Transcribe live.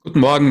Guten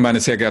Morgen, meine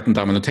sehr geehrten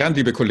Damen und Herren,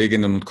 liebe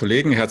Kolleginnen und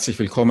Kollegen. Herzlich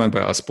willkommen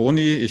bei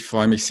Asboni. Ich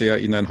freue mich sehr,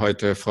 Ihnen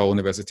heute Frau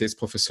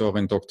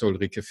Universitätsprofessorin Dr.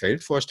 Ulrike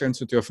Feld vorstellen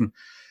zu dürfen.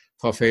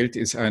 Frau Feld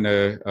ist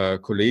eine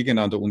Kollegin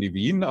an der Uni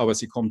Wien, aber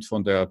sie kommt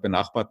von der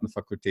benachbarten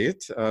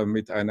Fakultät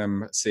mit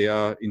einem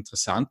sehr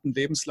interessanten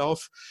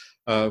Lebenslauf.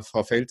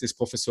 Frau Feld ist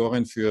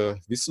Professorin für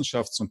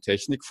Wissenschafts- und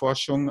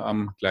Technikforschung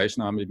am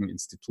gleichnamigen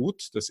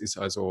Institut. Das ist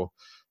also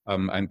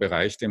ein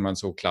Bereich, den man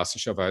so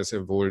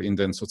klassischerweise wohl in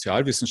den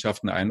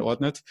Sozialwissenschaften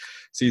einordnet.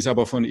 Sie ist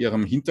aber von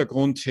ihrem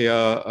Hintergrund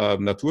her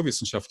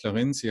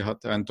Naturwissenschaftlerin. Sie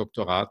hat ein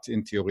Doktorat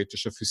in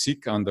theoretischer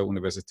Physik an der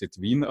Universität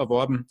Wien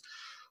erworben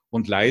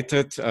und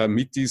leitet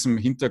mit diesem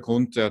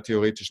Hintergrund der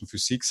theoretischen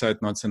Physik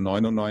seit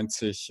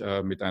 1999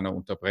 mit einer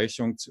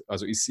Unterbrechung,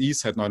 also ist sie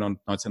seit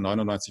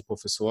 1999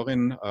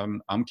 Professorin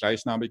am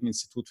gleichnamigen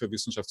Institut für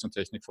Wissenschafts- und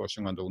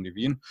Technikforschung an der Uni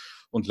Wien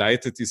und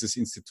leitet dieses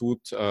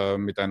Institut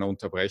mit einer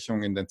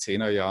Unterbrechung in den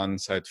 10er Jahren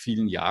seit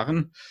vielen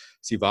Jahren.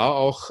 Sie war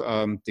auch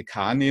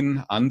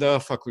Dekanin an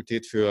der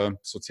Fakultät für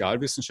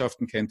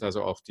Sozialwissenschaften, kennt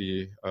also auch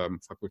die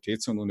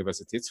Fakultäts- und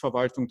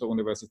Universitätsverwaltung der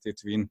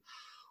Universität Wien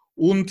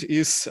und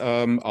ist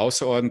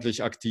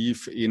außerordentlich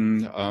aktiv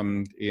in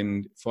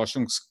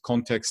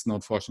Forschungskontexten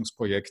und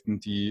Forschungsprojekten,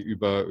 die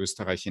über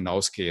Österreich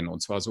hinausgehen.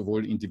 Und zwar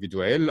sowohl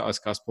individuell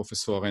als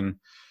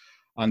Gastprofessorin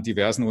an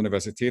diversen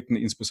Universitäten,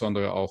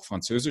 insbesondere auch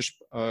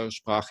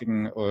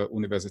französischsprachigen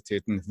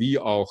Universitäten, wie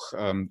auch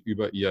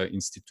über ihr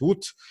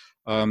Institut,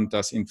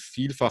 das in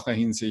vielfacher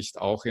Hinsicht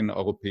auch in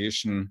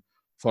europäischen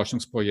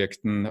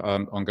Forschungsprojekten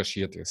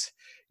engagiert ist.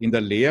 In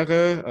der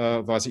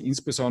Lehre war sie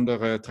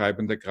insbesondere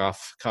treibende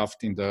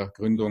Kraft in der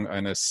Gründung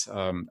eines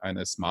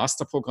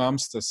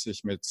Masterprogramms, das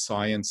sich mit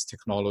Science,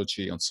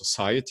 Technology und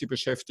Society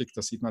beschäftigt.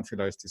 Da sieht man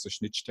vielleicht diese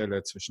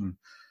Schnittstelle zwischen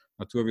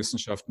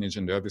Naturwissenschaften,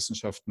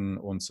 Ingenieurwissenschaften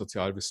und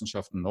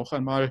Sozialwissenschaften noch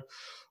einmal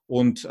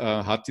und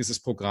hat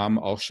dieses Programm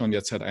auch schon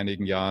jetzt seit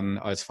einigen Jahren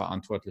als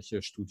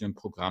verantwortliche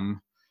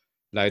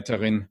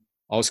Studienprogrammleiterin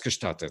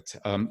ausgestattet.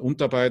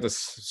 Und dabei,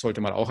 das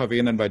sollte man auch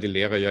erwähnen, weil die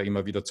Lehre ja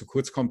immer wieder zu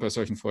kurz kommt bei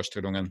solchen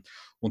Vorstellungen,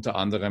 unter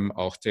anderem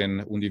auch den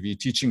Univi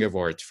Teaching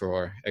Award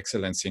for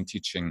Excellence in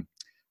Teaching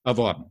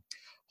erworben.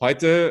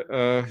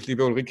 Heute,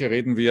 liebe Ulrike,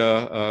 reden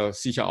wir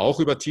sicher auch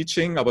über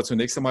Teaching, aber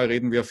zunächst einmal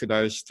reden wir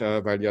vielleicht,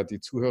 weil ja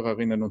die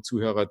Zuhörerinnen und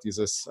Zuhörer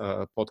dieses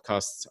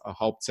Podcasts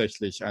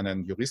hauptsächlich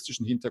einen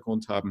juristischen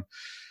Hintergrund haben,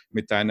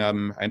 mit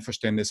deinem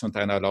Einverständnis und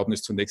deiner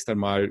Erlaubnis zunächst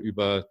einmal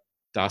über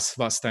das,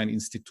 was dein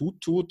Institut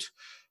tut,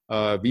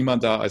 wie man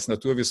da als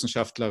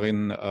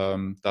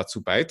Naturwissenschaftlerin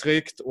dazu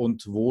beiträgt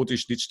und wo die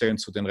Schnittstellen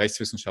zu den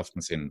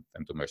Rechtswissenschaften sind,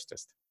 wenn du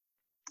möchtest.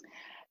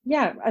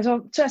 Ja,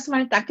 also zuerst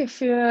einmal danke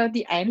für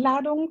die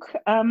Einladung.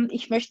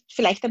 Ich möchte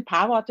vielleicht ein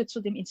paar Worte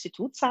zu dem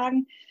Institut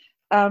sagen.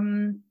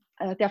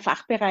 Der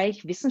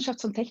Fachbereich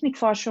Wissenschafts- und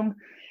Technikforschung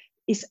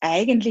ist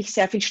eigentlich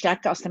sehr viel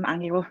stärker aus dem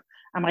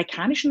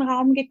angloamerikanischen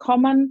Raum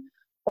gekommen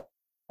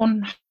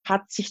und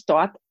hat sich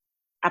dort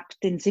ab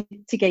den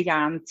 70er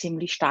Jahren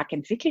ziemlich stark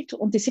entwickelt.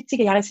 Und die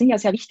 70er Jahre sind ja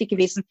sehr wichtig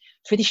gewesen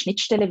für die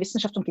Schnittstelle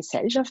Wissenschaft und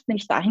Gesellschaft,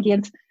 nämlich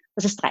dahingehend,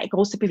 dass es 3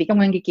 große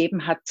Bewegungen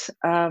gegeben hat.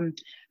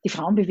 Die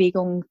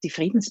Frauenbewegung, die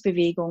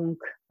Friedensbewegung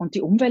und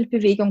die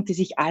Umweltbewegung, die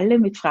sich alle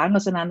mit Fragen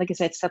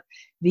auseinandergesetzt hat,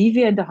 wie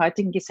wir in der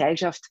heutigen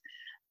Gesellschaft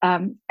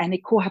eine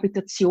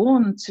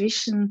Kohabitation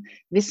zwischen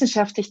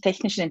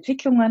wissenschaftlich-technischen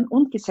Entwicklungen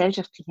und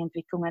gesellschaftlichen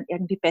Entwicklungen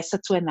irgendwie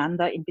besser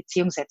zueinander in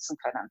Beziehung setzen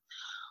können.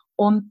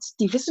 Und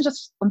die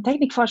Wissenschafts- und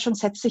Technikforschung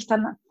setzt sich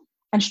dann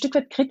ein Stück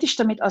weit kritisch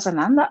damit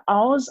auseinander,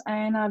 aus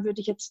einer,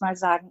 würde ich jetzt mal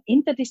sagen,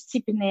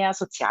 interdisziplinär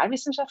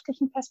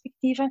sozialwissenschaftlichen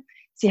Perspektive.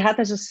 Sie hat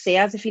also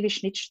sehr, sehr viele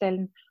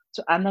Schnittstellen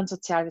zu anderen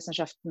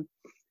Sozialwissenschaften,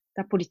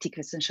 der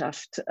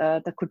Politikwissenschaft,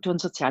 der Kultur- und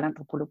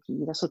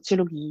Sozialanthropologie, der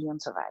Soziologie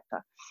und so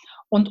weiter.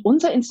 Und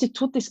unser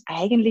Institut ist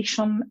eigentlich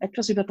schon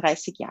etwas über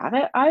 30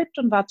 Jahre alt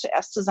und war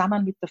zuerst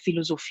zusammen mit der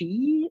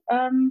Philosophie,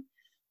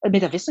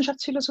 mit der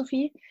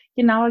Wissenschaftsphilosophie,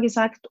 genauer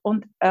gesagt.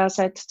 Und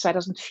seit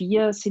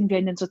 2004 sind wir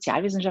in den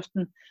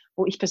Sozialwissenschaften,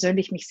 wo ich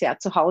persönlich mich sehr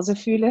zu Hause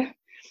fühle,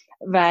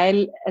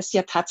 weil es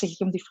ja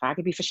tatsächlich um die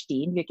Frage, wie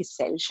verstehen wir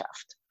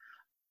Gesellschaft?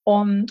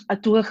 Und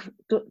durch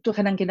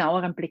einen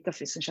genaueren Blick auf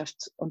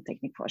Wissenschafts- und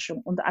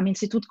Technikforschung. Und am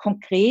Institut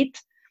konkret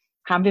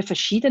haben wir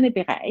verschiedene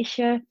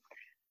Bereiche.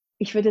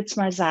 Ich würde jetzt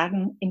mal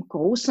sagen, im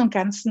Großen und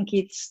Ganzen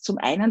geht es zum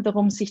einen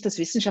darum, sich das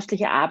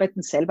wissenschaftliche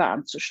Arbeiten selber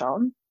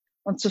anzuschauen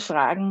und zu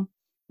fragen,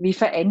 wie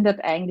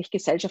verändert eigentlich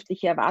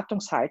gesellschaftliche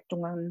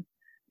Erwartungshaltungen,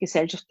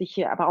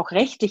 gesellschaftliche, aber auch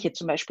rechtliche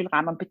zum Beispiel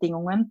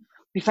Rahmenbedingungen,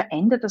 wie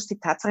verändert das die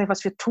Tatsache,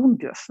 was wir tun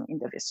dürfen in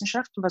der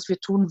Wissenschaft und was wir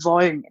tun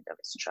wollen in der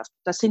Wissenschaft?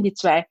 Das sind die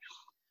 2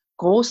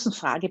 großen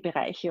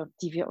Fragebereiche,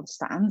 die wir uns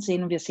da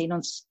ansehen. Und wir sehen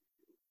uns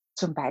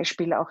zum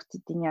Beispiel auch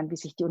die Dinge an, wie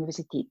sich die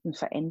Universitäten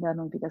verändern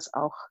und wie das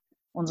auch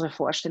unsere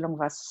Vorstellung,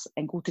 was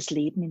ein gutes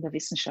Leben in der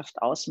Wissenschaft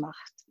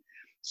ausmacht,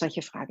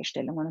 solche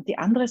Fragestellungen. Und die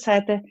andere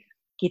Seite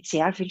geht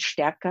sehr viel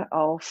stärker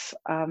auf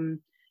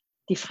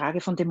die Frage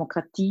von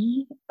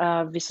Demokratie,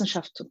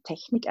 Wissenschaft und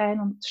Technik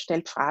ein und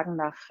stellt Fragen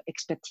nach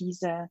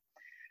Expertise,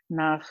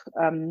 nach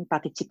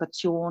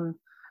Partizipation,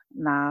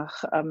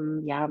 nach,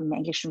 ja, im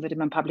Englischen würde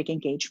man Public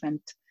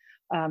Engagement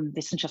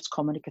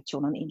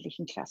Wissenschaftskommunikation und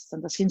ähnlichen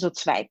Clustern. Das sind so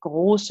zwei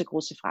große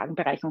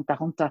Fragenbereiche und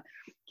darunter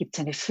gibt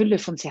es eine Fülle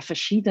von sehr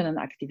verschiedenen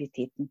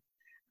Aktivitäten,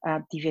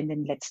 die wir in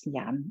den letzten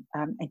Jahren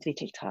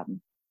entwickelt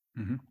haben.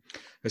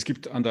 Es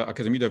gibt an der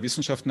Akademie der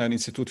Wissenschaften ein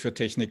Institut für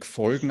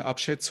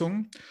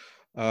Technik-Folgenabschätzung.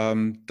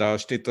 Da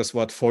steht das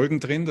Wort Folgen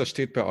drin, das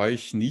steht bei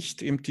euch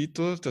nicht im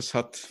Titel. Das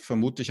hat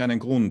vermutlich einen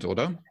Grund,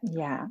 oder?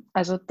 Ja,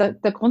 also der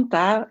Grund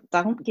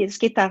es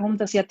geht darum,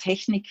 dass ja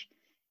Technik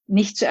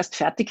nicht zuerst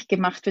fertig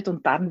gemacht wird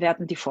und dann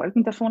werden die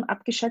Folgen davon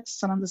abgeschätzt,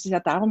 sondern dass es ja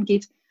darum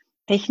geht,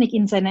 Technik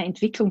in seiner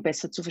Entwicklung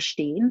besser zu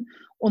verstehen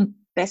und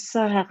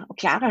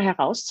klarer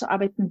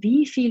herauszuarbeiten,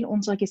 wie viel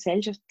unserer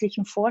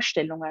gesellschaftlichen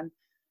Vorstellungen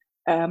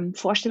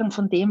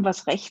von dem,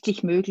 was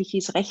rechtlich möglich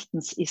ist,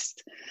 rechtens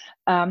ist.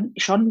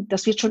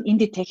 Das wird schon in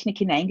die Technik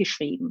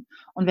hineingeschrieben.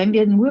 Und wenn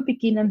wir nur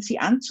beginnen, sie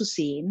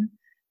anzusehen,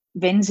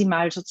 wenn sie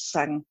mal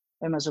sozusagen,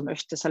 wenn man so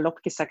möchte,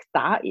 salopp gesagt,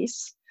 da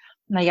ist,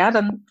 naja,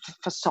 dann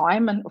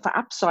verabsäumen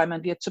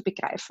wir zu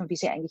begreifen, wie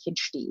sie eigentlich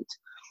entsteht.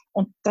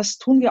 Und das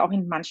tun wir auch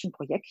in manchen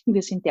Projekten.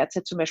 Wir sind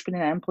derzeit zum Beispiel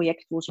in einem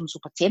Projekt, wo es um so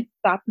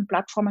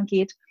Patientendatenplattformen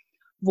geht,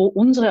 wo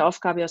unsere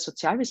Aufgabe als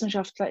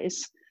Sozialwissenschaftler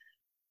ist,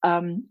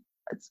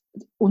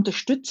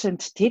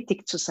 unterstützend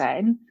tätig zu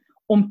sein,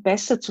 um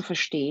besser zu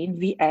verstehen,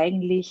 wie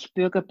eigentlich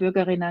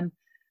Bürgerinnen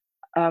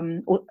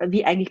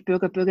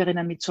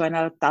mit so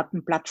einer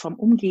Datenplattform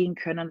umgehen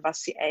können,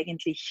 was sie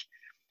eigentlich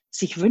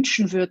sich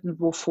wünschen würden,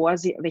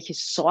 welche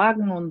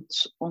Sorgen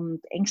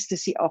und Ängste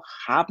sie auch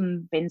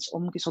haben, wenn es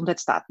um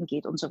Gesundheitsdaten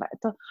geht und so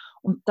weiter.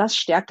 Und das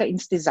stärker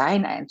ins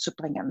Design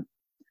einzubringen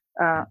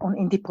und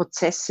in die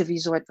Prozesse, wie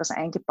so etwas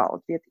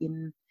eingebaut wird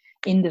in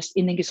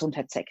den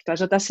Gesundheitssektor.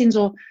 Also das sind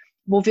so,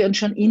 wo wir uns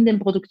schon in den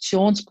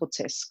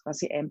Produktionsprozess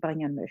quasi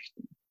einbringen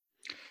möchten.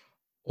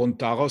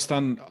 Und daraus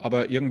dann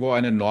aber irgendwo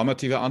eine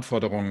normative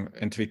Anforderung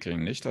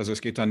entwickeln, nicht? Also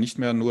es geht dann nicht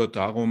mehr nur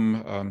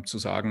darum, zu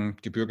sagen,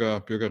 die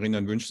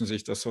Bürgerinnen wünschen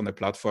sich, dass so eine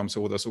Plattform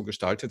so oder so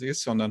gestaltet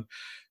ist, sondern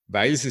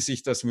weil sie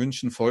sich das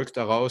wünschen, folgt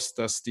daraus,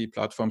 dass die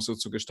Plattform so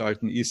zu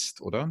gestalten ist,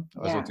 oder?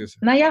 Also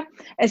naja,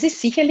 es ist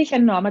sicherlich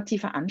ein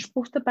normativer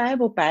Anspruch dabei,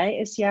 wobei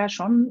es ja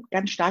schon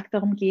ganz stark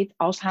darum geht,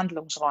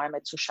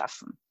 Aushandlungsräume zu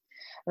schaffen.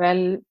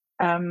 Weil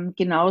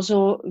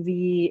genauso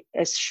wie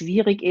es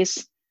schwierig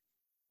ist,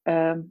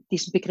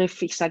 diesen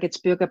Begriff, ich sage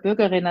jetzt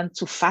Bürgerinnen,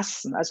 zu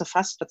fassen, also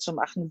fassbar zu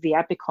machen,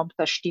 wer bekommt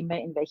da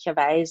Stimme, in welcher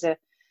Weise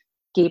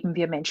geben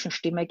wir Menschen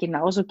Stimme.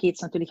 Genauso geht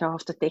es natürlich auch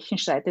auf der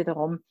technischen Seite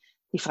darum,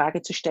 die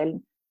Frage zu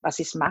stellen, was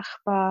ist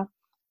machbar,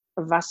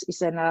 was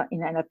ist in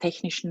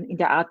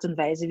der Art und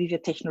Weise, wie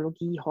wir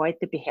Technologie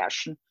heute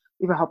beherrschen,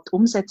 überhaupt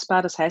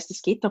umsetzbar. Das heißt,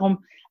 es geht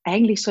darum,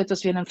 eigentlich so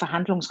etwas wie einen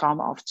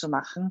Verhandlungsraum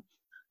aufzumachen,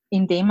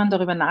 in dem man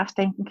darüber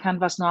nachdenken kann,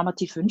 was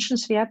normativ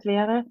wünschenswert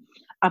wäre,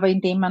 aber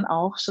indem man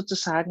auch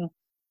sozusagen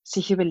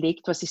sich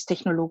überlegt, was ist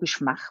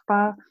technologisch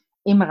machbar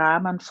im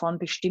Rahmen von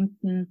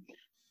bestimmten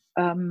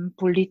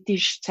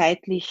politisch,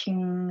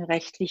 zeitlichen,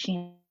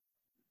 rechtlichen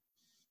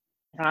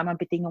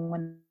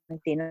Rahmenbedingungen,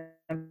 in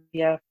denen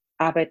wir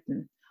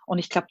arbeiten. Und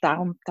ich glaube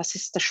das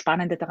ist das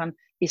Spannende daran,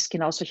 ist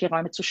genau solche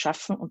Räume zu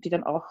schaffen und die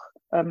dann auch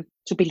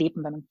zu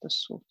beleben, wenn man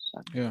das so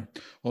sagt. Ja,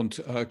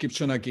 und gibt es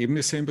schon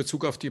Ergebnisse in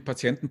Bezug auf die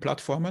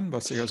Patientenplattformen,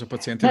 was sich also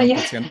Patientinnen und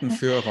Patienten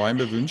für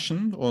Räume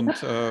wünschen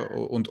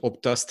und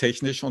ob das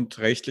technisch und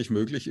rechtlich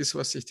möglich ist,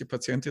 was sich die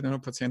Patientinnen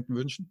und Patienten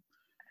wünschen?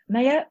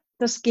 Naja,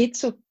 das geht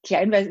so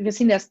klein, weil wir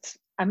sind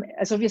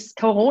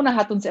Corona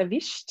hat uns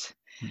erwischt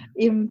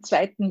im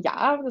zweiten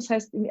Jahr. Das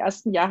heißt, im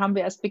ersten Jahr haben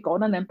wir erst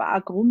begonnen, ein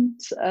paar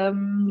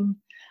Grundideen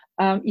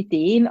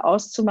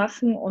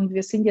auszumachen und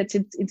wir sind jetzt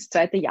ins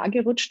zweite Jahr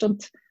gerutscht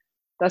und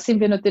da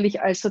sind wir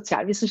natürlich als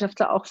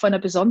Sozialwissenschaftler auch vor einer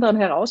besonderen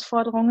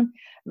Herausforderung,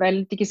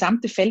 weil die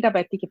gesamte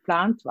Feldarbeit, die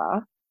geplant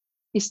war,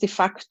 ist de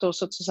facto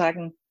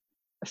sozusagen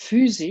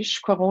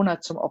physisch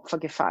Corona zum Opfer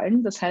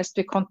gefallen. Das heißt,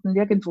 wir konnten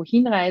nirgendwo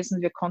hinreisen,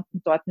 wir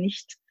konnten dort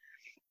nicht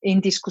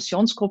in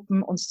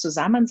Diskussionsgruppen uns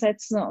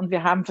zusammensetzen und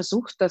wir haben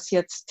versucht, das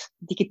jetzt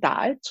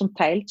digital zum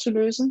Teil zu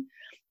lösen,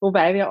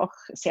 wobei wir auch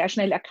sehr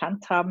schnell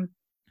erkannt haben,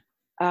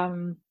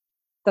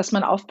 dass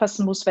man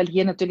aufpassen muss, weil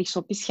hier natürlich so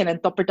ein bisschen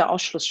ein doppelter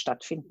Ausschluss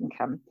stattfinden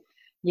kann.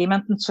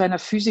 Jemanden zu einer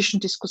physischen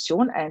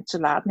Diskussion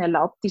einzuladen,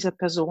 erlaubt dieser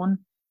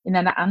Person in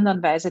einer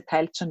anderen Weise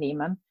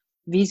teilzunehmen,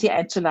 wie sie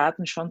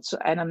einzuladen schon zu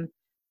einem,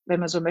 wenn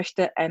man so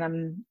möchte,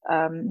 einem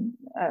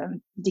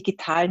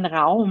digitalen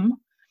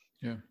Raum,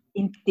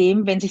 in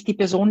dem, wenn sich die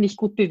Person nicht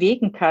gut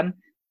bewegen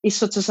kann, ist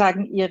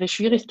sozusagen ihre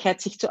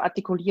Schwierigkeit, sich zu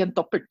artikulieren,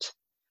 doppelt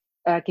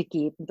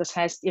gegeben. Das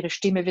heißt, ihre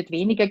Stimme wird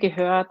weniger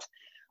gehört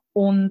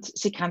und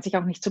sie kann sich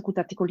auch nicht so gut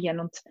artikulieren.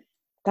 Und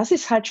das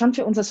ist halt schon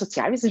für unser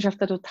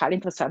Sozialwissenschaftler total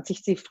interessant,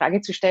 sich die Frage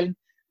zu stellen,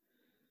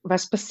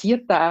 was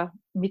passiert da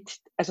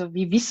also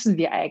wie wissen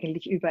wir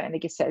eigentlich über eine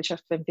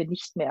Gesellschaft, wenn wir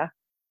nicht mehr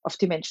auf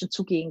die Menschen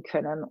zugehen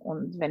können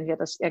und wenn wir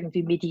das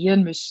irgendwie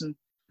medieren müssen,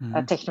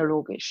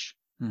 technologisch.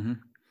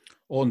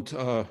 Und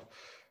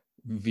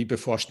wie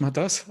beforscht man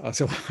das?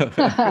 Also,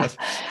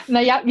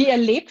 naja, wie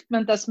erlebt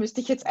man das,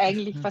 müsste ich jetzt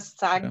eigentlich fast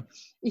sagen. Ja.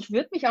 Ich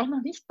würde mich auch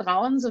noch nicht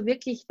trauen, so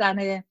wirklich da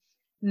eine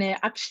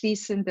eine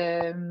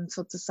abschließende,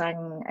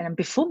 sozusagen einen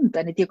Befund,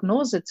 eine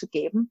Diagnose zu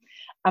geben.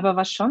 Aber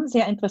was schon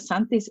sehr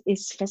interessant ist,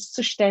 ist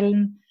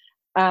festzustellen,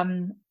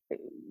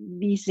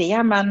 wie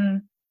sehr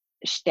man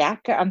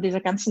stärker an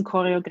dieser ganzen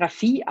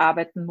Choreografie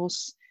arbeiten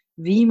muss,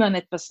 wie man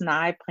etwas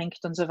nahe bringt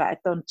und so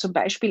weiter. Und zum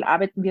Beispiel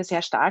arbeiten wir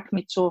sehr stark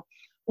mit so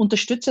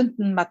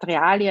unterstützenden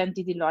Materialien,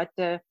 die die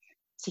Leute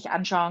sich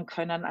anschauen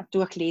können,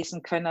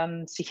 durchlesen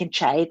können, sich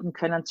entscheiden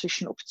können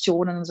zwischen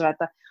Optionen und so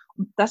weiter.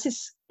 Und das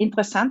ist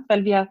interessant,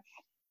 weil wir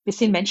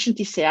sind Menschen,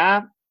 die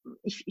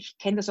ich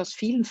kenne das aus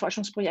vielen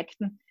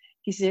Forschungsprojekten,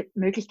 diese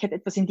Möglichkeit,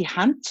 etwas in die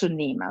Hand zu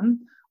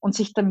nehmen und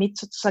sich damit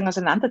sozusagen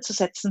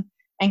auseinanderzusetzen,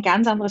 ein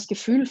ganz anderes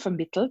Gefühl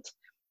vermittelt,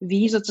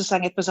 wie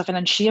sozusagen etwas auf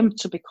einen Schirm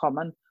zu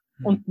bekommen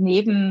und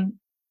neben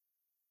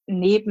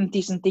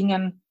diesen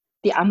Dingen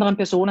die anderen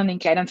Personen in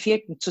kleinen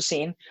Vierteln zu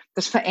sehen.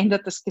 Das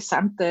verändert das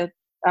gesamte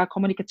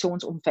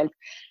Kommunikationsumfeld.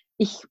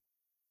 Ich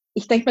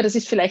denke mal, das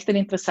ist vielleicht ein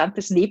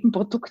interessantes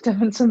Nebenprodukt, wenn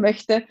man so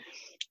möchte,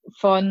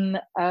 von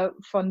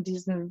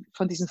diesen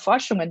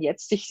Forschungen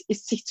jetzt,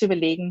 ist sich zu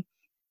überlegen,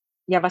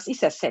 ja, was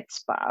ist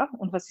ersetzbar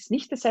und was ist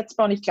nicht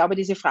ersetzbar? Und ich glaube,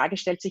 diese Frage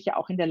stellt sich ja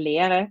auch in der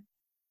Lehre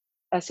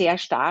sehr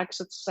stark,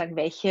 sozusagen,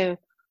 welche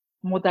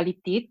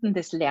Modalitäten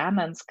des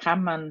Lernens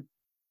kann man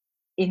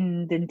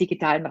in den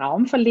digitalen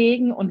Raum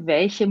verlegen und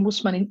welche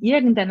muss man in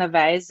irgendeiner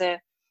Weise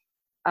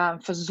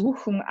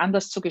versuchen,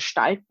 anders zu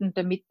gestalten,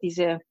 damit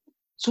diese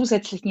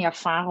zusätzlichen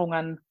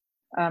Erfahrungen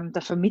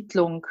der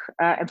Vermittlung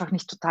einfach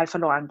nicht total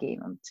verloren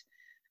gehen. Und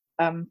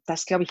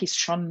das, glaube ich, ist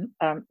schon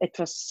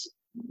etwas,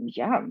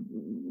 ja,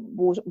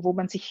 wo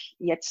man sich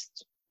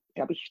jetzt,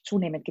 glaube ich,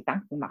 zunehmend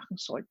Gedanken machen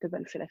sollte,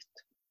 weil vielleicht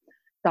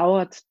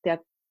dauert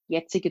der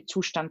jetzige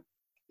Zustand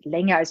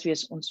länger, als wir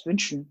es uns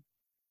wünschen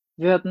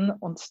würden.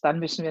 Und dann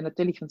müssen wir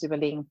natürlich uns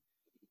überlegen,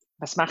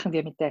 was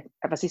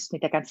ist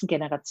mit der ganzen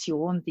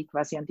Generation, die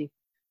quasi an die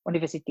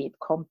Universität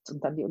kommt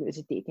und dann die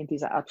Universität in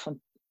dieser Art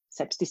von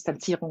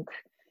Selbstdistanzierung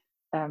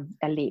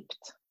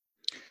erlebt.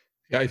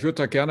 Ja, ich würde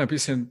da gerne ein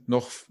bisschen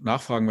noch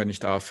nachfragen, wenn ich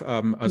darf.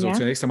 Also Ja.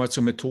 zunächst einmal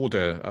zur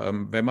Methode.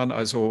 Wenn man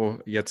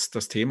also jetzt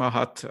das Thema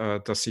hat,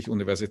 dass sich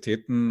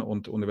Universitäten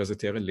und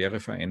universitäre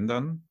Lehre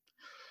verändern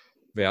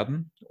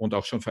werden und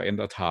auch schon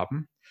verändert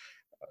haben,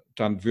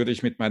 dann würde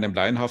ich mit meinem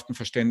laienhaften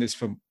Verständnis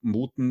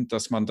vermuten,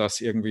 dass man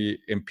das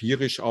irgendwie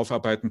empirisch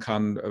aufarbeiten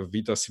kann,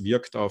 wie das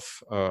wirkt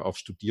auf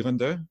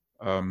Studierende.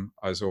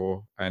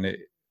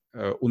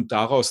 Und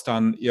daraus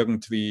dann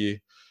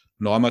irgendwie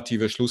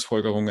normative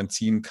Schlussfolgerungen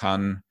ziehen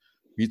kann,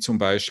 wie zum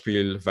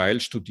Beispiel, weil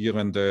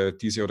Studierende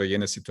diese oder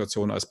jene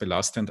Situation als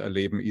belastend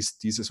erleben,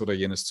 ist dieses oder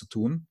jenes zu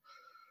tun.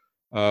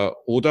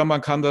 Oder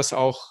man kann das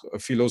auch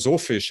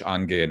philosophisch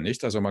angehen,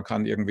 nicht? Also man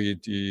kann irgendwie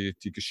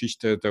die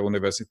Geschichte der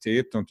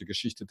Universität und die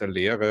Geschichte der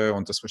Lehre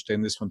und das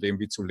Verständnis von dem,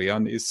 wie zu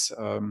lehren ist,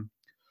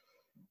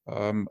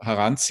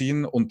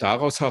 heranziehen und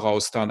daraus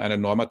heraus dann eine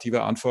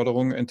normative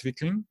Anforderung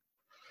entwickeln.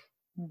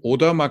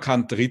 Oder man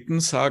kann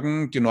drittens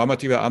sagen, die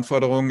normative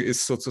Anforderung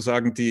ist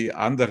sozusagen die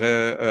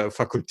andere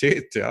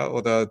Fakultät, ja,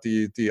 oder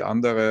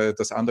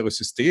das andere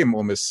System,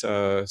 um es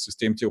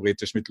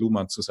systemtheoretisch mit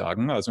Luhmann zu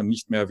sagen. Also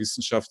nicht mehr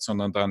Wissenschaft,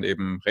 sondern dann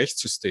eben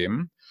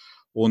Rechtssystem.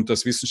 Und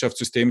das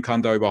Wissenschaftssystem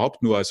kann da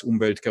überhaupt nur als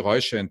Umwelt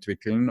Geräusche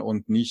entwickeln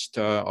und nicht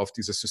auf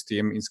dieses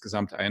System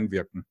insgesamt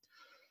einwirken.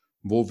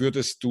 Wo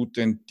würdest du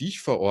denn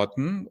dich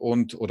verorten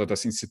oder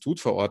das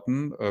Institut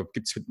verorten?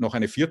 Gibt es noch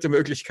eine vierte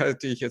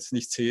Möglichkeit, die ich jetzt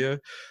nicht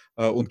sehe?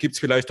 Und gibt es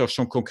vielleicht auch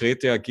schon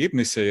konkrete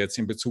Ergebnisse jetzt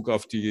in Bezug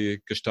auf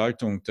die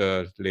Gestaltung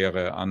der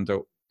Lehre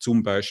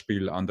zum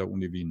Beispiel an der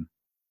Uni Wien?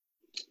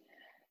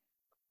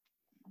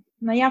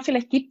 Naja,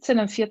 vielleicht gibt es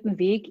einen vierten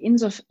Weg,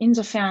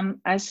 insofern,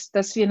 als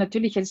dass wir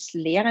natürlich als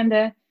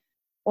Lehrende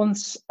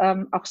uns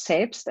auch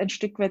selbst ein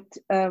Stück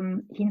weit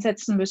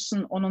hinsetzen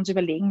müssen und uns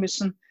überlegen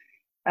müssen,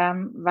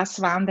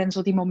 was waren denn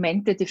so die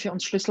Momente, die für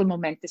uns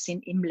Schlüsselmomente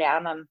sind im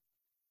Lernen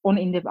und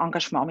in dem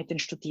Engagement mit den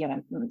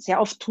Studierenden.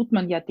 Sehr oft tut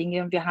man ja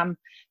Dinge und wir haben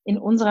in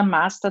unserem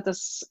Master,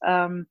 das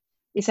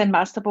ist ein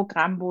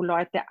Masterprogramm, wo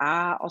Leute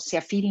aus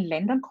sehr vielen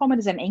Ländern kommen.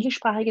 Das ist ein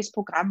englischsprachiges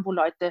Programm, wo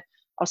Leute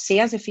aus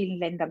sehr, sehr vielen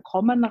Ländern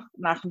kommen,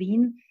 nach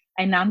Wien,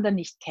 einander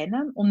nicht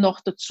kennen und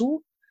noch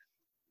dazu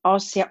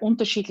aus sehr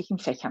unterschiedlichen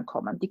Fächern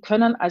kommen. Die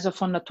können also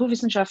von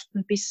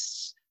Naturwissenschaften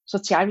bis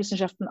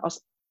Sozialwissenschaften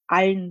aus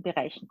allen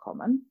Bereichen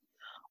kommen.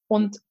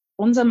 Und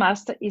unser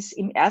Master ist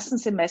im ersten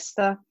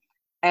Semester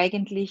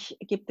eigentlich,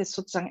 gibt es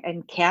sozusagen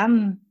ein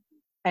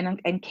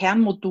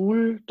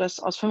Kernmodul, das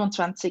aus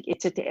 25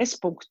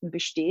 ECTS-Punkten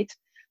besteht,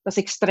 das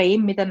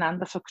extrem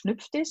miteinander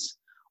verknüpft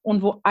ist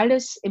und wo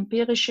alles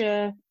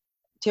empirische,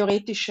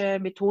 theoretische,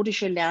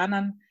 methodische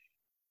Lernen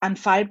an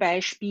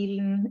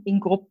Fallbeispielen in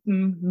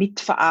Gruppen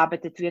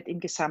mitverarbeitet wird im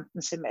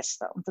gesamten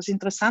Semester. Und das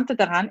Interessante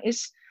daran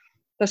ist,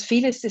 dass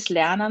vieles des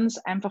Lernens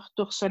einfach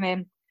durch so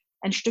ein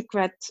Stück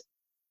weit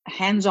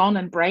Hands-on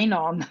and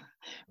Brain-on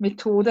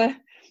Methode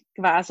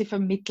quasi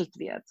vermittelt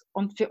wird.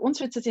 Und für uns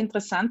wird es jetzt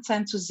interessant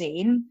sein zu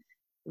sehen,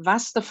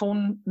 was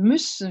davon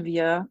müssen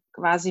wir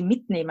quasi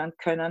mitnehmen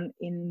können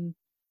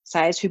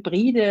sei es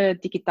hybride,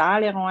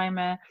 digitale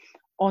Räume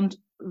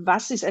Und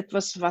was ist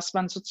etwas, was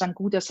man sozusagen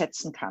gut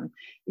ersetzen kann?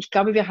 Ich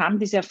glaube, wir haben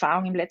diese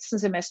Erfahrung im letzten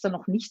Semester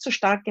noch nicht so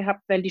stark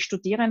gehabt, weil die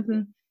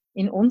Studierenden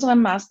in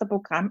unserem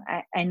Masterprogramm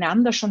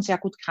einander schon sehr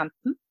gut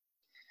kannten.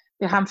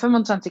 Wir haben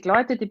 25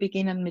 Leute, die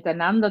beginnen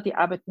miteinander, die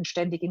arbeiten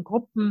ständig in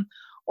Gruppen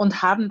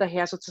und haben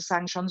daher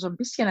sozusagen schon so ein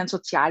bisschen ein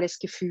soziales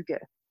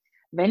Gefüge.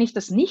 Wenn ich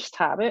das nicht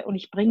habe und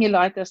ich bringe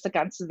Leute aus der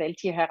ganzen Welt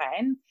hier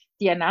herein,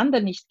 die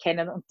einander nicht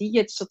kennen und die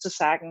jetzt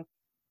sozusagen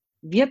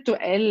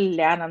virtuell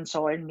lernen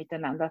sollen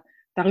miteinander,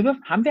 darüber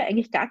haben wir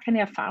eigentlich gar keine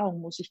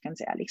Erfahrung, muss ich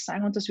ganz ehrlich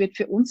sagen. Und das wird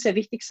für uns sehr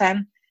wichtig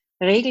sein,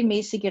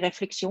 regelmäßige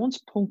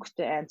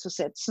Reflexionspunkte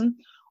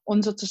einzusetzen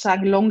und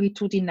sozusagen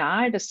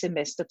longitudinal das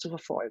Semester zu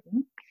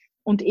verfolgen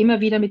und immer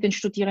wieder mit den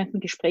Studierenden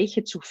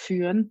Gespräche zu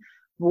führen,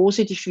 wo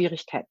sie die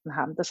Schwierigkeiten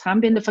haben. Das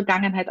haben wir in der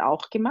Vergangenheit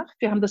auch gemacht.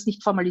 Wir haben das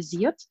nicht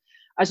formalisiert.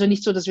 Also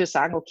nicht so, dass wir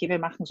sagen, okay, wir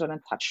machen so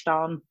einen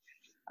Touchdown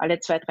alle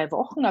 2-3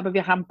 Wochen, aber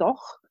wir haben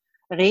doch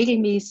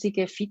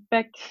regelmäßige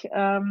Feedback-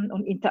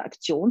 und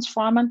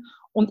Interaktionsformen.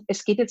 Und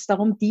es geht jetzt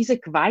darum, diese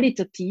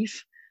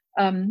qualitativ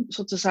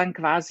sozusagen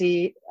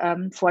quasi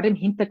vor dem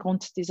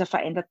Hintergrund dieser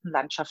veränderten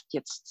Landschaft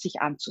jetzt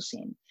sich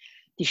anzusehen.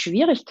 Die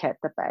Schwierigkeit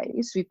dabei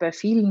ist, wie bei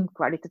vielen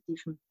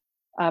qualitativen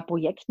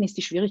Projekten, ist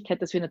die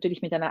Schwierigkeit, dass wir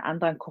natürlich mit einer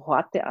anderen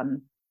Kohorte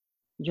an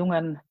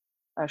jungen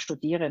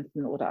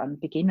Studierenden oder an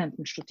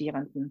beginnenden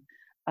Studierenden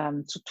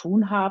zu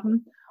tun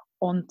haben.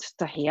 Und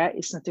daher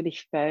ist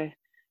natürlich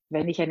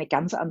wenn ich einen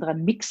ganz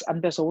anderen Mix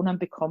an Personen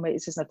bekomme,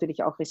 ist es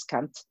natürlich auch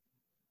riskant,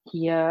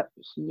 hier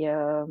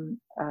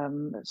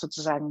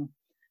sozusagen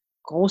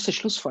große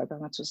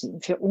Schlussfolgerungen zu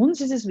sehen. Für uns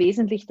ist es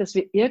wesentlich, dass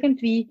wir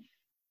irgendwie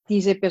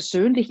diese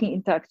persönlichen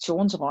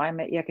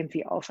Interaktionsräume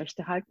irgendwie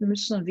aufrechterhalten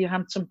müssen. Und wir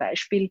haben zum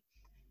Beispiel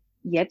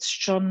jetzt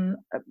schon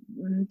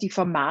die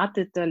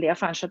Formate der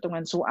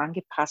Lehrveranstaltungen so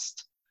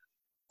angepasst,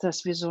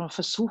 dass wir so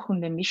versuchen,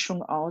 eine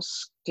Mischung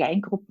aus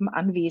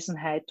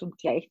Kleingruppenanwesenheit und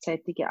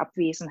gleichzeitige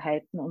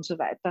Abwesenheiten und so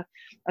weiter.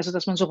 Also,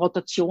 dass man so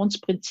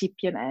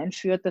Rotationsprinzipien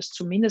einführt, dass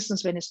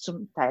zumindest, wenn es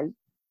zum Teil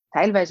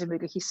teilweise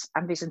möglich ist,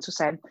 anwesend zu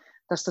sein,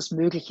 dass das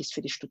möglich ist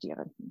für die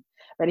Studierenden.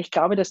 Weil ich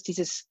glaube, dass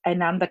dieses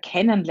einander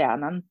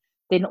kennenlernen,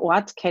 den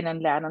Ort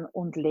kennenlernen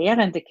und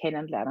Lehrende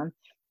kennenlernen,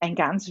 ein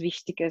ganz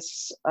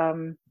wichtiges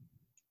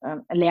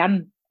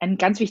ein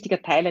ganz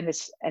wichtiger Teil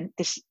des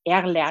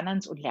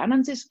Erlernens und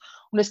Lernens ist.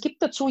 Und es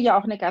gibt dazu ja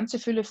auch eine ganze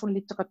Fülle von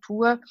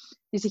Literatur,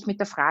 die sich mit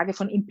der Frage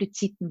von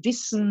implizitem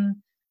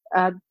Wissen,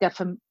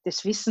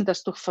 des Wissen,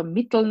 das durch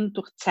Vermitteln,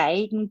 durch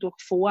Zeigen, durch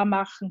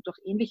Vormachen, durch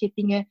ähnliche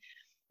Dinge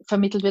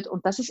vermittelt wird.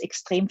 Und das ist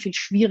extrem viel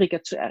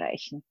schwieriger zu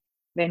erreichen,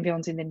 wenn wir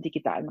uns in den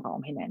digitalen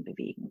Raum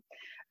hineinbewegen.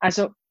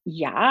 Also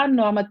ja,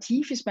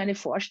 normativ ist meine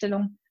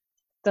Vorstellung,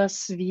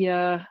 dass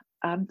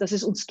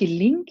es uns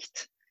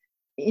gelingt,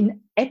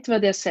 in etwa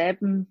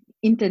derselben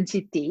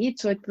Intensität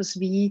so etwas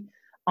wie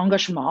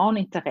Engagement und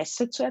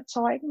Interesse zu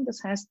erzeugen.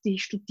 Das heißt, die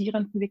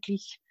Studierenden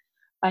wirklich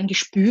ein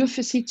Gespür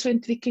für sie zu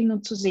entwickeln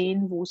und zu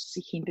sehen, wo sie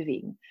sich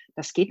hinbewegen.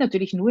 Das geht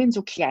natürlich nur in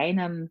so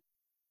kleinen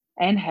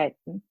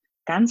Einheiten.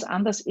 Ganz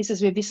anders ist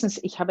es, wir wissen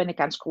es, ich habe eine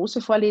ganz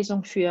große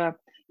Vorlesung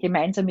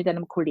gemeinsam mit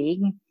einem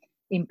Kollegen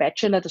im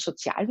Bachelor der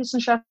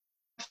Sozialwissenschaften.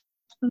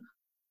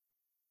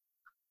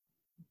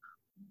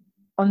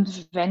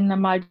 Und wenn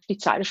einmal die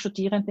Zahl der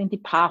Studierenden in die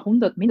paar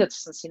hundert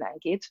mindestens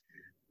hineingeht,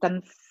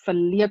 dann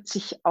verliert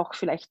sich auch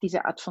vielleicht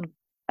diese Art von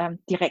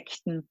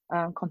direkten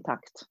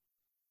Kontakt.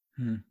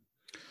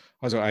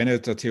 Also eine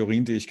der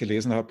Theorien, die ich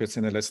gelesen habe jetzt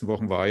in den letzten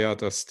Wochen, war ja,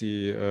 dass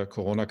die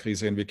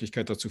Corona-Krise in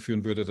Wirklichkeit dazu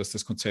führen würde, dass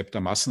das Konzept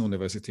der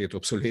Massenuniversität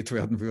obsolet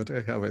werden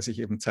würde, ja, weil sich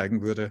eben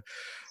zeigen würde,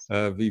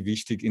 wie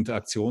wichtig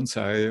Interaktion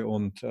sei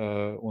und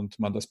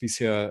man das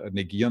bisher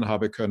negieren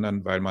habe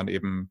können, weil man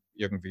eben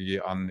irgendwie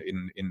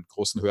in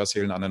großen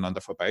Hörsälen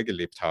aneinander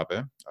vorbeigelebt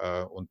habe.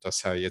 Und das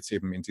sei jetzt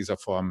eben in dieser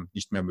Form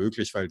nicht mehr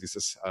möglich, weil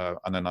dieses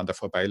aneinander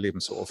vorbeileben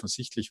so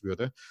offensichtlich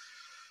würde.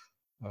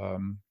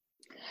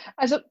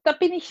 Also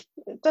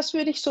das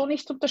würde ich so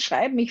nicht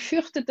unterschreiben. Ich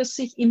fürchte, dass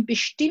sich in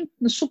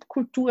bestimmten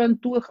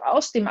Subkulturen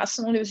durchaus die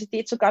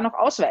Massenuniversität sogar noch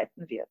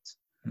ausweiten wird.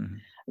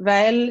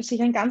 Weil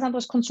sich ein ganz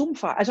anderes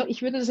Konsumverhalten, also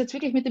ich würde das jetzt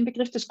wirklich mit dem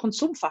Begriff des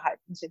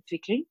Konsumverhaltens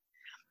entwickeln.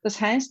 Das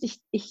heißt,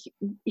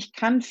 ich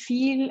kann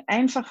viel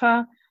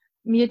einfacher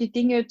mir die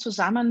Dinge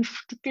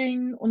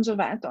zusammenstückeln und so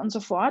weiter und so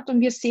fort.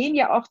 Und wir sehen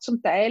ja auch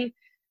zum Teil,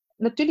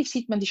 natürlich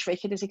sieht man die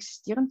Schwäche des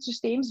existierenden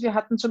Systems. Wir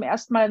hatten zum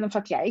ersten Mal einen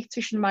Vergleich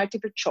zwischen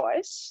Multiple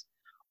Choice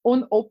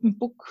und Open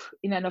Book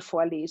in einer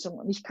Vorlesung.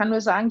 Und ich kann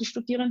nur sagen, die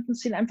Studierenden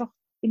sind einfach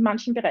in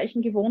manchen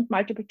Bereichen gewohnt,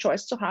 Multiple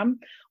Choice zu haben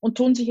und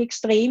tun sich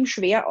extrem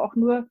schwer, auch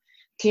nur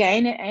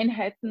kleine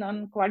Einheiten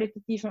an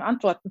qualitativen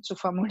Antworten zu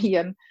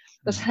formulieren.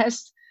 Das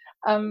heißt,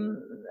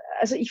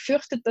 also ich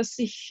fürchte, dass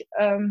sich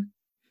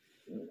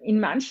in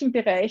manchen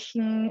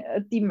Bereichen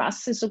die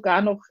Masse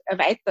sogar noch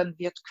erweitern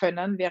wird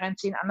können, während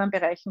sie in anderen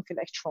Bereichen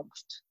vielleicht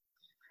schrumpft.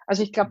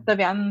 Also ich glaube, da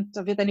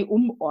wird eine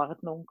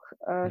Umordnung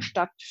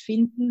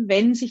stattfinden,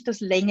 wenn sich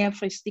das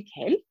längerfristig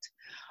hält.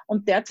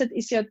 Und derzeit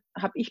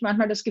habe ich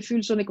manchmal das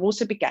Gefühl, so eine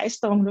große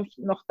Begeisterung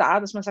noch da,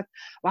 dass man sagt,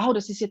 wow,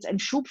 das ist jetzt ein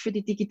Schub für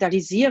die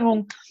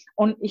Digitalisierung.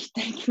 Und ich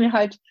denke mir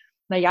halt,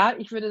 naja,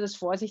 ich würde das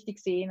vorsichtig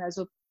sehen.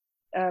 Also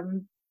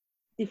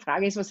die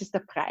Frage ist, was ist der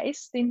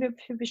Preis, den wir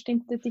für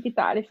bestimmte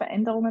digitale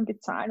Veränderungen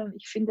bezahlen? Und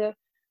ich finde,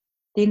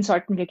 den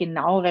sollten wir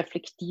genau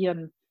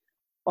reflektieren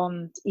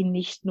und ihn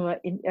nicht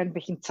nur in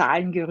irgendwelchen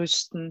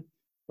Zahlengerüsten,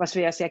 was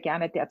wir ja sehr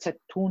gerne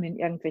derzeit tun, in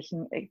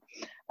irgendwelchen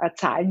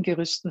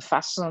Zahlengerüsten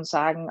fassen und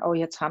sagen, oh,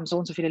 jetzt haben so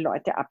und so viele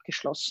Leute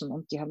abgeschlossen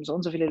und die haben so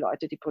und so viele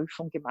Leute die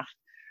Prüfung gemacht.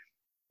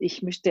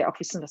 Ich müsste auch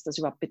wissen, was das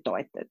überhaupt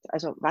bedeutet.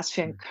 Also was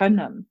für ein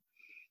Können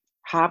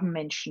haben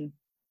Menschen,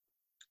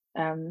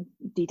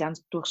 die dann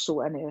durch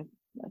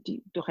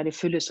eine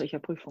Fülle solcher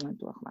Prüfungen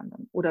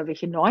durchwandern? Oder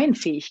welche neuen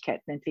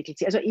Fähigkeiten entwickelt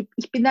sie? Also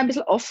ich bin da ein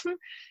bisschen offen.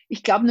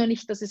 Ich glaube nur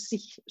nicht, dass es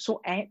sich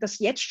dass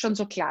jetzt schon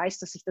so klar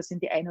ist, dass sich das in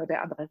die eine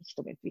oder andere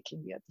Richtung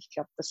entwickeln wird. Ich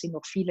glaube, da sind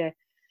noch viele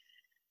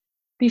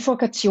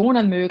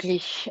Bifurkationen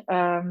möglich,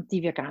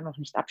 die wir gar noch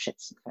nicht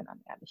abschätzen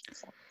können, ehrlich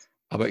gesagt.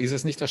 Aber ist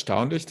es nicht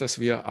erstaunlich, dass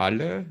wir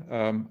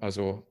alle,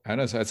 also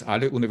einerseits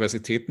alle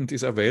Universitäten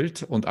dieser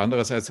Welt und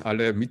andererseits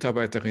alle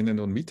Mitarbeiterinnen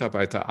und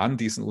Mitarbeiter an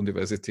diesen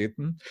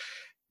Universitäten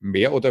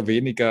mehr oder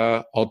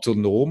weniger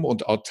autonom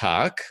und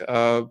autark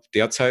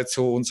derzeit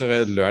so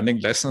unsere Learning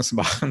Lessons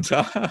machen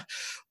da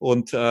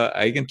und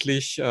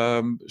eigentlich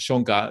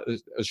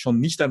schon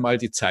nicht einmal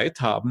die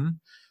Zeit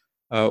haben,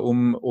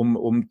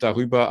 um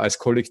darüber als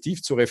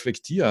Kollektiv zu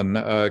reflektieren,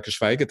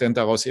 geschweige denn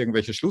daraus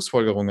irgendwelche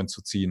Schlussfolgerungen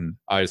zu ziehen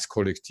als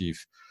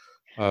Kollektiv.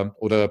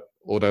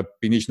 Oder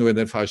bin ich nur in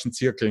den falschen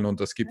Zirkeln und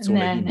das gibt es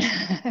Nein,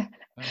 ohnehin?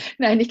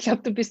 nein, ich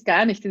glaube, du bist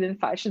gar nicht in den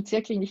falschen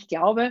Zirkeln. Ich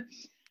glaube,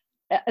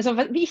 also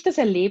wie ich das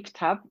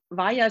erlebt habe,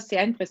 war ja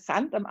sehr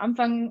interessant. Am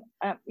Anfang,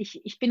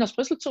 ich bin aus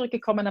Brüssel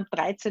zurückgekommen am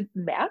 13.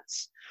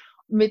 März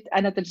mit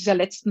einer dieser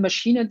letzten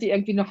Maschinen, die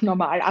irgendwie noch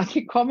normal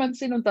angekommen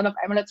sind und dann auf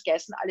einmal hat es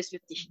geheißen, alles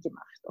wird dicht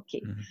gemacht.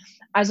 Okay,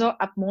 also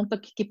ab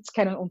Montag gibt es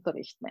keinen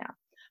Unterricht mehr.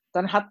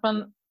 Dann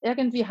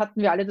irgendwie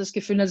hatten wir alle das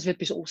Gefühl, es wird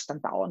bis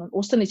Ostern dauern. Und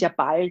Ostern ist ja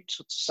bald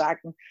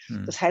sozusagen.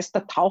 Das heißt,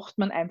 da taucht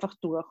man einfach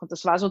durch. Und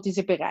das war so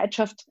diese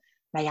Bereitschaft,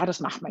 naja, das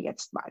machen wir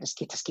jetzt mal, das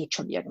geht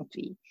schon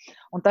irgendwie.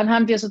 Und dann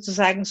haben wir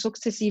sozusagen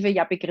sukzessive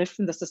ja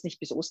begriffen, dass das nicht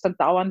bis Ostern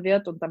dauern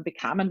wird. Und dann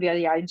bekamen wir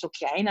ja in so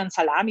kleinen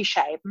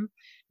Salamischeiben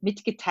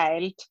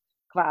mitgeteilt,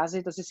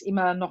 quasi, dass es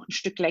immer noch ein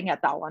Stück länger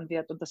dauern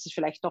wird und dass es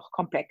vielleicht doch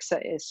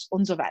komplexer ist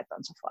und so weiter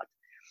und so fort.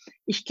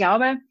 Ich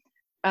glaube,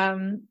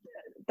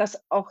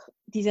 dass auch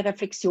diese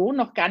Reflexion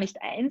noch gar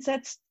nicht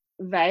einsetzt,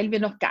 weil wir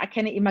noch gar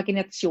keine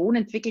Imagination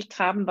entwickelt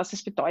haben, was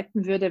es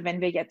bedeuten würde, wenn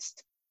wir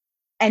jetzt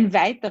ein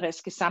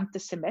weiteres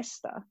gesamtes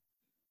Semester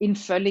in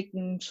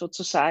völligen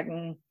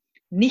sozusagen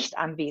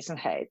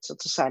Nichtanwesenheit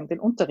sozusagen den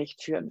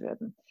Unterricht führen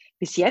würden.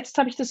 Bis jetzt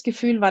habe ich das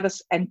Gefühl, war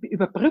das ein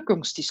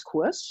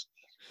Überbrückungsdiskurs,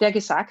 der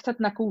gesagt hat,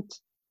 na gut,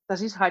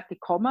 das ist halt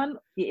gekommen,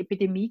 die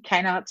Epidemie,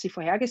 keiner hat sie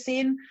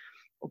vorhergesehen,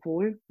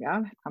 obwohl,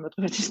 ja, kann man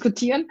darüber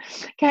diskutieren,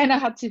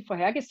 keiner hat sie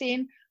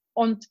vorhergesehen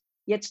und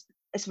jetzt,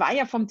 es war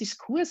ja vom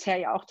Diskurs her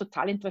ja auch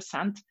total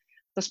interessant,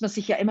 dass man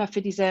sich ja immer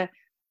für diese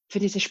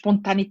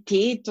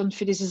Spontanität und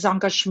für dieses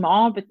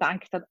Engagement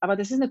bedankt hat. Aber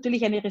das ist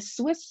natürlich eine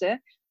Ressource,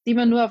 die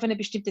man nur auf eine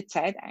bestimmte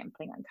Zeit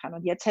einbringen kann.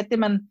 Und jetzt hätte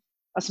man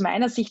aus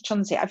meiner Sicht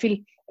schon sehr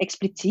viel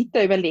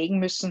expliziter überlegen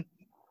müssen,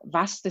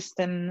 was das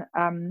denn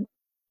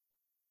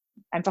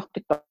einfach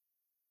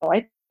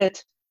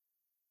bedeutet,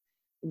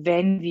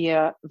 wenn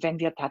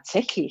wir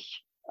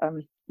tatsächlich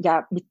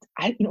ja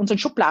in unseren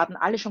Schubladen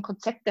alle schon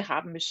Konzepte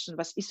haben müssen.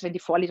 Was ist, wenn die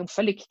Vorlesung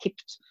völlig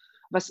kippt?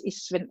 Was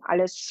ist, wenn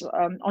alles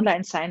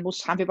online sein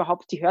muss? Haben wir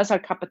überhaupt die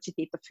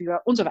Hörsaalkapazität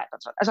dafür? Und so weiter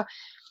und so fort. Also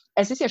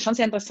es ist ja schon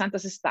sehr interessant,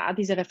 dass es da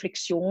diese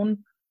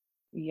Reflexion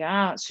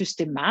ja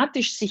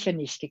systematisch sicher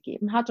nicht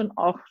gegeben hat und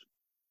auch,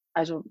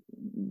 also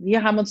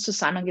wir haben uns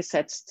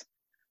zusammengesetzt,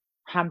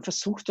 haben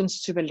versucht,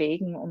 uns zu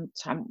überlegen und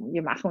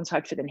wir machen uns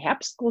halt für den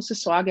Herbst große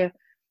Sorge,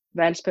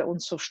 weil es bei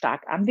uns so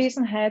stark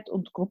Anwesenheit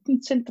und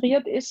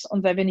gruppenzentriert ist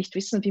und weil wir nicht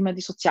wissen, wie wir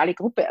die soziale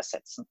Gruppe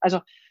ersetzen. Also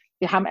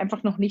wir haben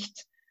einfach noch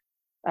nicht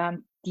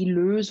die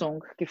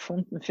Lösung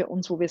gefunden für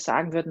uns, wo wir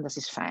sagen würden, das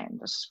ist fein,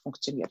 das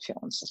funktioniert für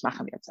uns, das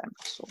machen wir jetzt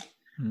einfach so.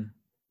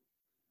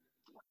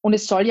 Und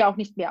es soll ja auch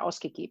nicht mehr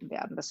ausgegeben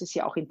werden. Das ist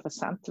ja auch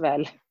interessant,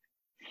 weil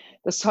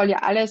das soll ja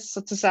alles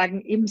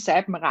sozusagen im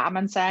selben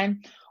Rahmen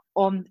sein.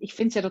 Und ich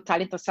finde es ja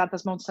total interessant,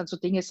 dass man uns dann so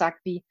Dinge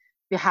sagt wie,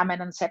 wir haben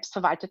einen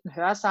selbstverwalteten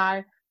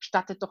Hörsaal,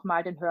 stattet doch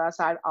mal den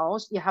Hörsaal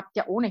aus. Ihr habt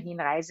ja ohnehin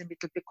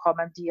Reisemittel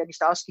bekommen, die ihr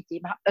nicht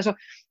ausgegeben habt. Also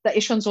da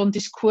ist schon so ein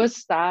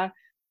Diskurs da,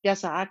 der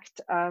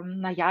sagt,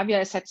 naja, wir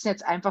ersetzen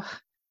jetzt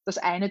einfach das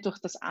eine durch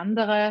das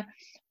andere,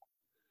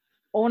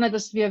 ohne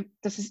dass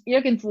es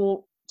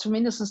irgendwo,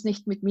 zumindest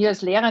nicht mit mir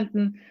als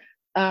Lehrenden,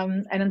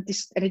 eine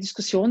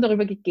Diskussion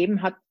darüber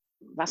gegeben hat,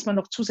 was man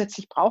noch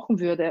zusätzlich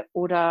brauchen würde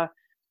oder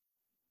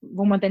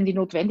wo man denn die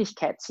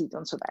Notwendigkeit sieht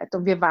und so weiter.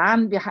 Und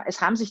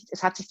es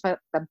hat sich zwar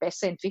dann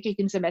besser entwickelt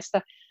im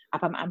Semester,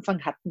 aber am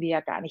Anfang hatten wir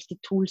ja gar nicht die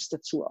Tools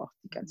dazu, auch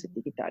die ganze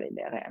digitale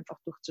Lehre einfach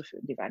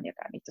durchzuführen. Die waren ja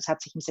gar nicht. Das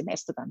hat sich im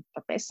Semester dann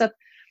verbessert,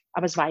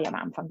 aber es war ja am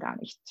Anfang gar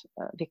nicht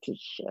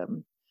wirklich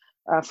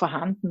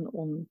vorhanden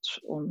und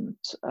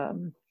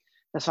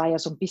das war ja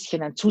so ein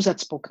bisschen ein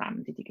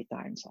Zusatzprogramm, die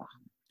digitalen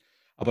Sachen.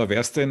 Aber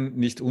wäre es denn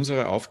nicht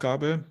unsere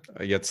Aufgabe,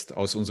 jetzt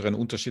aus unseren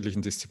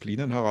unterschiedlichen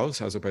Disziplinen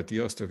heraus, also bei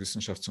dir aus der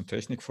Wissenschafts- und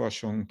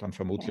Technikforschung, dann Ja,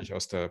 vermutlich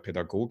aus der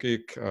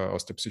Pädagogik,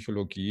 aus der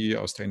Psychologie,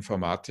 aus der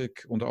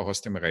Informatik und auch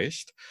aus dem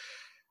Recht,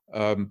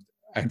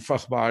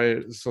 einfach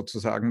mal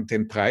sozusagen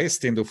den Preis,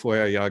 den du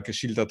vorher ja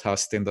geschildert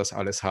hast, den das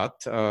alles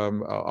hat,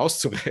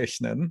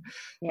 auszurechnen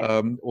ja,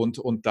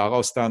 und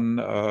daraus dann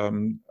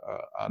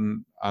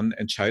an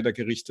Entscheider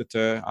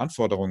gerichtete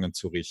Anforderungen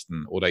zu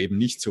richten oder eben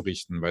nicht zu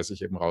richten, weil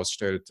sich eben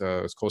herausstellt,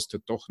 es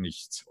kostet doch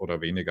nichts oder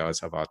weniger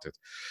als erwartet.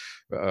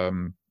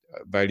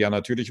 Weil ja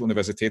natürlich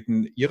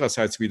Universitäten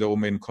ihrerseits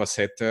wiederum in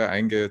Korsette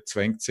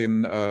eingezwängt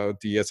sind,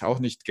 die jetzt auch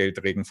nicht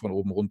Geldregen von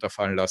oben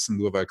runterfallen lassen,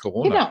 nur weil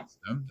Corona genau. ist.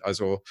 Ne?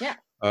 Also Ja.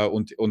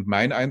 und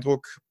mein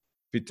Eindruck,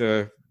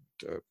 bitte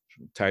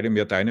teile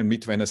mir deinen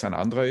mit, wenn es ein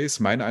anderer ist.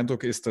 Mein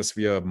Eindruck ist, dass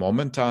wir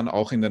momentan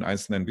auch in den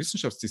einzelnen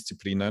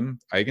Wissenschaftsdisziplinen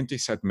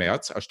eigentlich seit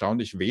März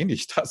erstaunlich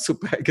wenig dazu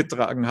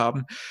beigetragen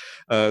haben,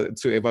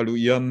 zu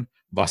evaluieren,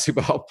 was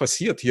überhaupt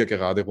passiert hier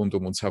gerade rund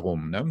um uns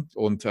herum, ne?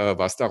 Und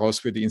was daraus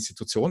für die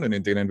Institutionen,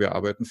 in denen wir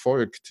arbeiten,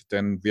 folgt.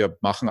 Denn wir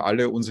machen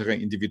alle unsere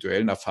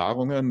individuellen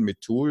Erfahrungen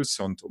mit Tools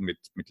und mit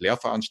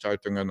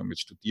Lehrveranstaltungen und mit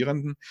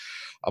Studierenden.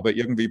 Aber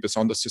irgendwie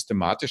besonders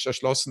systematisch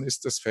erschlossen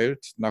ist das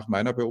Feld nach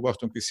meiner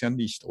Beobachtung bisher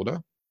nicht,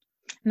 oder?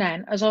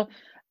 Nein, also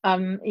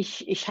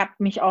ich habe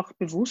mich auch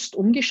bewusst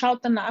umgeschaut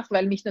danach,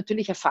 weil mich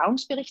natürlich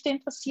Erfahrungsberichte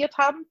interessiert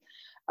haben.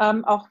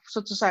 Auch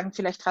sozusagen,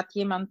 vielleicht hat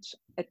jemand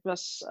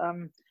etwas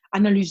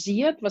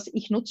analysiert, was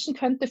ich nutzen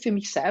könnte für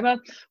mich selber.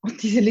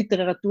 Und diese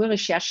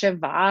Literaturrecherche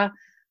war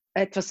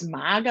etwas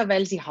mager,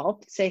 weil sie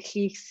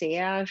hauptsächlich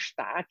sehr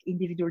stark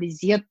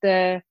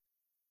individualisierte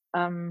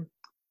ähm,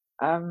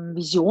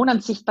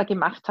 Visionen sichtbar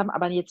gemacht haben,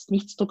 aber jetzt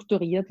nicht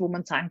strukturiert, wo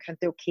man sagen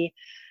könnte, okay,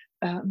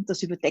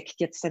 das überdeckt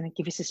jetzt ein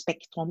gewisses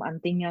Spektrum an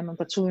Dingen und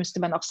dazu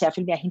müsste man auch sehr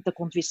viel mehr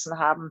Hintergrundwissen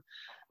haben,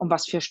 um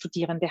was für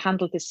Studierende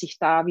handelt es sich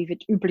da, wie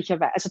wird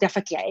üblicherweise, also der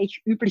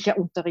Vergleich üblicher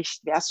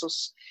Unterricht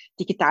versus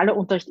digitaler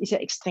Unterricht ist ja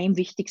extrem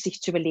wichtig,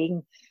 sich zu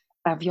überlegen,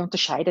 wie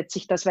unterscheidet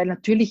sich das, weil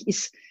natürlich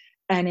ist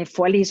eine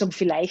Vorlesung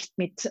vielleicht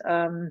mit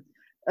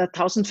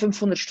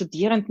 1500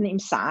 Studierenden im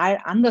Saal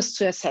anders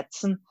zu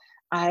ersetzen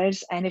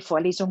als eine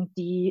Vorlesung,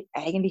 die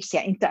eigentlich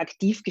sehr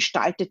interaktiv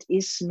gestaltet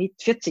ist mit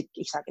 40,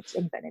 ich sage jetzt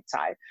irgendeine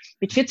Zahl,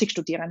 mit 40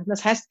 Studierenden.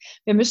 Das heißt,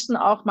 wir müssten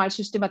auch mal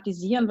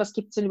systematisieren, was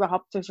gibt es denn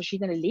überhaupt für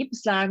verschiedene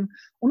Lebenslagen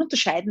und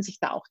unterscheiden sich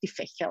da auch die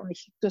Fächer. Und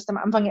du hast am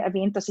Anfang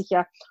erwähnt, dass ich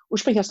ja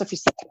ursprünglich aus der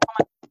Physik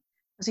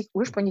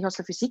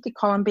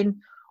gekommen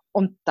bin.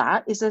 Und da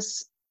ist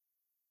es,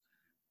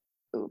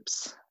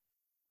 ups,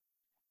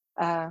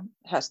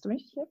 hörst du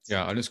mich jetzt?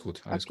 Ja, alles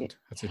gut, alles Okay. gut.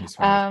 Hat sich nichts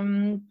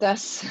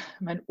verändert.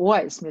 Mein Ohr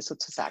ist mir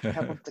sozusagen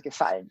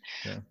heruntergefallen.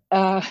 Ja.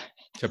 Äh,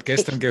 Ich habe okay,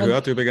 gestern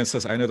gehört übrigens,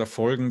 dass eine der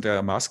Folgen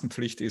der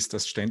Maskenpflicht ist,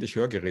 dass ständig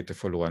Hörgeräte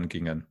verloren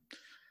gingen,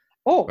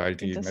 oh, weil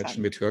die Menschen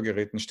interessant. mit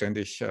Hörgeräten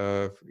ständig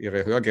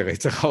ihre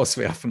Hörgeräte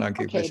rauswerfen Okay,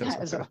 angeblich. Also,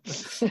 also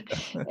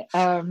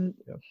ja. ähm,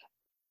 Ja.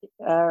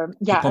 Du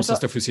ja, kommst also aus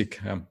der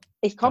Physik, ja.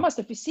 ich Ja. komme aus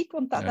der Physik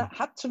und da Ja.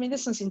 hat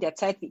zumindest in der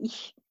Zeit, wie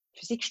ich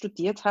Physik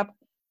studiert habe,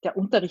 der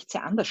Unterricht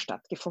sehr anders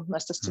stattgefunden,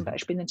 als das zum Mhm.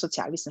 Beispiel in den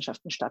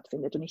Sozialwissenschaften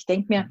stattfindet. Und ich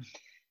denke mir, Mhm.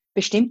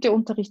 bestimmte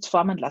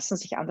Unterrichtsformen lassen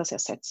sich anders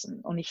ersetzen.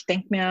 Und ich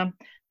denke mir,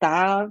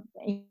 da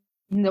in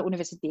der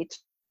Universität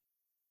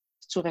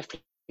zu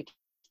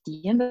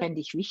reflektieren, das fände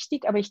ich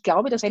wichtig. Aber ich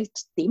glaube, das fällt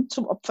dem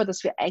zum Opfer,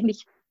 dass wir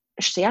eigentlich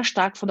sehr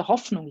stark von der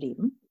Hoffnung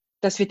leben,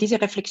 dass wir diese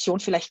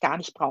Reflexion vielleicht gar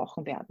nicht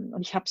brauchen werden.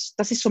 Und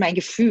das ist so mein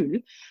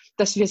Gefühl,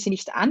 dass wir sie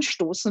nicht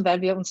anstoßen, weil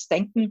wir uns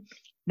denken,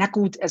 na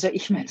gut, also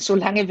ich meine, so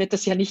lange wird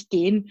das ja nicht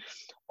gehen.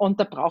 Und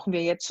da brauchen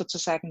wir jetzt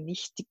sozusagen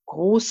nicht die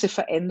große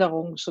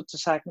Veränderung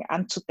sozusagen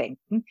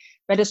anzudenken,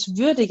 weil das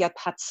würde ja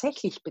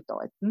tatsächlich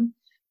bedeuten,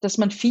 dass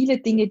man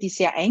viele Dinge, die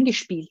sehr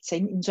eingespielt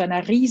sind, in so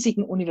einer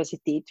riesigen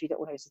Universität wie der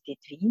Universität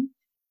Wien,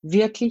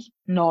 wirklich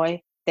neu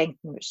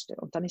denken müsste.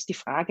 Und dann ist die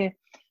Frage,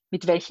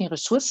 mit welchen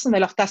Ressourcen,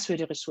 weil auch das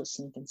würde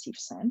ressourcenintensiv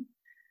sein,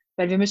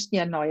 weil wir müssten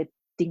ja neue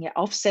Dinge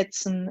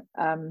aufsetzen.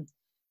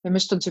 Wir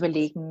müssten uns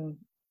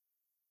überlegen,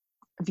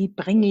 wie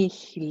bringe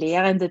ich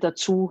Lehrende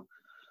dazu,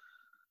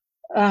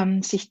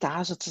 sich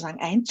da sozusagen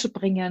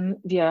einzubringen.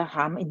 Wir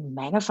haben in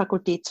meiner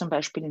Fakultät zum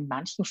Beispiel in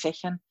manchen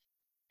Fächern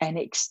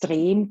eine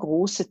extrem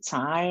große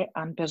Zahl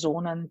an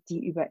Personen,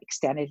 die also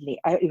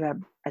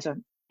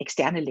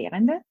externe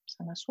Lehrende,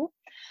 sagen wir so,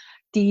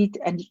 die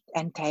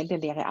einen Teil der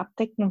Lehre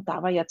abdecken. Und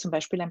da war ja zum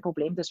Beispiel ein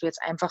Problem, dass wir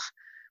jetzt einfach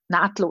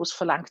nahtlos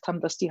verlangt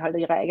haben, dass die halt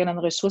ihre eigenen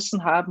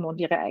Ressourcen haben und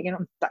ihre eigenen,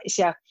 und da ist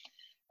ja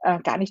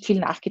gar nicht viel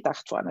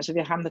nachgedacht worden. Also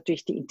wir haben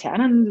natürlich die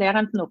internen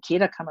Lehrenden, okay,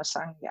 da kann man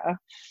sagen, ja,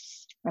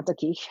 da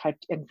gehe ich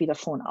halt irgendwie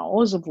davon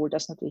aus, obwohl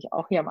das natürlich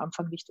auch hier am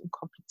Anfang nicht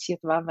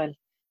unkompliziert war, weil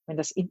wenn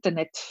das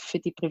Internet für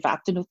die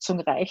private Nutzung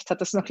reicht,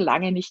 hat das noch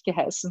lange nicht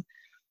geheißen,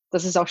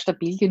 dass es auch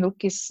stabil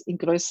genug ist, in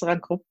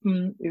größeren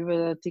Gruppen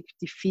über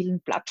die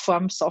vielen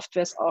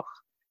Plattform-Softwares auch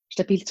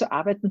stabil zu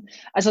arbeiten.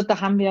 Also da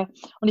haben wir,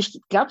 und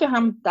ich glaube, wir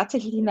haben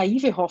tatsächlich die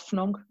naive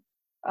Hoffnung,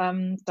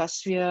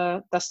 dass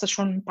das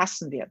schon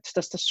passen wird,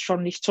 dass das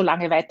schon nicht so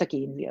lange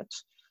weitergehen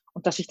wird.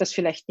 und dass sich das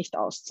vielleicht nicht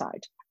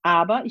auszahlt.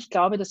 Aber ich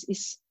glaube, das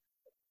ist,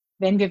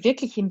 wenn wir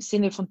wirklich im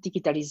Sinne von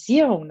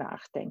Digitalisierung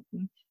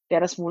nachdenken,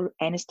 wäre das wohl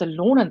eines der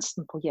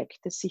lohnendsten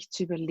Projekte, sich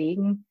zu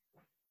überlegen,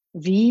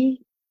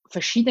 wie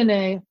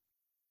verschiedene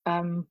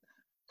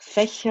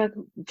Fächer,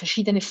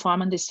 verschiedene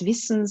Formen des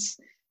Wissens,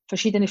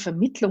 verschiedene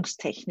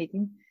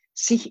Vermittlungstechniken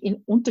sich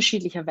in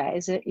unterschiedlicher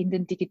Weise in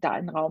den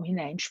digitalen Raum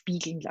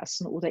hineinspiegeln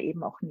lassen oder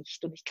eben auch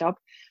nicht. Und ich glaube,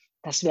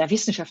 das wäre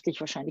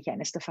wissenschaftlich wahrscheinlich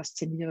eines der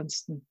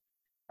faszinierendsten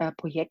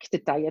Projekte,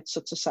 da jetzt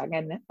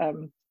sozusagen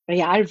ein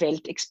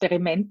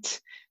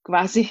Realweltexperiment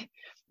quasi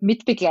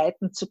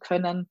mitbegleiten zu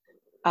können.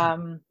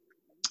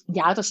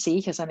 Ja, das sehe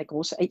ich als eine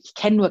große, ich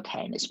kenne nur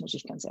keines, muss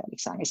ich ganz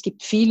ehrlich sagen. Es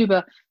gibt viel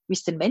über, wie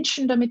es den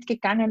Menschen damit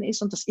gegangen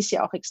ist, und das ist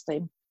ja auch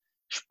extrem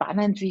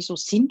spannend, wie so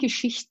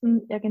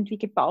Sinngeschichten irgendwie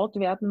gebaut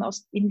werden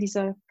in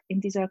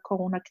dieser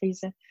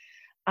Corona-Krise.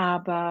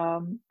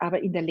 Aber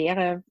in der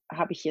Lehre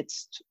habe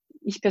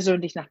ich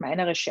persönlich nach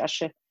meiner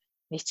Recherche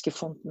nichts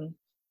gefunden,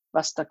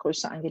 was da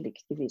größer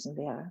angelegt gewesen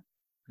wäre.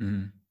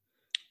 Mhm.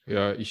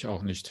 Ja, ich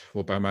auch nicht.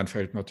 Wobei mein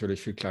Feld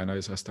natürlich viel kleiner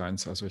ist als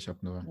deins. Also ich habe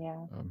nur,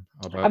 Ja.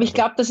 aber Aber ich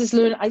glaube,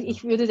 ja.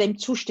 ich würde dem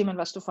zustimmen,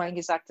 was du vorhin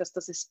gesagt hast,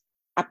 dass es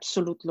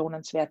absolut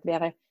lohnenswert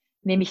wäre,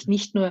 nämlich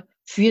nicht nur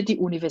für die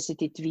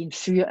Universität Wien,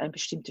 für ein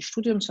bestimmtes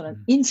Studium,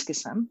 sondern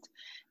insgesamt,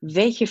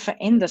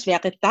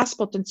 wäre das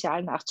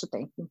Potenzial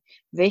nachzudenken,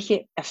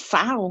 welche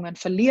Erfahrungen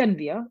verlieren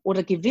wir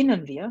oder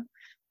gewinnen wir?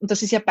 Und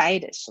das ist ja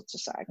beides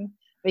sozusagen.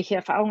 Welche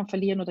Erfahrungen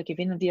verlieren oder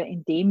gewinnen wir,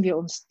 indem wir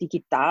uns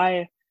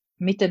digital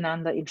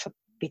miteinander in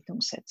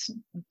Verbindung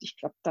setzen? Und ich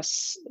glaube,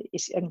 das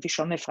ist irgendwie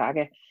schon eine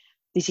Frage,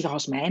 die sich auch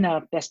aus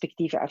meiner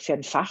Perspektive auch für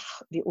ein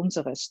Fach wie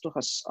unseres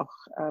durchaus auch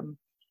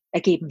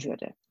ergeben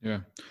würde.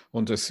 Ja,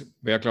 und es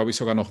wäre, glaube ich,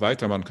 sogar noch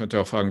weiter. Man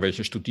könnte auch fragen,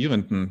 welche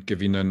Studierenden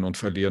gewinnen und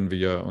verlieren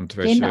wir und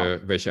Genau,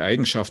 welche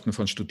Eigenschaften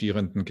von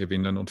Studierenden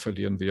gewinnen und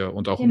verlieren wir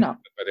und auch genau,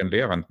 bei den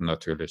Lehrenden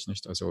natürlich,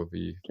 nicht? Also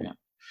genau.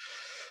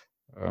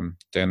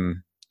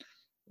 denn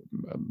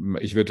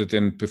ich würde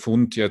den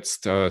Befund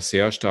jetzt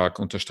sehr stark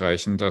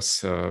unterstreichen,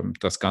 dass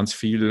ganz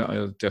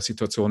viel der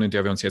Situation, in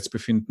der wir uns jetzt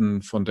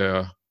befinden, von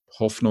der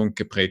Hoffnung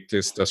geprägt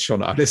ist, dass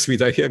schon alles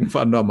wieder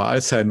irgendwann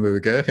normal sein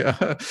möge.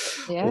 Ja.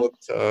 Ja, Und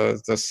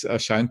das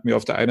erscheint mir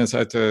auf der einen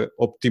Seite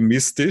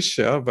optimistisch,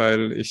 ja,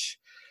 weil ich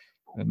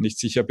nicht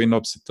sicher bin,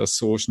 ob das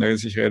so schnell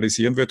sich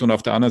realisieren wird, und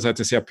auf der anderen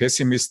Seite sehr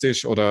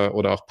pessimistisch oder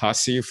auch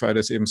passiv, weil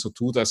es eben so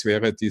tut, als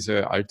wäre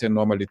diese alte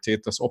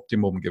Normalität das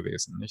Optimum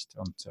gewesen, nicht?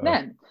 Und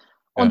nein.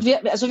 Und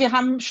ja. wir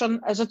haben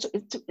schon, also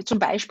zum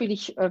Beispiel,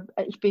 ich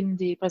bin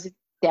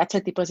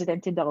derzeit die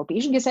Präsidentin der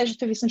Europäischen Gesellschaft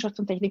für Wissenschafts-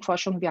 und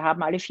Technikforschung. Wir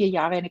haben alle 4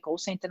 Jahre eine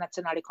große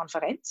internationale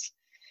Konferenz,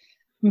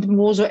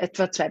 wo so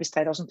etwa 2.000 bis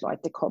 3.000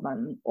 Leute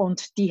kommen.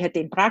 Und die hätte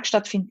in Prag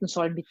stattfinden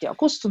sollen Mitte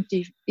August, und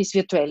die ist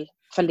virtuell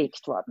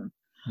verlegt worden.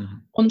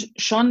 Mhm. Und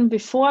schon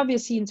bevor wir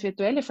sie ins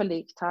Virtuelle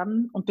verlegt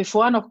haben und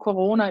bevor noch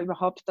Corona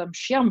überhaupt am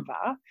Schirm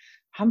war,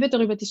 haben wir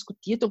darüber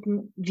diskutiert, ob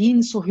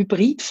Wien so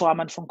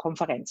Hybridformen von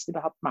Konferenzen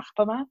überhaupt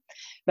machbar war,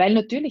 weil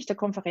natürlich der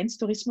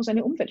Konferenztourismus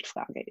eine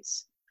Umweltfrage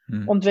ist.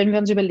 Mhm. Und wenn wir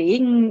uns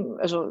überlegen,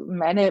 also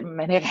meine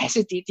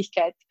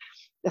Reisetätigkeit,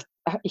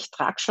 ich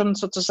trage schon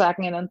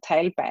sozusagen einen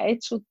Teil bei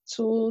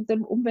zu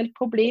dem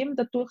Umweltproblem,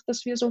 dadurch,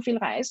 dass wir so viel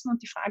reisen.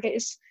 Und die Frage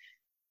ist,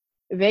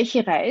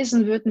 welche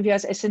Reisen würden wir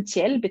als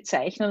essentiell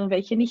bezeichnen und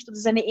welche nicht? Und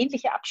das ist eine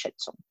ähnliche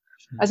Abschätzung.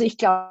 Also ich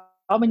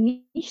glaube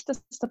nicht,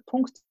 dass der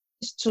Punkt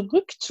ist,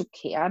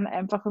 zurückzukehren,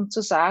 einfach und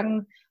zu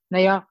sagen,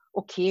 naja,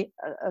 okay,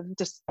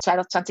 das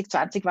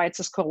 2020 war jetzt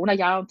das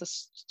Corona-Jahr und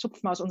das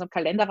zupfen wir aus unserem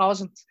Kalender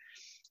raus und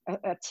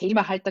erzählen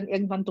wir halt dann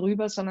irgendwann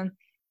drüber, sondern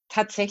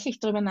tatsächlich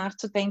darüber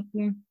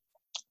nachzudenken,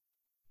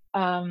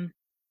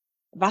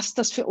 was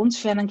das für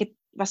uns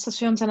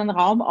einen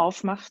Raum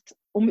aufmacht,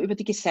 um über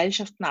die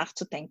Gesellschaft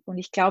nachzudenken. Und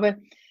ich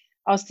glaube,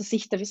 aus der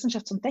Sicht der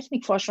Wissenschafts- und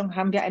Technikforschung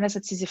haben wir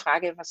einerseits diese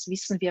Frage, was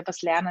wissen wir,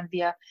 was lernen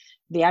wir,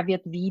 wer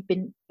wird wie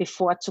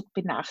bevorzugt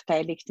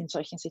benachteiligt in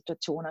solchen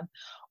Situationen.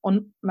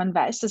 Und man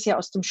weiß das ja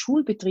aus dem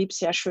Schulbetrieb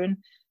sehr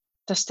schön,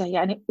 dass da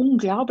ja eine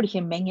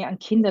unglaubliche Menge an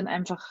Kindern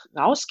einfach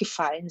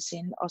rausgefallen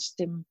sind aus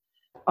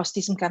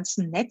diesem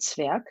ganzen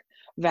Netzwerk,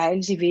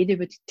 weil sie weder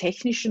über die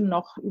technischen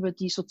noch über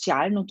die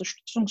sozialen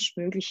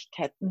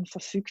Unterstützungsmöglichkeiten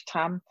verfügt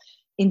haben,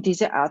 in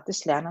diese Art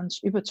des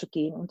Lernens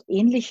überzugehen. Und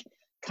ähnlich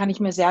kann ich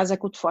mir sehr, sehr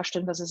gut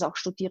vorstellen, dass es auch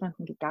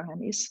Studierenden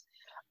gegangen ist.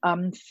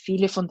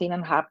 Viele von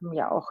denen haben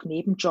ja auch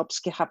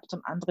Nebenjobs gehabt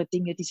und andere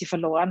Dinge, die sie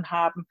verloren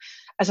haben.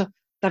 Also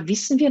da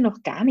wissen wir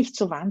noch gar nicht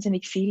so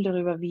wahnsinnig viel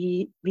darüber,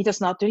 wie das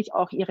natürlich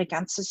auch ihr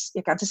ganzes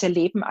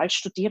Erleben als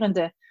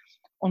Studierende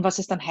und was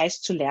es dann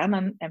heißt zu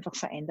lernen, einfach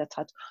verändert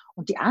hat.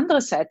 Und die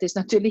andere Seite ist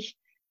natürlich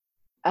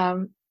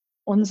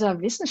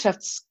unsere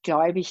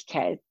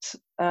Wissenschaftsgläubigkeit,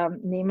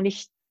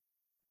 nämlich,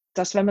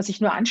 dass wenn man sich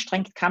nur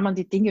anstrengt, kann man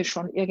die Dinge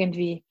schon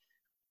irgendwie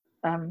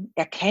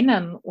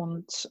erkennen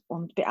und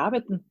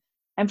bearbeiten,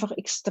 einfach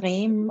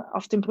extrem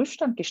auf den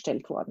Prüfstand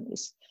gestellt worden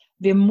ist.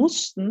 Wir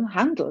mussten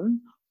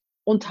handeln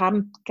und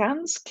haben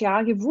ganz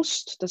klar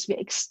gewusst, dass wir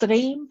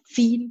extrem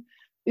viel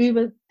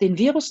über den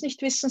Virus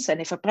nicht wissen,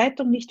 seine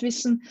Verbreitung nicht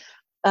wissen,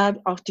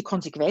 auch die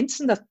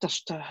Konsequenzen, da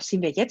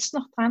sind wir jetzt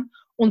noch dran,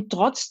 und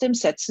trotzdem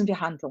setzen wir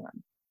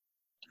Handlungen.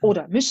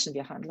 Oder müssen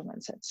wir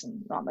Handlungen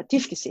setzen,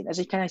 normativ gesehen.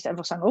 Also ich kann nicht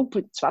einfach sagen, oh,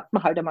 jetzt warten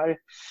wir halt einmal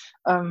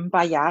ein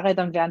paar Jahre,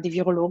 dann werden die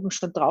Virologen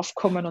schon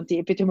draufkommen und die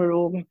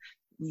Epidemiologen,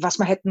 was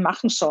wir hätten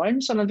machen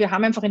sollen, sondern wir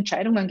haben einfach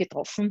Entscheidungen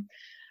getroffen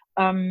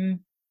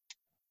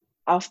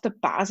auf der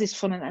Basis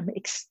von einem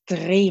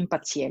extrem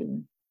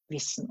partiellen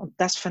Wissen. Und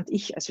das fand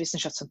ich als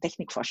Wissenschafts- und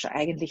Technikforscher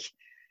eigentlich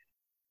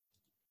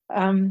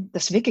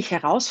das wirklich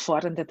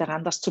Herausfordernde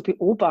daran, das zu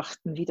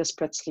beobachten, wie das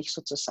plötzlich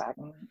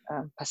sozusagen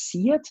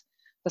passiert,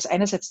 dass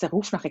einerseits der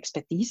Ruf nach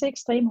Expertise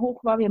extrem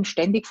hoch war. Wir haben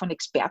ständig von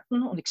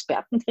Experten und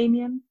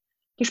Expertengremien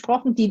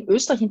gesprochen, die in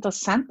Österreich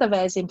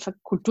interessanterweise im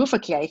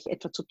Kulturvergleich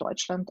etwa zu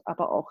Deutschland,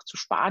 aber auch zu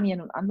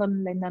Spanien und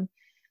anderen Ländern,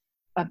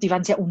 die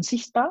waren sehr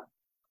unsichtbar.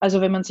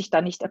 Also wenn man sich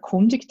da nicht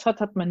erkundigt hat,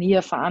 hat man nie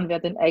erfahren, wer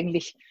denn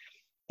eigentlich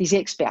diese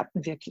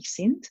Experten wirklich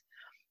sind.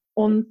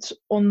 Und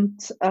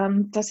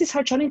das ist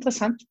halt schon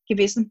interessant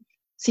gewesen,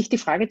 sich die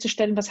Frage zu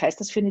stellen, was heißt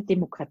das für eine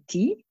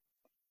Demokratie,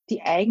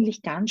 die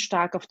eigentlich ganz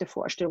stark auf der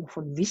Vorstellung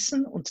von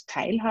Wissen und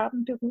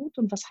Teilhaben beruht.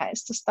 Und was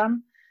heißt das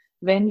dann,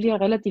 wenn wir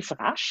relativ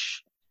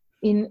rasch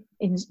in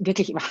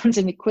wirklich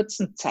wahnsinnig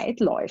kurzen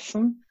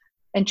Zeitläufen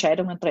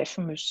Entscheidungen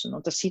treffen müssen?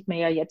 Und das sieht man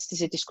ja jetzt,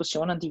 diese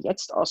Diskussionen, die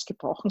jetzt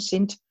ausgebrochen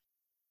sind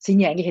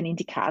ja eigentlich ein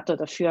Indikator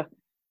dafür,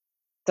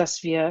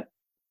 dass wir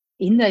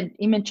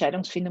im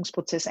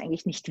Entscheidungsfindungsprozess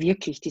eigentlich nicht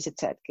wirklich diese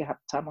Zeit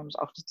gehabt haben und uns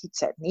auch die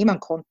Zeit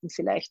nehmen konnten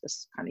vielleicht.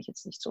 Das kann ich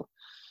jetzt nicht so,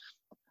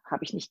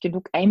 habe ich nicht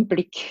genug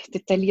Einblick,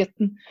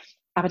 detaillierten.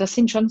 Aber das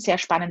sind schon sehr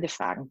spannende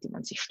Fragen, die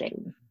man sich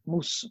stellen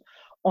muss.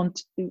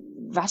 Und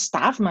was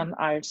darf man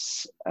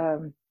als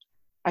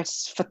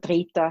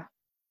Vertreter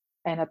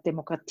einer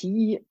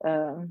Demokratie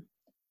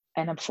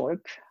einem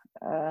Volk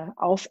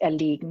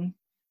auferlegen,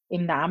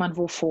 im Namen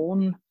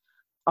wovon,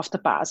 auf der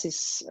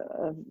Basis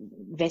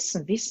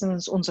wessen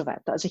Wissens und so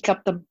weiter. Also ich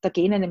glaube, da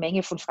gehen eine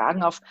Menge von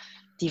Fragen auf,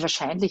 die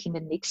wahrscheinlich in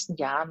den nächsten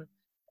Jahren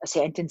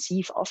sehr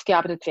intensiv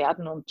aufgearbeitet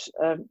werden. Und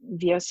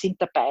wir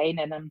sind dabei, in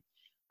einem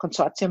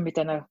Konsortium mit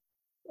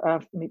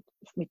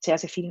sehr,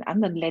 sehr vielen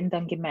anderen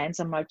Ländern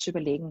gemeinsam mal zu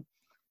überlegen,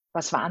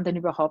 was waren denn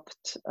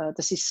überhaupt,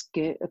 das ist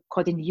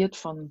koordiniert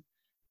von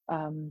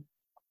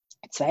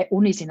 2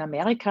 Unis in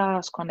Amerika,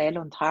 aus Cornell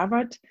und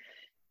Harvard,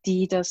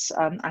 die das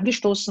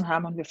angestoßen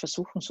haben, und wir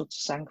versuchen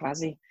sozusagen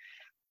quasi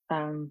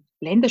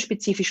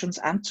länderspezifisch uns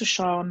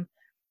anzuschauen,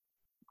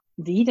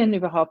 wie denn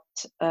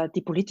überhaupt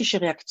die politische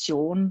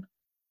Reaktion,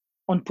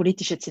 und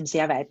politisch jetzt im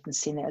sehr weiten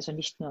Sinne, also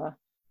nicht nur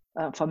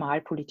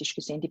formal politisch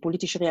gesehen, die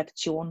politische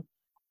Reaktion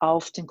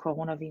auf den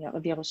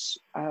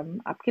Coronavirus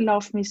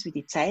abgelaufen ist, wie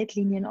die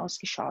Zeitlinien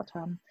ausgeschaut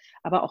haben,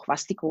 aber auch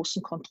was die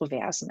großen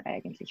Kontroversen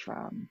eigentlich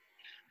waren.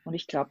 Und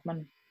ich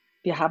glaube,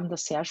 wir haben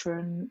das sehr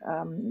schön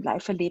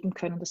live erleben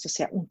können, dass das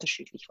sehr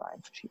unterschiedlich war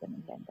in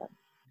verschiedenen Ländern.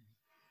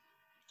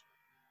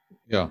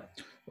 Ja,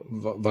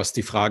 was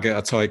die Frage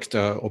erzeugt,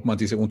 ob man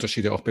diese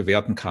Unterschiede auch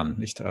bewerten kann,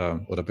 nicht,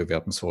 oder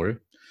bewerten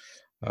soll.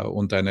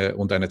 Und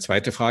eine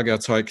zweite Frage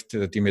erzeugt,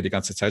 die mir die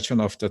ganze Zeit schon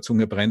auf der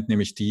Zunge brennt,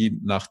 nämlich die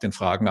nach den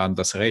Fragen an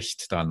das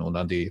Recht dann und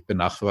an die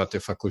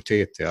benachbarte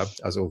Fakultät. Ja?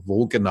 Also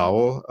wo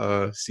genau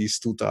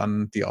siehst du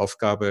dann die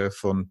Aufgabe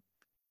von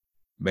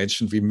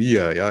Menschen wie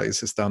mir? Ja?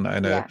 Ist es dann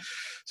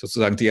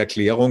sozusagen die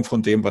Erklärung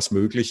von dem, was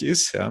möglich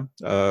ist? Ja?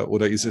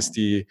 Oder ist es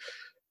die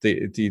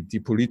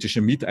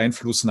politische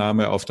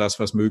Miteinflussnahme auf das,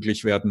 was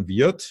möglich werden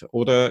wird?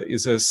 Oder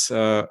ist es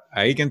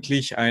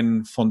eigentlich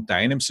ein von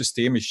deinem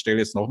System, ich stelle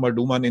jetzt nochmal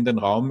Luhmann in den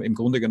Raum, im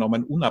Grunde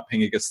genommen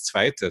unabhängiges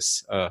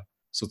zweites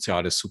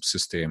soziales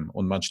Subsystem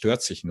und man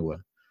stört sich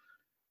nur?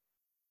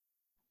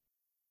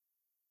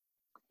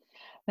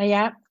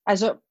 Naja,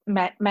 also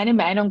meine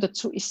Meinung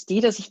dazu ist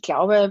die, dass ich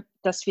glaube,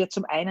 dass wir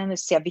zum einen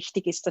es sehr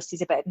wichtig ist, dass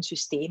diese beiden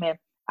Systeme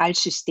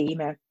als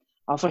Systeme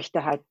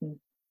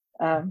aufrechterhalten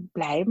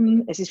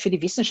bleiben. Es ist für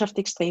die Wissenschaft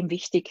extrem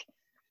wichtig,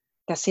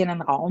 dass sie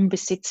einen Raum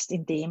besitzt,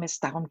 in dem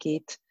es darum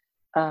geht,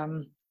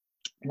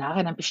 nach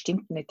einem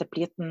bestimmten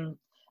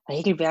etablierten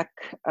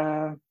Regelwerk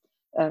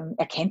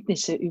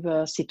Erkenntnisse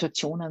über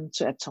Situationen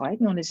zu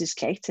erzeugen. Und es ist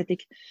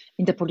gleichzeitig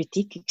in der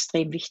Politik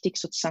extrem wichtig,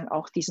 sozusagen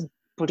auch diesen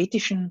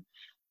politischen,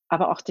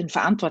 aber auch den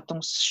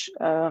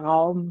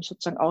Verantwortungsraum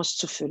sozusagen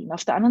auszufüllen.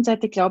 Auf der anderen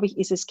Seite, glaube ich,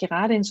 ist es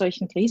gerade in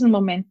solchen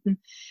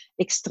Krisenmomenten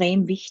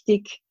extrem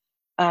wichtig,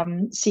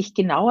 sich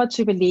genauer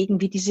zu überlegen,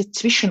 wie diese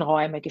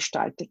Zwischenräume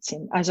gestaltet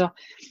sind. Also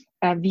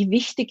wie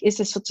wichtig ist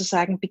es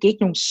sozusagen,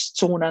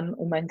 Begegnungszonen,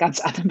 um einen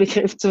ganz anderen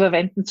Begriff zu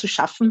verwenden, zu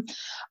schaffen,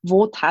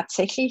 wo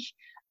tatsächlich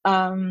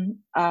so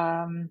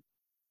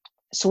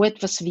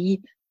etwas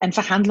wie ein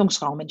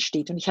Verhandlungsraum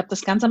entsteht. Und ich habe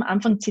das ganz am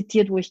Anfang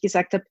zitiert, wo ich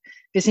gesagt habe,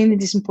 wir sind in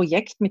diesem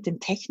Projekt mit den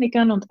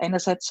Technikern und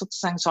einerseits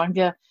sozusagen sollen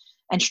wir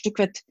ein Stück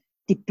weit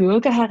die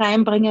Bürger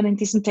hereinbringen in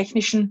diesen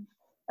technischen,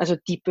 also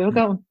die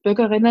Bürger und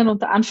Bürgerinnen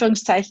unter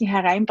Anführungszeichen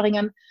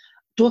hereinbringen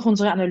durch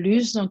unsere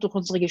Analysen und durch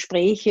unsere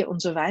Gespräche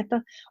und so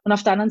weiter. Und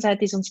auf der anderen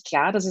Seite ist uns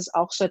klar, dass es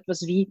auch so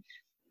etwas wie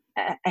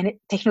eine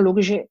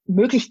technologische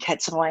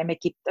Möglichkeitsräume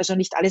gibt. Also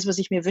nicht alles, was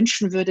ich mir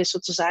wünschen würde,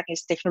 sozusagen,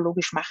 ist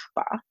technologisch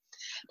machbar.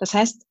 Das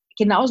heißt,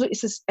 genauso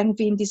ist es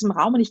irgendwie in diesem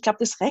Raum. Und ich glaube,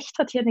 das Recht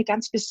hat hier eine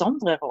ganz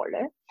besondere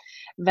Rolle,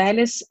 weil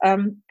es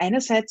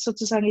einerseits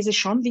sozusagen ist es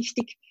schon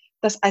wichtig,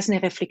 das als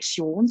eine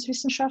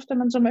Reflexionswissenschaft, wenn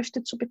man so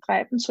möchte, zu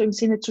betreiben, so im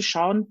Sinne zu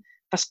schauen,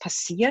 was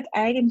passiert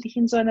eigentlich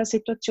in so einer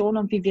Situation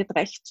und wie wird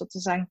Recht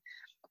sozusagen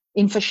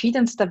in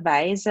verschiedenster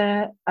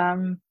Weise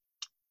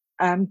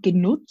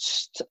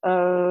genutzt,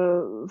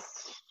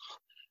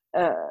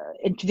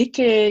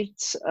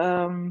 entwickelt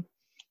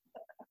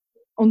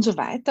und so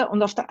weiter.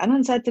 Und auf der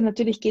anderen Seite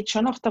natürlich geht es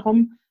schon auch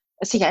darum,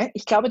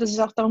 ich glaube, dass es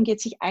auch darum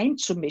geht, sich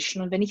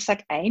einzumischen. Und wenn ich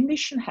sage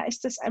einmischen,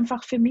 heißt es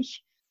einfach für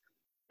mich,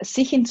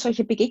 sich in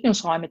solche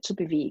Begegnungsräume zu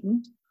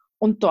bewegen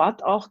und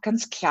dort auch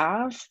ganz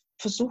klar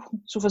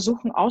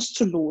versuchen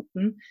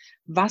auszuloten,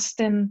 was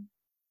denn,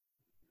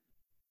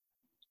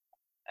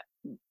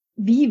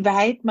 wie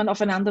weit man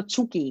aufeinander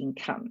zugehen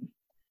kann.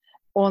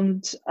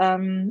 Und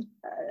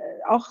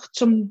auch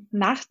zum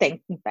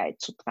Nachdenken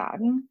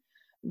beizutragen,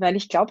 weil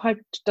ich glaube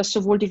halt, dass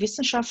sowohl die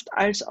Wissenschaft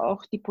als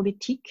auch die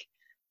Politik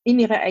in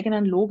ihrer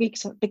eigenen Logik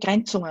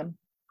Begrenzungen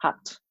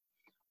hat.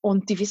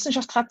 Und die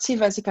Wissenschaft hat sie,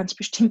 weil sie ganz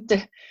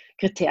bestimmte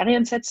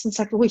Kriterien setzt und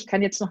sagt, oh, ich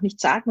kann jetzt noch nicht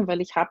sagen,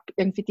 weil ich habe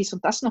irgendwie dies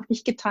und das noch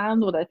nicht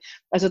getan. Oder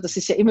also das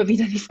ist ja immer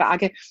wieder die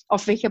Frage,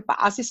 auf welcher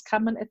Basis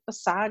kann man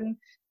etwas sagen,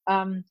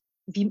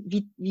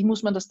 wie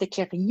muss man das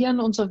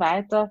deklarieren und so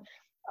weiter.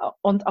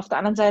 Und auf der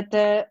anderen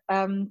Seite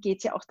geht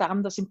es ja auch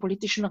darum, dass im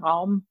politischen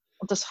Raum,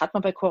 und das hat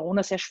man bei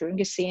Corona sehr schön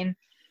gesehen,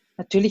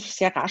 natürlich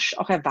sehr rasch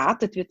auch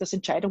erwartet wird, dass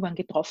Entscheidungen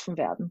getroffen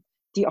werden,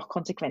 die auch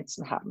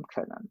Konsequenzen haben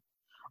können.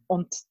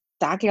 Und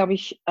da, glaube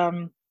ich,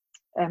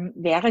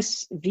 wäre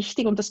es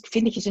wichtig, und das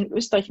finde ich ist in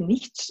Österreich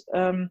nicht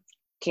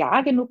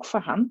klar genug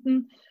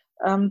vorhanden,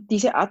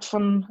 diese Art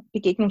von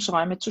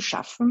Begegnungsräume zu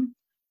schaffen,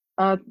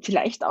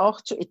 vielleicht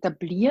auch zu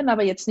etablieren,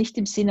 aber jetzt nicht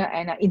im Sinne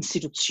einer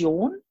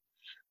Institution,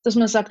 dass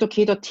man sagt,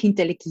 okay, dorthin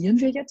delegieren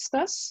wir jetzt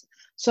das,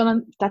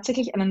 sondern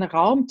tatsächlich einen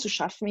Raum zu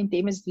schaffen, in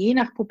dem es je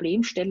nach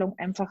Problemstellung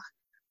einfach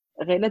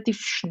relativ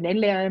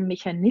schnelle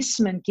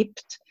Mechanismen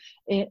gibt,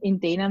 in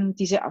denen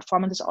diese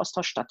Formen des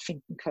Austauschs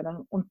stattfinden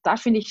können. Und da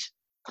finde ich,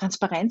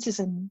 Transparenz ist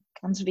ein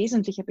ganz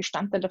wesentlicher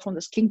Bestandteil davon.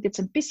 Das klingt jetzt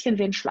ein bisschen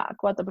wie ein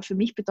Schlagwort, aber für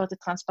mich bedeutet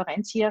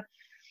Transparenz hier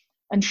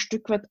ein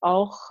Stück weit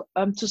auch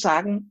zu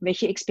sagen,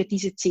 welche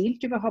Expertise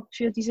zählt überhaupt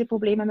für diese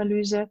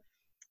Problemanalyse,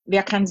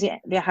 wer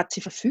hat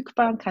sie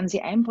verfügbar, kann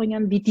sie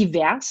einbringen, wie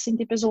divers sind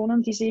die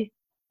Personen, die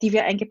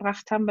wir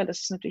eingebracht haben, weil das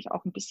ist natürlich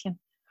auch ein bisschen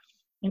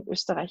in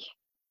Österreich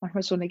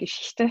manchmal so eine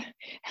Geschichte.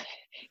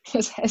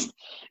 Das heißt,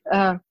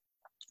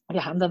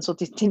 wir haben dann so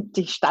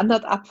die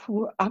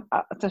Standardabruf,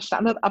 der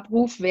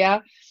Standardabruf,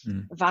 wer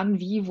wann,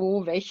 wie,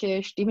 wo,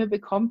 welche Stimme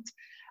bekommt.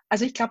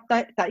 Also ich glaube,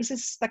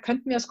 da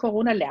könnten wir aus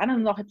Corona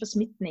lernen und auch etwas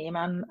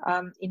mitnehmen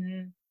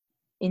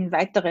in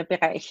weitere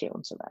Bereiche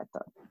und so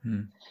weiter.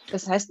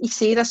 Das heißt, ich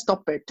sehe das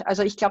doppelt.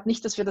 Also ich glaube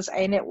nicht, dass wir das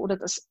eine oder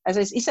das,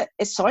 also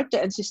es sollte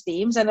ein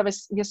System sein, aber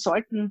wir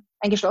sollten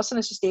ein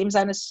geschlossenes System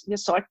sein, wir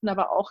sollten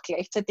aber auch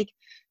gleichzeitig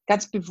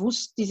ganz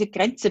bewusst diese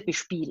Grenze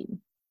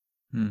bespielen.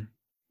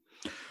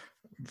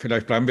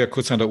 Vielleicht bleiben wir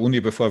kurz an der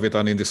Uni, bevor wir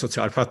dann in die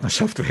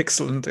Sozialpartnerschaft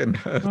wechseln, denn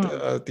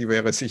die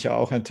wäre sicher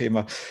auch ein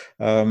Thema.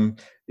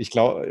 Ich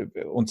glaube,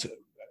 und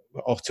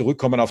auch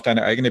zurückkommen auf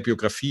deine eigene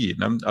Biografie.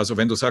 Ne? Also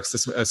wenn du sagst,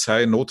 es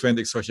sei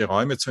notwendig, solche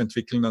Räume zu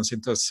entwickeln, dann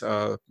sind das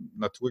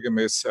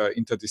naturgemäß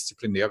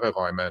interdisziplinäre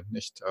Räume,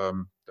 nicht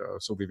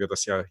so wie wir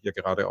das ja hier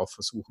gerade auch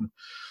versuchen.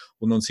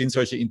 Und nun sind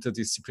solche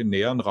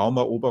interdisziplinären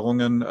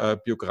Raumeroberungen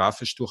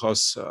biografisch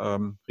durchaus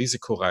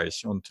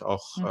risikoreich und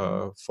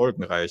auch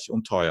folgenreich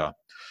und teuer,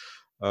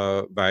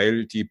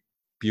 weil die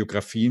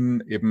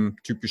Biografien eben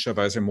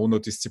typischerweise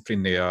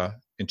monodisziplinär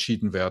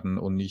entschieden werden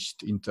und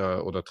nicht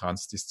inter- oder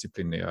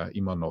transdisziplinär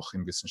immer noch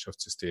im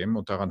Wissenschaftssystem.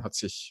 Und daran hat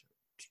sich,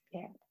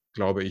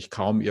 glaube ich,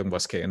 kaum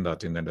irgendwas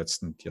geändert in den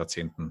letzten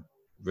Jahrzehnten.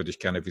 Würde ich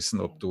gerne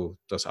wissen, ob du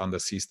das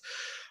anders siehst.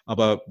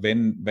 Aber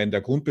wenn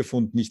der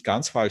Grundbefund nicht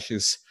ganz falsch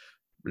ist,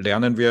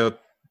 lernen wir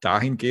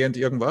dahingehend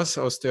irgendwas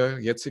aus der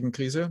jetzigen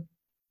Krise?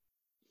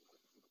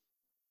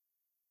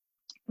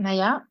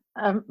 Naja,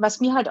 was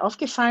mir halt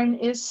aufgefallen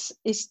ist,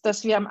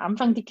 dass wir am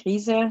Anfang die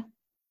Krise,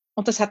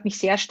 und das hat mich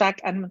sehr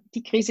stark an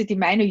die Krise, die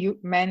meine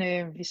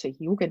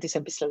Jugend ist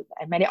ein bisschen,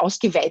 meine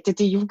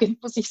ausgeweitete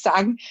Jugend, muss ich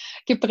sagen,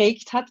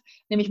 geprägt hat,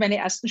 nämlich meine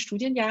ersten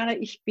Studienjahre.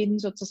 Ich bin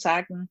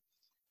sozusagen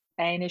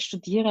eine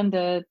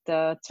Studierende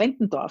der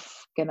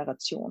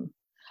Zwentendorf-Generation.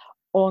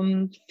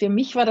 Und für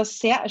mich war das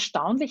sehr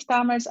erstaunlich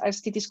damals,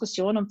 als die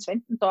Diskussion um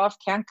Zwentendorf,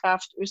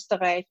 Kernkraft,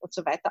 Österreich und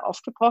so weiter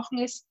aufgebrochen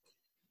ist.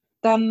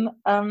 Dann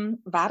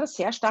war das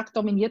sehr stark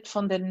dominiert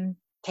von den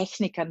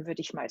Technikern,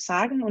 würde ich mal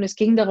sagen. Und es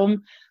ging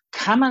darum,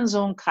 kann man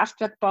so ein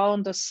Kraftwerk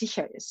bauen, das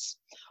sicher ist?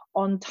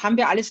 Und haben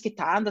wir alles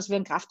getan, dass wir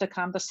ein Kraftwerk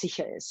haben, das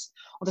sicher ist?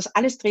 Und das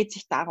alles dreht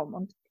sich darum.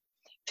 Und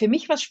für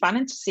mich war es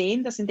spannend zu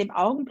sehen, dass in dem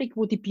Augenblick,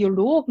 wo die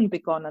Biologen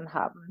begonnen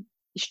haben,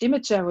 die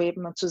Stimme zu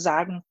erheben und zu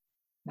sagen,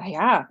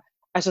 naja,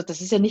 also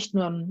das ist ja nicht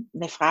nur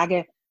eine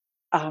Frage,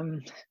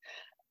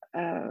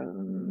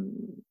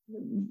 können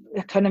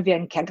wir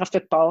ein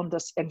Kernkraftwerk bauen,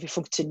 das irgendwie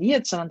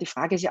funktioniert, sondern die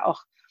Frage ist ja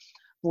auch,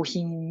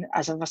 wohin,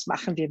 also was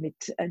machen wir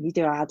mit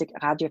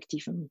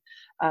niederradioaktiven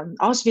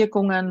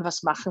Auswirkungen,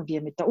 was machen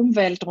wir mit der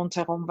Umwelt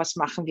rundherum, was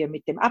machen wir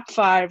mit dem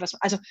Abfall,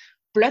 also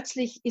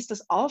plötzlich ist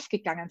das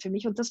aufgegangen für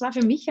mich und das war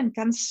für mich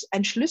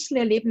ein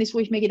Schlüsselerlebnis, wo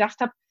ich mir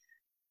gedacht habe,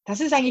 das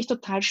ist eigentlich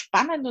total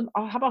spannend und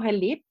habe auch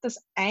erlebt,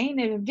 dass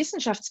eine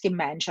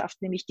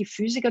Wissenschaftsgemeinschaft, nämlich die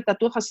Physiker, da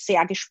durchaus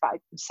sehr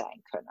gespalten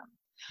sein können.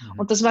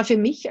 Und das war für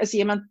mich als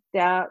jemand,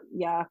 der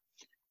ja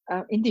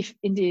in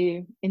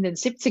den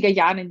 70er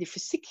Jahren in die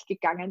Physik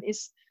gegangen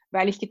ist,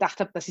 weil ich gedacht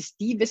habe, das ist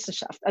die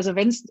Wissenschaft. Also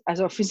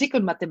Physik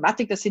und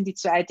Mathematik, das sind die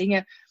zwei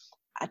Dinge,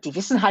 die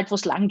wissen halt, wo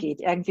es lang geht.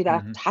 Irgendwie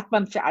da hat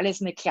man für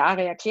alles eine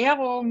klare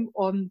Erklärung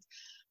und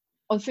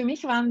für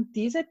mich waren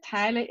diese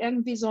Teile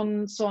irgendwie so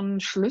ein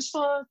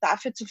Schlüssel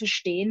dafür zu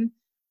verstehen,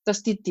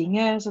 dass die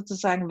Dinge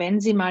sozusagen,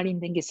 wenn sie mal in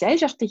den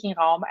gesellschaftlichen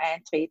Raum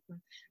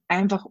eintreten,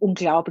 einfach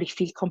unglaublich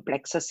viel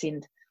komplexer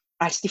sind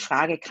als die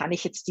Frage, kann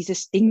ich jetzt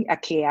dieses Ding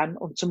erklären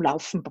und zum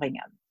Laufen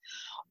bringen?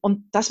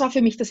 Und das war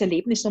für mich das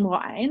Erlebnis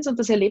Nummer 1. Und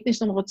das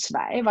Erlebnis Nummer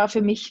 2 war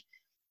für mich,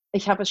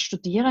 ich habe als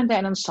Studierende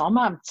einen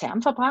Sommer am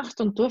CERN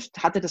verbracht und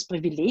hatte das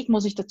Privileg,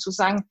 muss ich dazu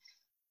sagen,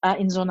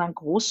 in so einer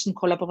großen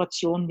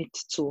Kollaboration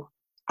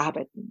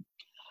mitzuarbeiten.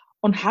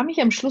 Und habe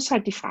mich am Schluss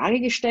halt die Frage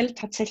gestellt,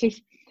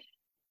 tatsächlich,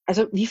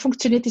 also wie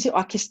funktioniert diese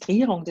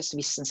Orchestrierung des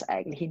Wissens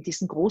eigentlich in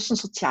diesen großen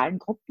sozialen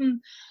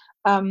Gruppen?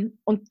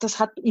 Und das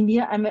hat in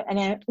mir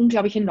eine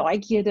unglaubliche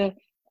Neugierde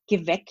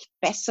geweckt,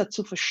 besser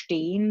zu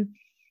verstehen,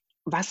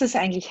 was es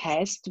eigentlich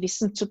heißt,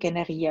 Wissen zu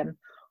generieren.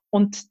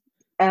 Und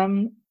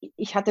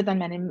ich hatte dann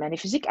meine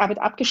Physikarbeit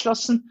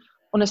abgeschlossen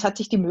und es hat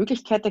sich die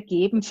Möglichkeit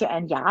ergeben, für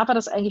ein Jahr war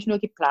das eigentlich nur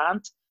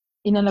geplant,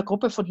 in einer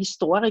Gruppe von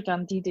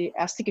Historikern, die die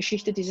erste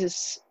Geschichte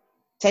dieses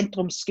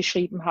Zentrums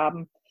geschrieben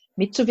haben,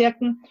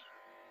 mitzuwirken.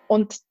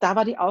 Und da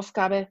war die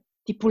Aufgabe,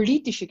 die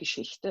politische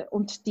Geschichte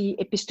und die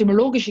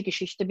epistemologische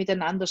Geschichte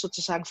miteinander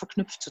sozusagen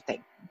verknüpft zu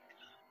denken.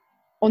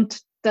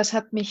 Und das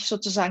hat mich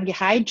sozusagen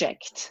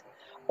gehijackt.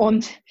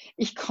 Und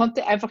ich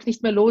konnte einfach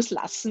nicht mehr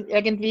loslassen,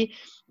 irgendwie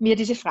mir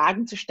diese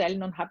Fragen zu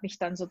stellen und habe mich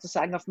dann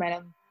sozusagen auf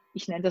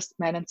ich nenne das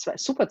meinen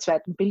super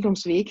zweiten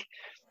Bildungsweg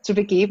zu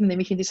begeben,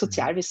 nämlich in die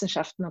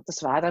Sozialwissenschaften. Und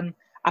das war dann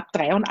ab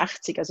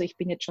 83, also ich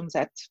bin jetzt schon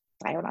seit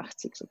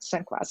 83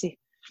 sozusagen quasi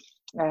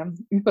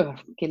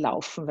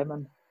übergelaufen, wenn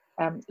man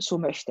so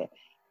möchte.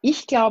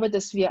 Ich glaube,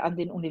 dass wir an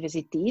den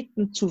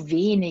Universitäten zu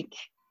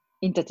wenig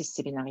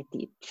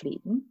Interdisziplinarität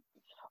pflegen.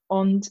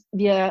 Und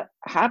wir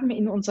haben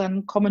in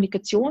unseren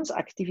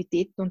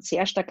Kommunikationsaktivitäten uns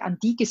sehr stark an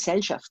die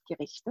Gesellschaft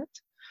gerichtet.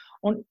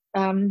 Und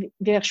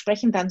wir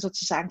sprechen dann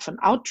sozusagen von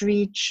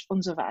Outreach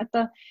und so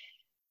weiter.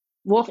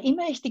 Wo auch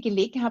immer ich die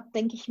Gelegenheit habe,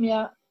 denke ich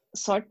mir,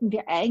 sollten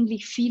wir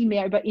eigentlich viel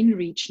mehr über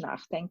InReach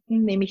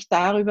nachdenken, nämlich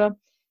darüber,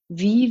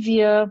 wie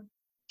wir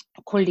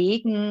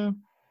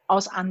Kollegen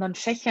aus anderen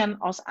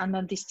Fächern, aus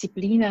anderen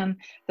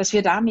Disziplinen, dass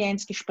wir da mehr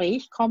ins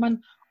Gespräch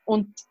kommen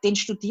und den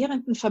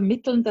Studierenden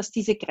vermitteln, dass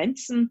diese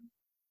Grenzen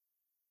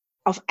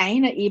auf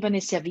einer Ebene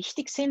sehr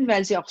wichtig sind,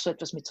 weil sie auch so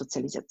etwas mit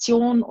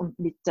Sozialisation und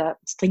mit der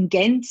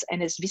Stringenz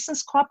eines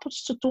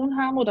Wissenskorpus zu tun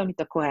haben oder mit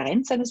der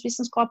Kohärenz eines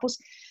Wissenskorpus,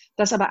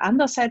 dass aber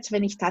andererseits,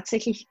 wenn ich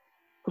tatsächlich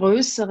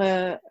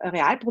größere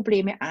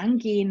Realprobleme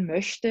angehen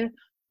möchte,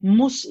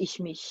 muss ich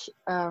mich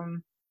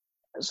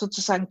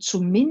sozusagen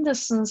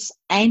zumindest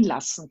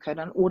einlassen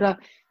können oder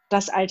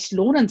das als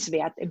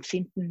lohnenswert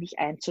empfinden, mich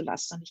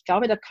einzulassen. Und ich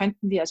glaube, da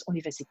könnten wir als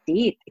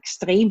Universität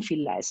extrem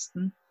viel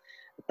leisten,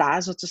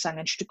 da sozusagen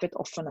ein Stück weit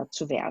offener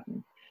zu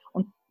werden.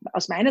 Und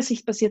aus meiner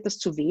Sicht passiert das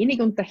zu wenig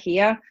und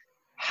daher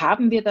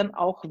haben wir dann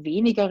auch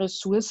weniger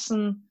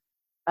Ressourcen,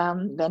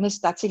 wenn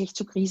es tatsächlich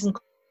zu Krisen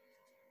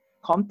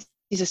kommt,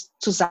 dieses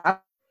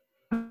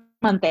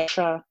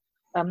Zusammendenken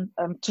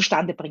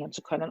zustande bringen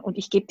zu können. Und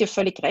ich gebe dir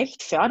völlig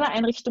recht,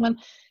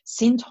 Fördereinrichtungen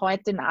sind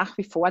heute nach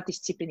wie vor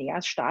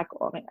disziplinär stark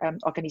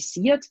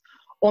organisiert.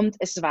 Und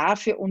es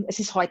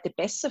ist heute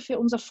besser für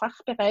unser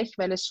Fachbereich,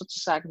 weil es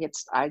sozusagen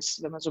jetzt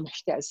wenn man so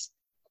möchte,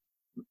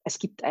 es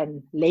gibt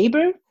ein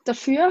Label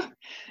dafür.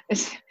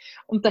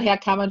 Und daher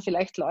kann man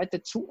vielleicht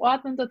Leute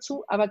zuordnen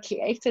dazu, aber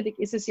gleichzeitig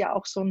ist es ja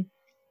auch so ein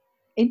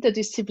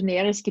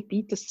interdisziplinäres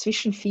Gebiet, das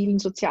zwischen vielen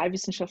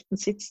Sozialwissenschaften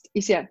sitzt,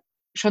 ist ja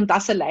schon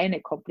das alleine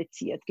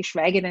kompliziert,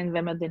 geschweige denn,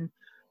 wenn man den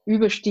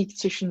Überstieg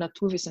zwischen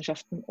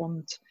Naturwissenschaften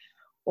und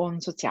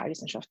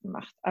Sozialwissenschaften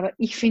macht. Aber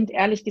ich finde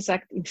ehrlich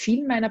gesagt, in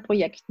vielen meiner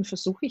Projekten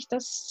versuche ich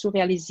das zu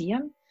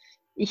realisieren.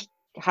 Ich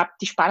habe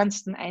die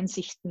spannendsten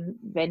Einsichten,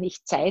 wenn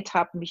ich Zeit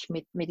habe, mich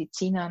mit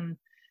Medizinern,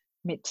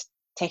 mit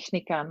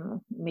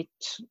Technikern, mit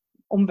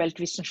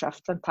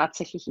Umweltwissenschaftlern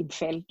tatsächlich im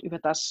Feld über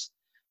das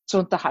zu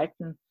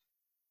unterhalten,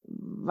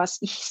 was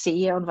ich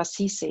sehe und was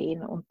sie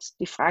sehen. Und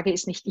die Frage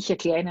ist nicht, ich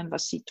erkläre ihnen,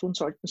 was sie tun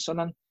sollten,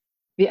 sondern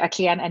wir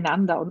erklären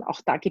einander. Und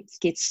auch da geht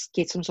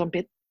es um so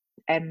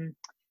ein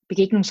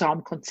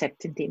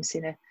Begegnungsraumkonzept in dem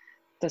Sinne,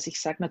 dass ich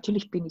sage,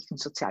 natürlich bin ich ein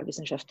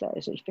Sozialwissenschaftler.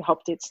 Also ich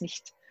behaupte jetzt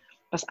nicht,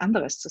 was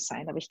anderes zu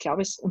sein. Aber ich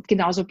glaube und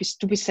genauso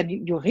du bist ein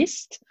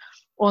Jurist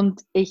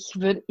und ich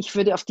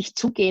würde auf dich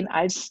zugehen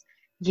als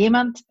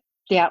jemand,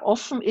 der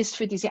offen ist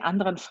für diese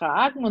anderen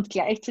Fragen und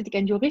gleichzeitig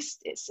ein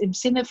Jurist ist, im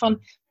Sinne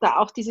von, da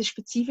auch dieses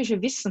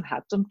spezifische Wissen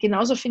hat. Und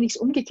genauso finde ich es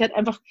umgekehrt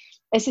einfach,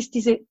 es ist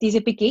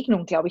diese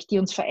Begegnung, glaube ich, die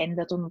uns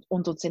verändert und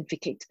uns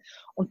entwickelt.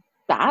 Und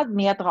da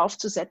mehr drauf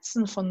zu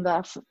setzen von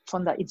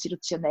der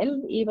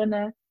institutionellen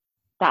Ebene,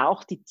 da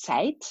auch die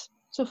Zeit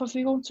zur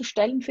Verfügung zu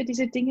stellen für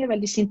diese Dinge, weil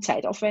die sind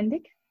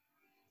zeitaufwendig.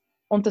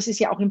 Und das ist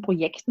ja auch in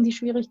Projekten die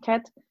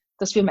Schwierigkeit,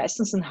 dass wir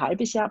meistens ein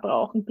halbes Jahr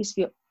brauchen, bis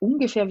wir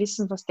ungefähr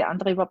wissen, was der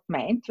andere überhaupt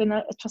meint, wenn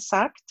er etwas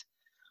sagt.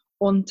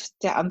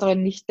 Und der andere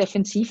nicht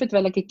defensiv wird,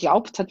 weil er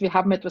geglaubt hat, wir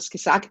haben etwas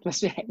gesagt,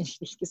 was wir eigentlich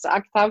nicht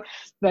gesagt haben,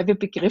 weil wir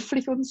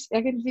begrifflich uns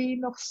irgendwie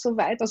noch so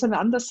weit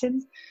auseinander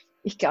sind.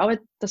 Ich glaube,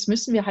 das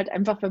müssen wir halt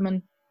einfach, wenn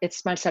man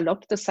jetzt mal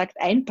salopp das sagt,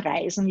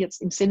 einpreisen,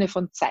 jetzt im Sinne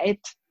von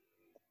Zeit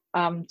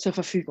zur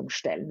Verfügung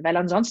stellen. Weil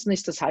ansonsten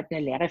ist das halt eine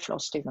leere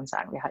Floskel, dann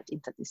sagen wir halt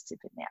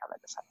interdisziplinär, weil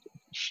das halt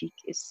irgendwie schick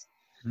ist.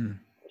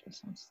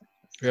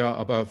 Ja,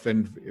 aber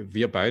wenn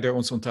wir beide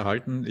uns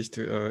unterhalten,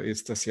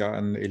 ist das ja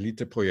ein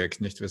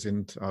Eliteprojekt, nicht? Wir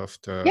sind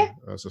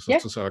also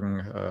sozusagen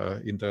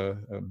in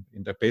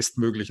der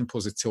bestmöglichen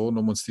Position,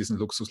 um uns diesen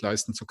Luxus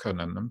leisten zu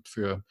können. Ne?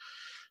 Für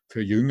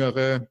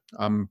Jüngere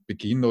am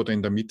Beginn oder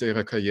in der Mitte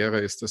ihrer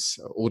Karriere ist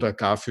das, oder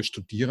gar für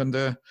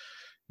Studierende,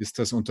 ist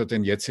das unter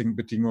den jetzigen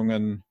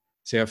Bedingungen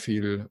sehr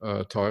viel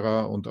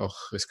teurer und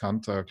auch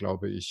riskanter,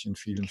 glaube ich, in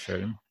vielen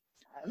Fällen.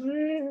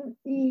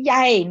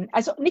 Jein.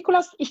 Also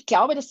Nikolaus, ich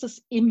glaube, dass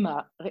das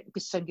immer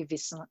bis zu einem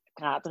gewissen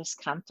Grad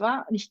riskant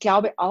war. Und ich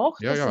glaube auch,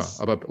 dass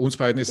aber uns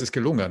beiden ist es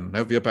gelungen.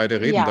 Ne? Wir beide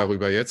reden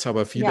darüber jetzt,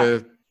 aber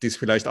viele, die es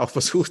vielleicht auch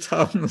versucht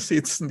haben,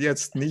 sitzen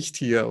jetzt nicht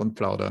hier und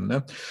plaudern.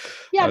 Ne?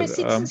 Ja,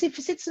 also, sie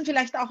sitzen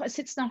vielleicht auch, es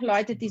sitzen auch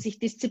Leute, die sich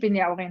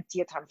disziplinär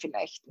orientiert haben,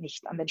 vielleicht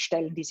nicht an den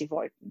Stellen, die sie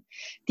wollten.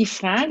 Die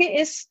Frage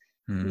ist,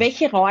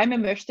 welche Räume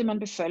möchte man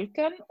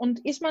bevölkern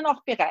und ist man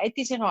auch bereit,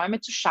 diese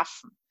Räume zu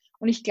schaffen?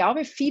 Und ich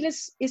glaube,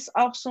 vieles ist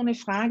auch so eine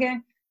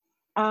Frage,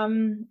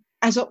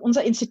 also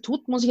unser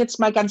Institut, muss ich jetzt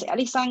mal ganz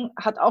ehrlich sagen,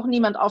 hat auch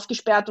niemand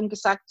aufgesperrt und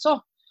gesagt,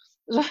 so,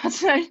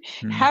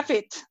 have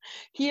it.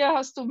 Hier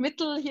hast du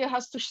Mittel, hier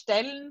hast du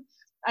Stellen.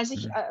 Als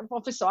ich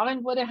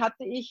Professorin wurde,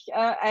 hatte ich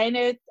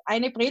eine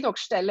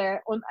Prädoc-Stelle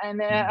und ein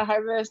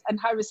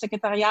halbes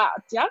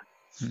Sekretariat. Ja?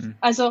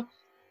 Also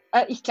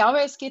ich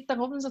glaube, es geht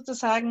darum,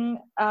 sozusagen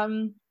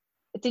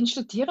den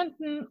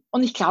Studierenden,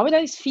 und ich glaube, da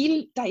ist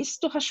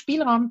durchaus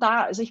Spielraum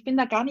da. Also ich bin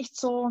da gar nicht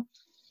so,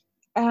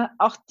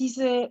 auch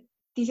diese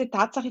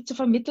Tatsache zu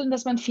vermitteln,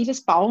 dass man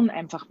vieles bauen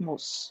einfach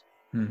muss.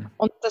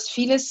 Und dass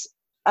vieles,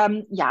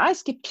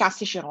 es gibt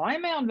klassische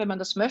Räume und wenn man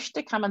das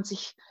möchte, kann man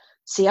sich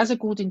sehr, sehr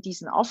gut in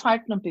diesen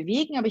aufhalten und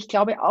bewegen. Aber ich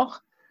glaube auch,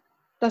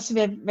 dass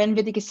wir, wenn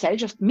wir die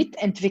Gesellschaft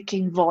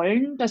mitentwickeln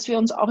wollen, dass wir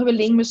uns auch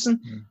überlegen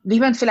müssen, wie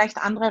man vielleicht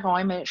andere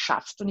Räume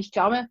schafft. Und ich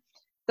glaube,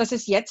 dass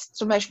es jetzt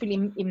zum Beispiel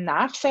im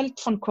Nachfeld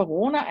von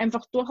Corona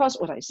einfach durchaus,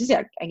 oder es ist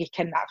ja eigentlich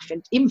kein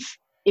Nachfeld, im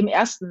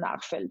ersten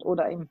Nachfeld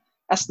oder im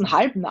ersten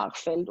halben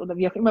Nachfeld oder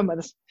wie auch immer man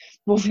das,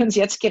 wo wir uns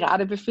jetzt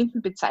gerade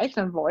befinden,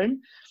 bezeichnen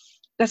wollen,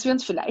 dass wir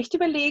uns vielleicht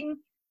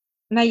überlegen,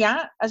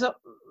 naja, also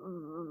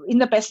in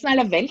der besten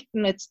aller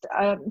Welten jetzt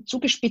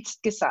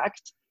zugespitzt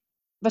gesagt,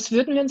 was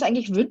würden wir uns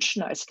eigentlich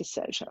wünschen als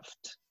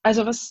Gesellschaft?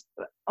 Also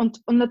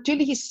und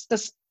natürlich ist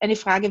das eine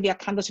Frage, wer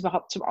kann das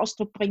überhaupt zum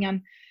Ausdruck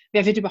bringen?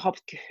 Wer wird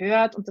überhaupt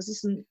gehört? Und das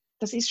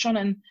ist schon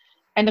ein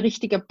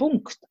richtiger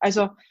Punkt.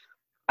 Also,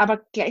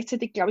 aber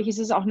gleichzeitig, glaube ich, ist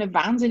es auch eine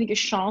wahnsinnige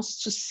Chance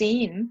zu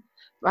sehen,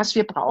 was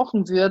wir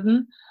brauchen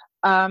würden,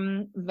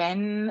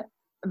 wenn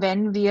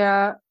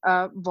wir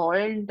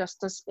wollen, dass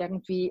das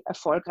irgendwie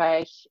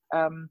erfolgreich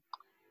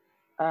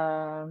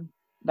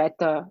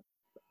weiter,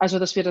 also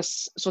dass wir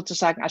das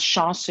sozusagen als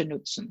Chance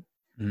nutzen.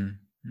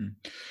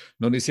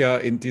 Nun ist ja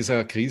in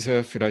dieser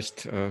Krise,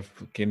 vielleicht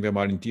gehen wir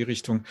mal in die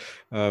Richtung,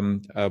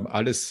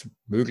 alles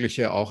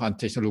Mögliche auch an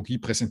Technologie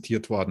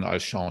präsentiert worden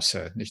als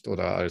Chance, nicht,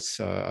 oder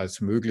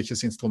als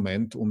mögliches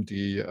Instrument, um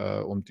die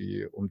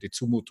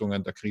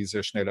Zumutungen der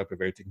Krise schneller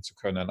bewältigen zu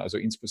können. Also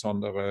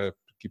insbesondere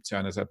gibt es ja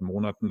eine seit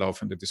Monaten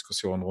laufende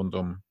Diskussion rund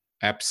um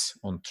Apps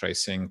und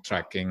Tracing,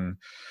 Tracking,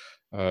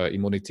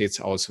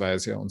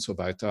 Immunitätsausweise und so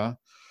weiter,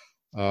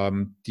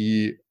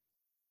 die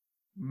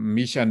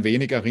mich ein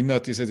wenig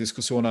erinnert, diese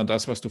Diskussion, an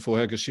das, was du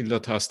vorher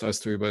geschildert hast,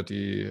 als du über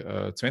die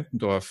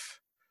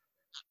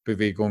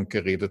Zwentendorf-Bewegung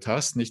geredet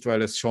hast, nicht,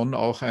 weil es schon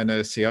auch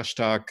eine sehr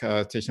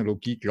stark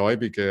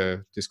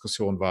technologiegläubige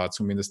Diskussion war,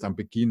 zumindest am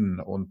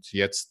Beginn und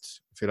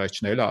jetzt vielleicht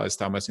schneller als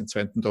damals in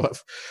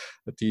Zwentendorf,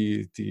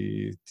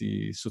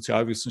 die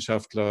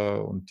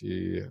Sozialwissenschaftler und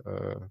die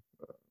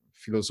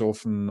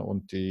Philosophen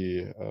und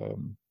die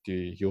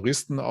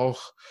Juristen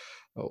auch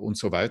und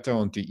so weiter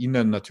und die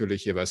Ihnen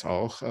natürlich jeweils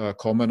auch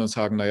kommen und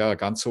sagen, naja,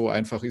 ganz so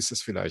einfach ist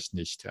es vielleicht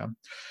nicht. Ja.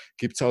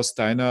 Gibt es aus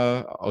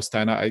deiner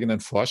eigenen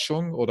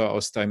Forschung oder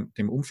aus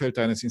dem Umfeld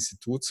deines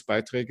Instituts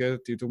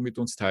Beiträge, die du mit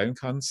uns teilen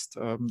kannst,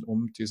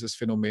 um dieses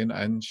Phänomen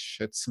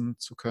einschätzen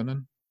zu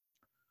können?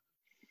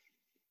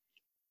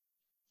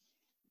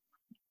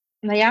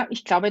 Naja,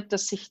 ich glaube,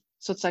 dass sich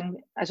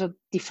sozusagen, also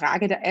die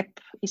Frage der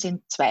App ist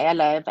in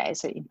zweierlei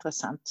Weise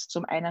interessant.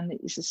 Zum einen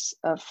ist es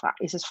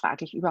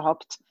fraglich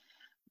überhaupt,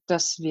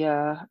 dass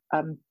wir,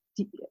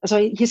 also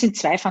hier sind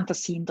zwei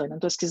Fantasien drin.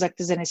 Und du hast gesagt,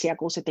 das ist eine sehr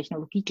große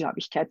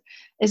Technologiegläubigkeit.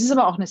 Es ist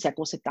aber auch eine sehr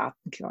große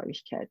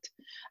Datengläubigkeit.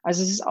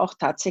 Also es ist auch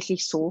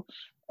tatsächlich so,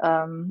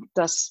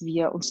 dass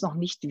wir uns noch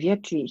nicht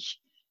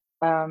wirklich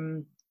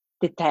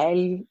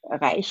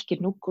detailreich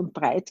genug und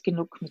breit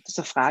genug mit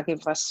dieser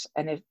Frage, was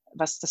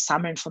das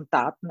Sammeln von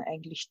Daten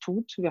eigentlich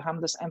tut. Wir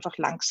haben das einfach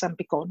langsam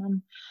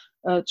begonnen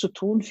zu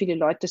tun. Viele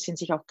Leute sind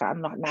sich auch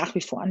nach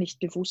wie vor nicht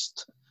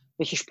bewusst,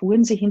 welche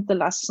Spuren sie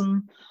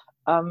hinterlassen.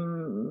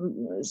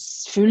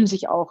 Fühlen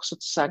sich auch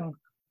sozusagen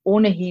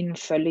ohnehin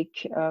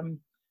völlig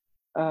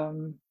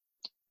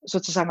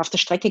sozusagen auf der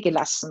Strecke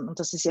gelassen. Und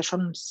das ist ja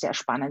schon sehr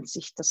spannend,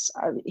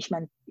 ich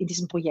meine, in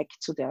diesem Projekt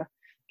zu der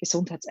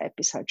Gesundheits-App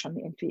ist halt schon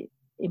irgendwie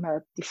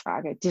immer die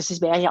Frage,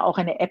 das wäre ja auch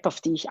eine App,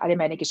 auf die ich alle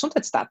meine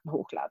Gesundheitsdaten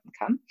hochladen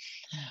kann.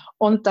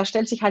 Und da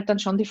stellt sich halt dann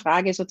schon die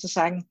Frage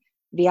sozusagen,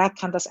 wer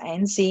kann das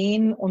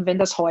einsehen? Und wenn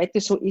das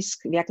heute so ist,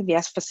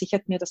 wer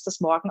versichert mir, dass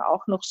das morgen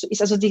auch noch so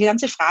ist? Also die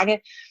ganze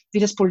Frage, wie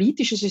das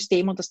politische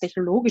System und das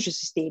technologische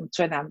System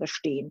zueinander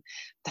stehen,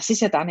 das ist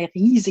ja da eine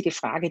riesige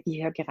Frage, die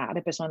ja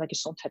gerade bei so einer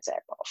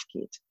Gesundheits-App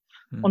aufgeht.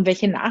 Und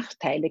welche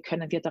Nachteile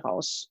können mir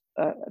daraus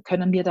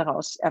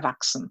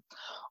erwachsen?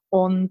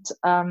 Und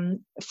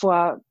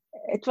vor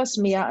etwas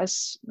mehr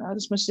als,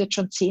 das müsste jetzt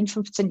schon 10,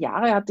 15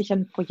 Jahre, hatte ich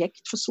ein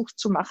Projekt versucht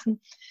zu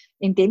machen,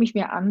 in dem ich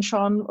mir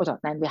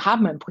wir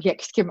haben ein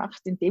Projekt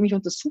gemacht, in dem ich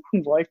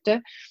untersuchen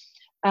wollte,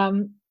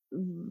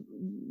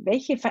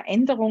 welche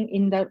Veränderung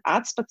in der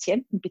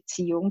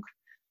Arzt-Patienten-Beziehung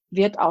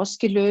wird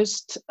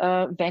ausgelöst,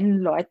 wenn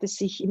Leute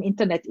sich im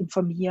Internet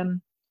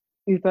informieren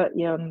über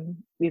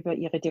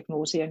ihre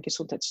Diagnose, ihren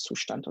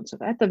Gesundheitszustand und so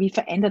weiter. Wie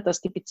verändert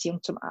das die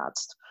Beziehung zum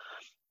Arzt?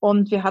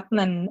 Und wir hatten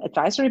einen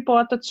Advisory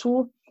Board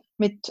dazu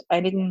mit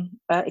einigen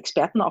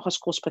Experten auch aus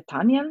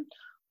Großbritannien.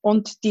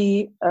 Und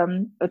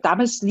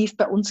damals lief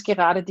bei uns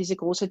gerade diese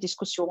große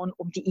Diskussion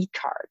um die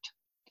E-Card.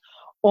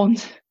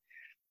 Und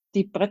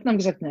die Briten haben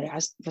gesagt, naja,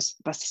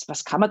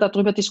 was kann man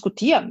darüber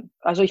diskutieren?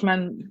 Also ich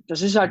meine,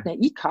 das ist halt eine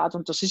E-Card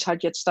und das ist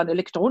halt jetzt dann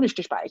elektronisch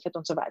gespeichert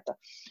und so weiter.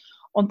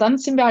 Und dann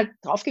sind wir halt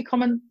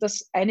draufgekommen,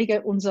 dass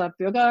einige unserer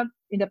Bürger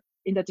in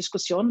der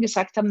Diskussion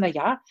gesagt haben,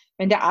 naja,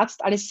 wenn der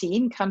Arzt alles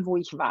sehen kann, wo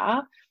ich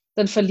war,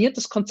 dann verliert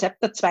das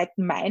Konzept der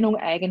zweiten Meinung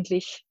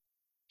eigentlich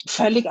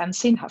völlig an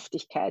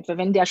Sinnhaftigkeit. Weil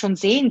wenn der schon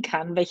sehen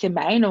kann, welche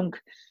Meinung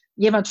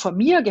jemand von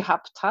mir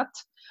gehabt hat,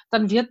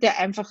 dann wird der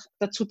einfach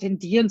dazu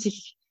tendieren,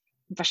 sich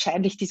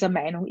wahrscheinlich dieser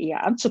Meinung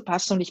eher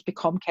anzupassen und ich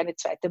bekomme keine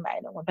zweite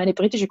Meinung. Und meine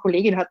britische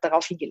Kollegin hat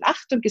daraufhin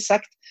gelacht und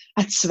gesagt,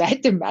 eine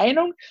zweite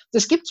Meinung,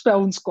 das gibt es bei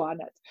uns gar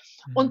nicht.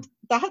 Und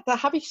da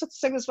habe ich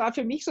sozusagen, das war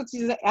für mich so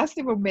dieser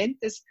erste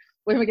Moment,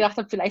 wo ich mir gedacht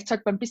habe, vielleicht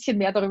sollte man ein bisschen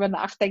mehr darüber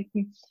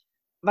nachdenken,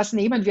 was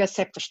nehmen wir als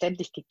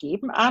selbstverständlich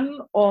gegeben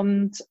an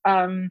und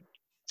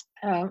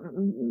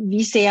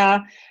wie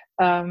sehr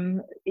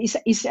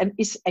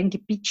ist ein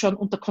Gebiet schon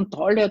unter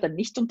Kontrolle oder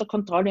nicht unter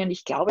Kontrolle. Und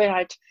ich glaube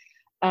halt,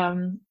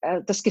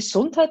 dass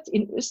Gesundheit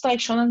in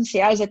Österreich schon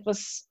sehr als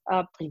etwas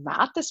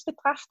Privates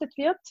betrachtet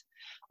wird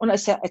und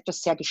als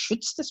etwas sehr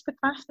Geschütztes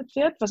betrachtet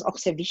wird, was auch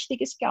sehr wichtig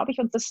ist, glaube ich.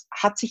 Und das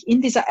hat sich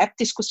in dieser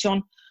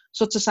App-Diskussion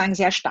sozusagen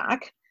sehr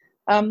stark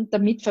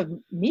damit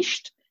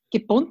vermischt,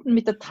 gebunden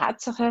mit der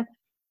Tatsache,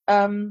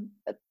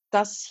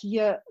 dass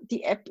hier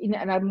die App in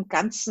einem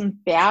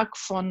ganzen Berg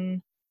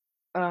von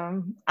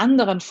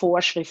anderen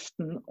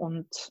Vorschriften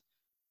und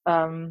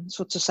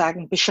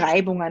sozusagen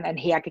Beschreibungen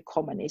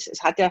einhergekommen ist.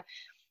 Es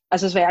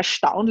war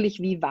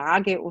erstaunlich, wie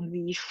vage und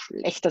wie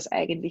schlecht das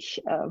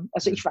eigentlich,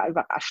 also ich war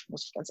überrascht,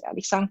 muss ich ganz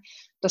ehrlich sagen,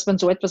 dass man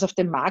so etwas auf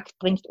den Markt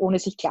bringt, ohne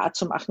sich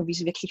klarzumachen, wie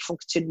es wirklich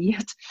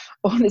funktioniert,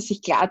 ohne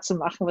sich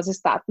klarzumachen, was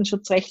es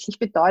datenschutzrechtlich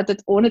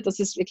bedeutet, ohne dass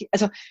es wirklich,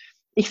 also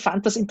ich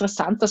fand das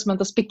interessant, dass man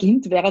das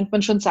beginnt, während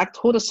man schon sagt,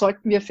 das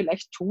sollten wir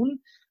vielleicht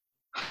tun,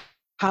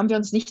 haben wir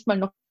uns nicht mal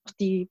noch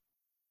die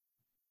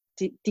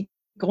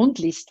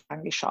Grundliste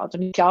angeschaut.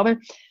 Und ich glaube,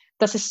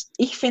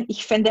 ich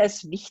fände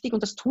es wichtig,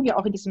 und das tun wir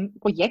auch in diesem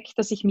Projekt,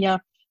 das ich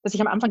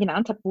am Anfang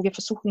genannt habe, wo wir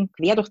versuchen,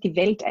 quer durch die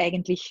Welt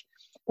eigentlich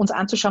uns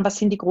anzuschauen, was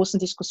sind die großen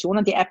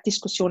Diskussionen. Die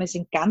App-Diskussion ist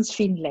in ganz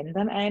vielen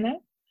Ländern eine.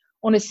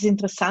 Und es ist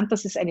interessant,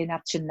 dass es eine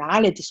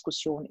nationale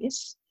Diskussion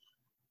ist.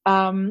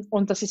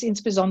 Und das ist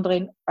insbesondere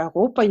in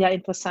Europa ja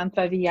interessant,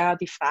 weil wir ja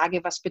die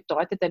Frage, was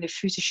bedeutet eine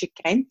physische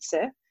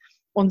Grenze,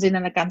 uns in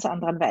einer ganz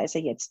anderen Weise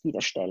jetzt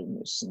wieder stellen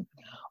müssen.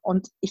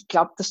 Und ich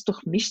glaube, das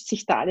durchmischt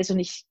sich da alles. Und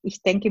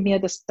ich denke mir,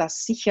 dass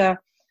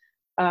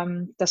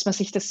man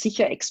sich das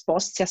sicher ex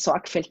post sehr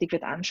sorgfältig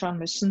wird anschauen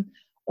müssen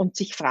und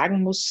sich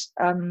fragen muss,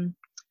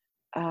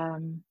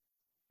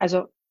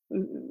 also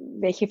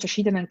welche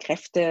verschiedenen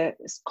Kräfte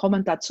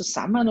kommen da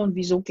zusammen und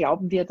wieso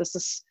glauben wir, dass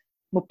das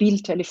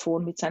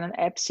Mobiltelefon mit seinen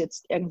Apps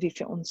jetzt irgendwie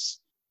für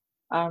uns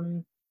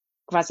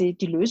quasi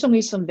die Lösung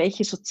ist und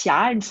welche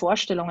sozialen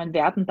Vorstellungen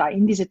werden da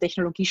in diese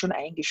Technologie schon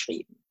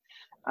eingeschrieben.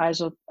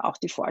 Also auch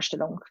die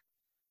Vorstellung,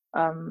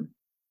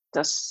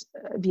 dass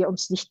wir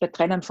uns nicht mehr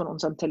trennen von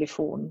unserem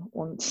Telefon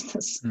und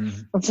dass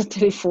unser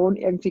Telefon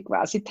irgendwie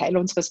quasi Teil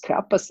unseres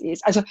Körpers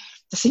ist. Also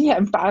das sind ja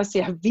ein paar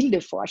sehr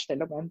wilde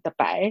Vorstellungen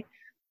dabei,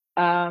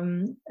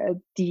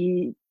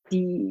 die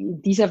die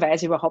in dieser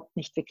Weise überhaupt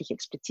nicht wirklich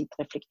explizit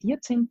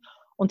reflektiert sind.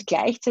 Und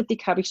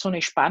gleichzeitig habe ich so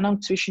eine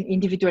Spannung zwischen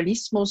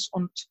Individualismus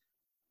und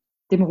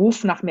dem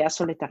Ruf nach mehr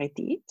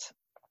Solidarität,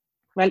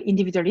 weil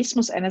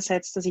Individualismus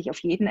einerseits, dass ich auf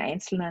jeden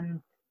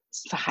einzelnen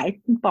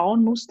Verhalten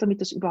bauen muss,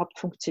 damit das überhaupt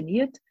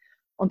funktioniert,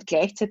 und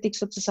gleichzeitig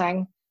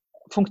sozusagen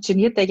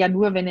funktioniert er ja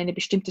nur, wenn eine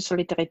bestimmte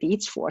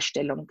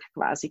Solidaritätsvorstellung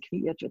quasi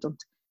kreiert wird.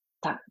 Und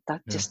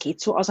das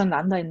geht so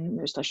auseinander im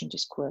österreichischen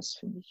Diskurs,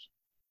 finde ich.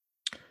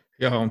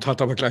 Ja, und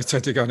hat aber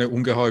gleichzeitig eine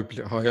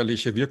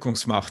ungeheuerliche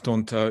Wirkungsmacht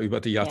und über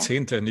die Ja,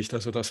 Jahrzehnte nicht.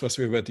 Also das, was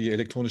wir über die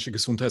elektronische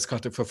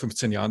Gesundheitskarte vor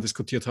 15 Jahren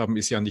diskutiert haben,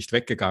 ist ja nicht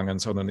weggegangen,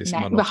 sondern ist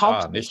nein, immer noch da,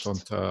 überhaupt nicht?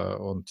 nicht.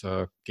 Und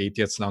geht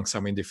jetzt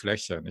langsam in die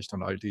Fläche, nicht?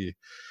 Und all die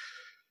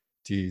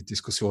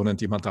Diskussionen,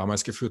 die man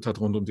damals geführt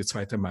hat rund um die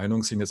zweite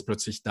Meinung, sind jetzt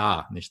plötzlich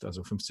da, nicht?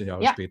 Also 15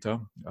 Jahre Ja,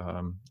 später.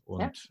 ja,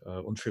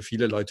 Und für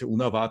viele Leute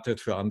unerwartet,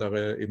 für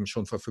andere eben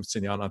schon vor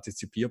 15 Jahren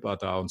antizipierbar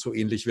da. Und so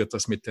ähnlich wird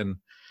das mit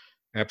den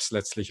Apps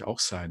letztlich auch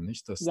sein,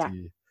 nicht? Dass ja.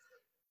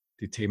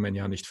 die Themen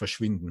ja nicht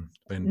verschwinden,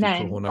 wenn die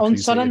Nein, und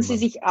Corona-Krise sondern sie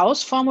irgendwann. sich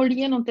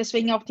ausformulieren, und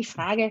deswegen auch die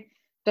Frage,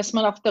 dass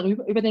man auch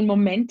darüber, über den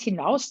Moment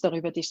hinaus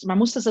darüber diskutiert. Man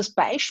muss das als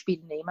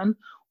Beispiel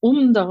nehmen,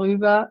 um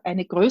darüber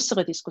eine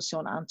größere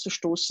Diskussion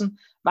anzustoßen.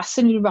 Was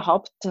sind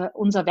überhaupt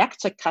unser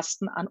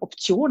Werkzeugkasten an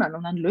Optionen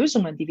und an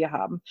Lösungen, die wir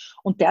haben?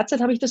 Und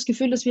derzeit habe ich das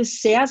Gefühl, dass wir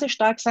sehr, sehr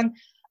stark sagen,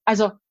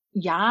 also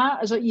ja,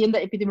 also hier in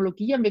der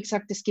Epidemiologie haben wir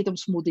gesagt, es geht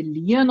ums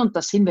Modellieren, und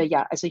da sind wir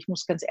ja. Also ich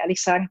muss ganz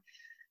ehrlich sagen,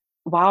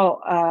 wow,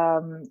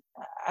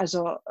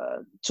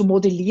 zu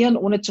modellieren,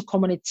 ohne zu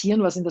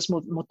kommunizieren, was in das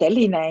Modell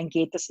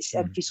hineingeht, das ist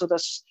irgendwie so der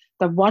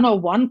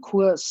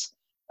 101-Kurs,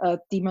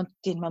 den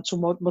man zu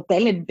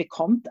Modellen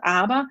bekommt.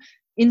 Aber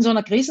in so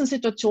einer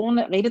Krisensituation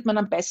redet man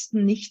am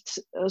besten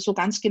nicht so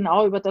ganz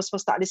genau über das,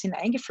 was da alles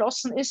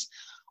hineingeflossen ist.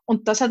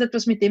 Und das hat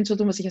etwas mit dem zu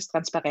tun, was ich als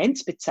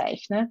Transparenz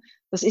bezeichne.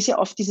 Das ist ja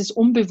oft dieses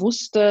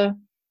unbewusste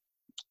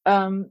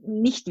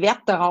nicht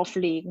Wert darauf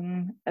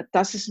legen,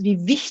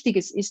 wie wichtig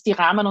es ist, die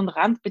Rahmen- und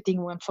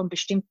Randbedingungen von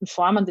bestimmten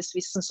Formen des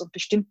Wissens und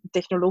bestimmten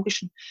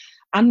technologischen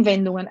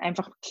Anwendungen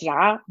einfach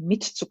klar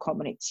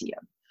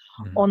mitzukommunizieren.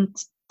 Mhm.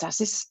 Und das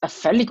ist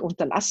völlig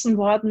unterlassen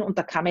worden, und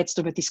da kann man jetzt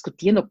darüber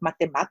diskutieren, ob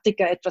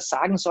Mathematiker etwas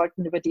sagen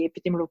sollten über die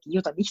Epidemiologie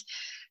oder nicht.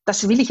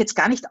 Das will ich jetzt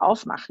gar nicht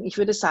aufmachen. Ich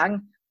würde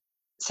sagen,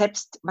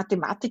 selbst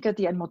Mathematiker,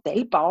 die ein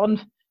Modell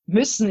bauen,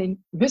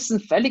 müssen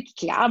völlig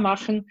klar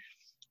machen,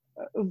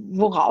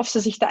 worauf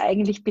sie sich da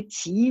eigentlich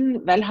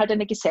beziehen, weil halt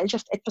eine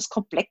Gesellschaft etwas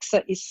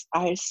komplexer ist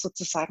als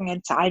sozusagen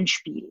ein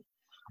Zahlenspiel.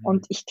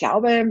 Und ich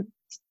glaube,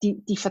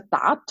 die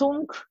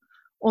Verdatung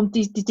und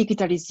die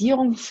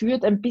Digitalisierung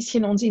führt ein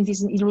bisschen uns in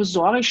diesen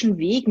illusorischen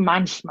Weg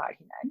manchmal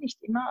hinein,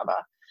 nicht immer,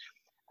 aber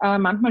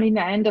manchmal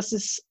hinein, dass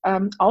es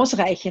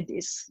ausreichend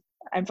ist,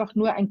 einfach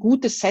nur ein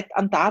gutes Set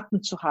an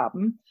Daten zu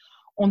haben,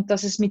 und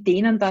dass es mit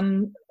denen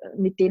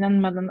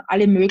man dann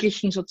alle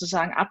möglichen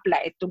sozusagen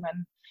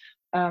Ableitungen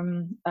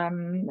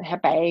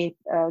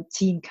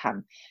herbeiziehen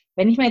kann.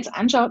 Wenn ich mir jetzt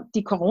anschaue,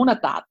 die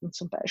Corona-Daten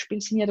zum Beispiel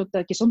sind ja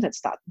total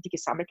Gesundheitsdaten, die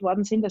gesammelt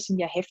worden sind. Das sind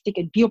ja heftig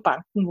in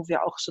Biobanken, wo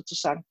wir auch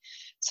sozusagen,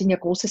 sind ja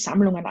große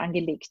Sammlungen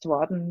angelegt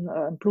worden,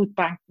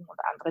 Blutbanken und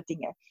andere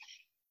Dinge.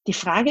 Die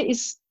Frage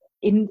ist,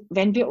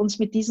 wenn wir uns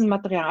mit diesen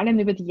Materialien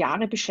über die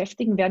Jahre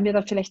beschäftigen, werden wir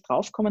da vielleicht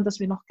draufkommen, dass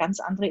wir noch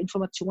ganz andere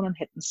Informationen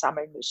hätten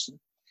sammeln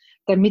müssen,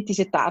 damit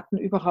diese Daten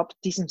überhaupt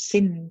diesen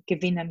Sinn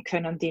gewinnen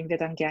können, den wir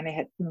dann gerne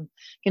hätten.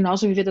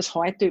 Genauso wie wir das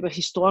heute über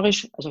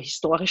historisch,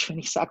 wenn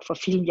ich sage, vor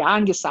vielen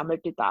Jahren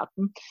gesammelte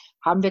Daten,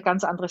 haben wir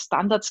ganz andere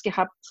Standards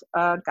gehabt,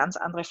 ganz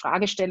andere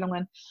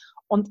Fragestellungen.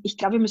 Und ich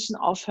glaube, wir müssen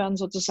aufhören,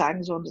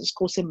 sozusagen so das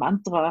große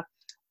Mantra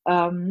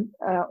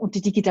und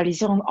die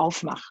Digitalisierung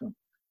aufmachen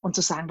und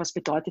zu sagen, was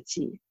bedeutet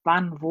sie,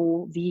 wann,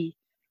 wo, wie,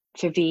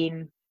 für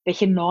wen,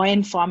 welche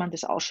neuen Formen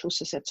des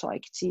Ausschlusses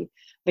erzeugt sie,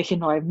 welche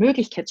neue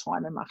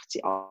Möglichkeitsräume macht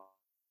sie auf,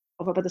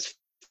 aber das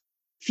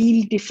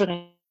viel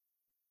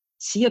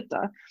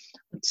differenzierter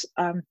und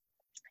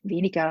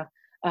weniger.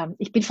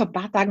 Ich bin vor ein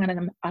paar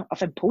Tagen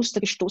auf ein Poster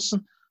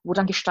gestoßen, wo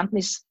dann gestanden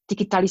ist,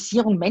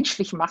 Digitalisierung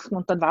menschlich machen,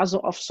 und dann war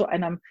so auf so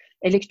einem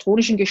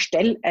elektronischen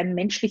Gestell ein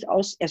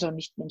also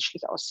nicht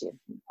menschlich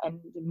aussehenden,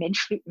 ein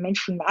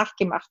Menschen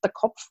nachgemachter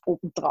Kopf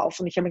oben drauf,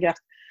 und ich habe mir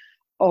gedacht,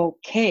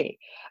 okay,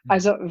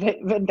 also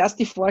wenn das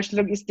die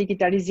Vorstellung ist,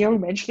 Digitalisierung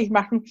menschlich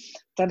machen,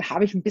 dann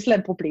habe ich ein bisschen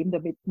ein Problem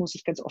damit, muss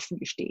ich ganz offen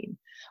gestehen.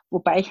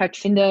 Wobei ich halt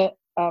finde,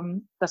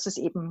 dass es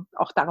eben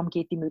auch darum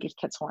geht, die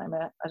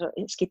Möglichkeitsräume, also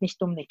es geht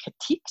nicht um eine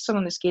Kritik,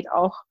 sondern es geht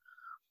auch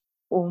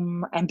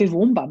um ein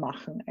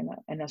Bewohnbarmachen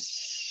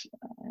eines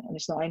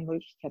neuen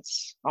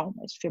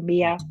Möglichkeitsraumes für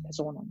mehr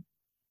Personen.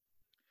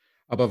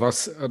 Aber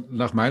was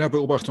nach meiner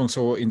Beobachtung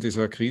so in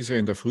dieser Krise,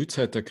 in der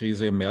Frühzeit der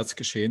Krise im März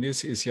geschehen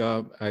ist, ist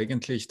ja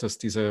eigentlich, dass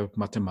diese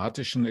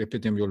mathematischen,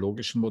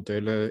 epidemiologischen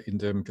Modelle in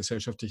dem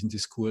gesellschaftlichen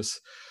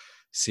Diskurs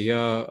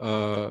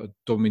sehr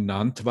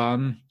dominant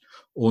waren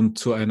und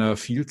zu einer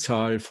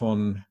Vielzahl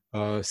von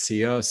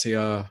sehr,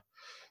 sehr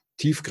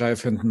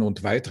tiefgreifenden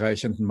und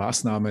weitreichenden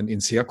Maßnahmen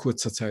in sehr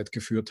kurzer Zeit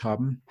geführt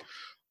haben,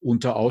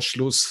 unter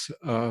Ausschluss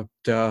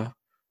der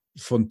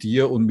von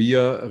dir und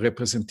mir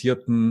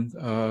repräsentierten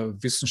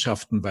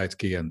Wissenschaften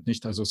weitgehend,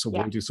 nicht? Also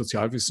sowohl die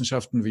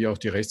Sozialwissenschaften wie auch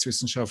die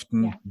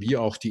Rechtswissenschaften, wie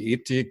auch die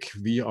Ethik,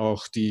 wie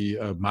auch die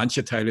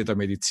manche Teile der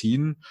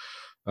Medizin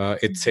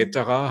etc.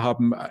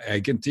 haben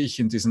eigentlich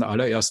in diesen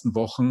allerersten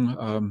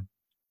Wochen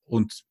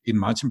und in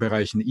manchen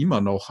Bereichen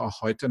immer noch,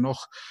 auch heute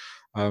noch,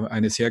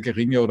 eine sehr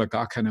geringe oder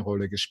gar keine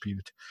Rolle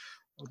gespielt.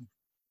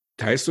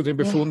 Teilst du den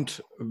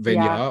Befund?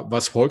 Wenn ja,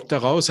 was folgt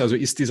daraus? Also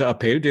ist dieser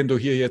Appell, den du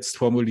hier jetzt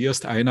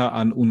formulierst, einer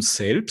an uns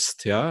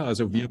selbst? Ja,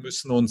 also wir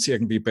müssen uns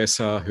irgendwie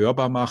besser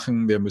hörbar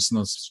machen, wir müssen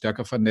uns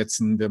stärker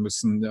vernetzen, wir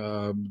müssen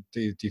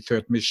die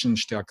Third Mission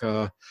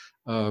stärker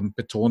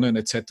betonen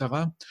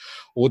etc.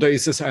 Oder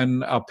ist es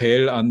ein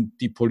Appell an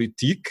die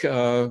Politik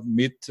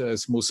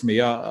es muss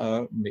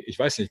mehr, ich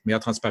weiß nicht, mehr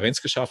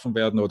Transparenz geschaffen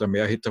werden oder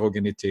mehr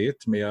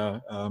Heterogenität,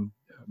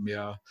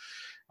 mehr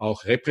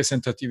auch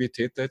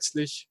Repräsentativität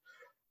letztlich?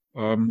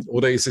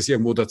 Oder ist es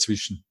irgendwo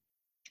dazwischen?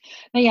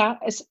 Naja,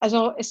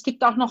 es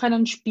gibt auch noch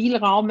einen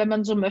Spielraum, wenn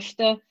man so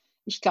möchte.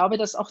 Ich glaube,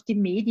 dass auch die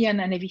Medien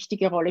eine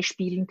wichtige Rolle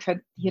spielen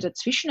könnten hier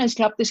dazwischen. Also ich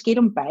glaube, es geht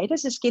um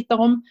beides. Es geht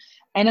darum,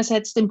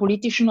 einerseits den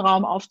politischen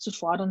Raum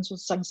aufzufordern,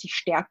 sozusagen sich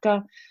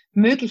stärker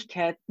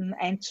Möglichkeiten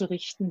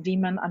einzurichten, wie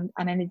man an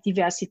eine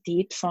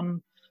Diversität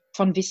von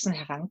Wissen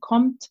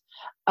herankommt.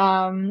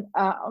 Und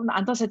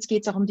andererseits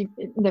geht es auch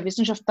in der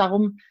Wissenschaft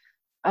darum,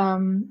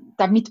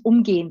 damit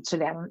umgehen zu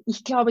lernen.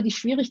 Ich glaube, die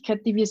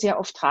Schwierigkeit, die wir sehr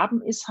oft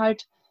haben, ist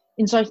halt,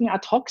 in solchen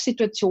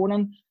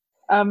Ad-Hoc-Situationen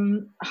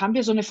haben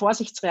wir so eine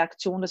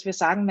Vorsichtsreaktion, dass wir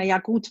sagen, naja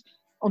gut,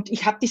 und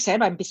ich habe die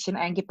selber ein bisschen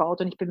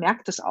eingebaut und ich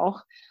bemerke das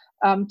auch,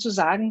 zu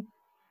sagen,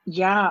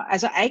 ja,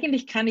 also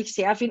eigentlich kann ich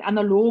sehr viel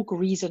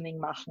Analog-Reasoning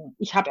machen.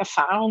 Ich habe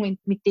Erfahrungen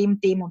mit dem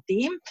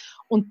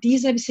und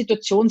diese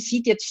Situation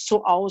sieht jetzt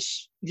so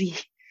aus wie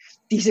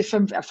diese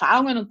 5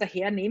 Erfahrungen und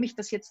daher nehme ich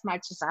das jetzt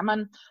mal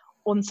zusammen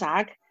und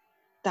sage,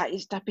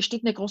 da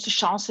besteht eine große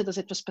Chance, dass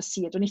etwas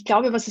passiert. Und ich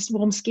glaube,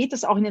 worum es geht,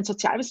 dass auch in den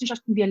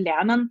Sozialwissenschaften wir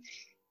lernen,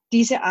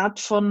 diese Art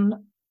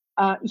von,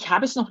 ich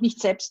habe es noch nicht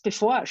selbst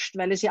beforscht,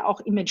 weil es ja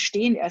auch im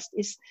Entstehen erst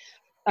ist,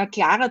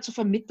 klarer zu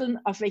vermitteln,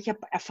 auf welcher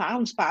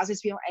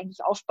Erfahrungsbasis wir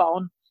eigentlich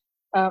aufbauen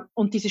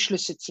und diese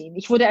Schlüsse ziehen.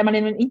 Ich wurde einmal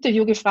in einem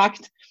Interview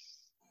gefragt,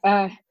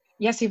 ja,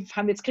 Sie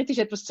haben jetzt kritisch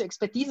etwas zur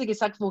Expertise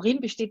gesagt, worin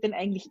besteht denn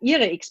eigentlich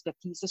Ihre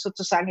Expertise?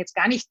 Sozusagen jetzt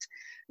gar nicht,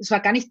 es war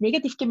gar nicht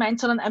negativ gemeint,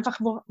 sondern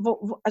einfach,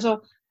 also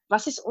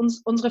was ist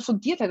unsere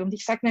Fundiertheit? Und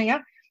ich sage,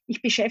 naja,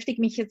 ich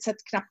beschäftige mich jetzt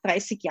seit knapp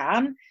 30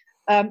 Jahren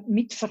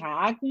mit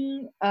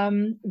Fragen, auch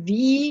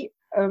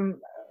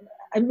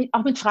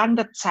mit Fragen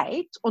der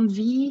Zeit und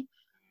wie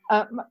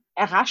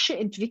rasche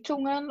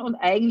Entwicklungen und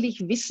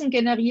eigentlich Wissen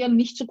generieren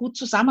nicht so gut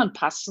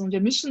zusammenpassen. Und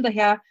wir müssen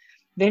daher,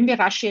 wenn wir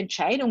rasche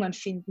Entscheidungen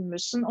finden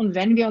müssen und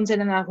wenn wir uns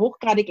in einer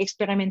hochgradig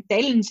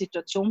experimentellen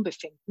Situation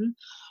befinden,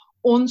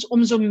 uns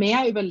umso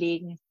mehr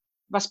überlegen,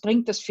 was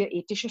bringt das für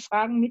ethische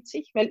Fragen mit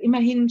sich? Weil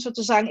immerhin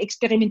sozusagen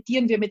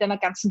experimentieren wir mit einer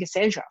ganzen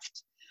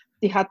Gesellschaft.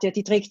 Die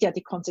trägt ja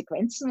die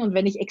Konsequenzen. Und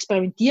wenn ich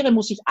experimentiere,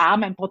 muss ich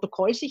mein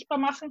Protokoll sichtbar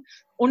machen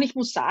und ich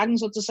muss sagen,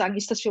 sozusagen,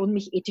 ist das für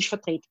mich ethisch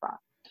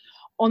vertretbar?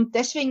 Und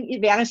deswegen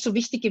wäre es so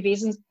wichtig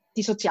gewesen,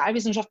 die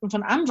Sozialwissenschaften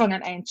von Anfang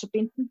an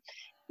einzubinden,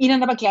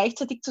 ihnen aber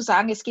gleichzeitig zu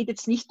sagen, es geht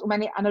jetzt nicht um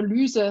eine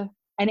Analyse,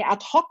 eine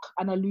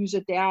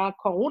Ad-Hoc-Analyse der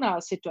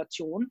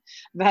Corona-Situation,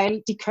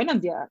 weil die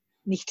können wir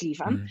nicht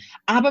liefern.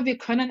 Aber wir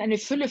können eine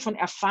Fülle von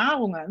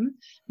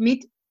Erfahrungen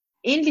mit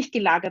ähnlich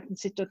gelagerten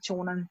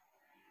Situationen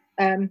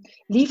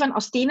liefern,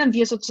 aus denen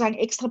wir sozusagen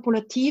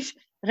extrapolativ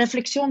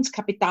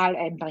Reflexionskapital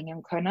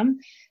einbringen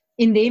können,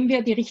 indem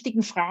wir die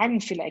richtigen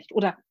Fragen vielleicht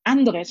oder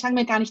andere, sagen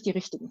wir gar nicht die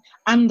richtigen,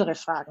 andere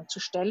Fragen zu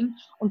stellen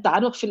und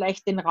dadurch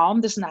vielleicht den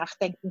Raum des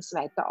Nachdenkens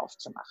weiter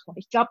aufzumachen. Und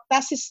ich glaube,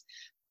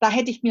 da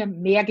hätte ich mir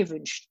mehr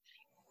gewünscht.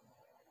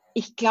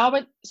 Ich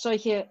glaube,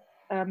 solche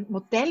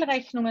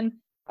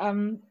Modellrechnungen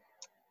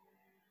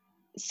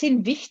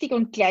sind wichtig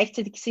und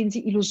gleichzeitig sind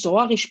sie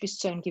illusorisch bis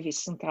zu einem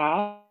gewissen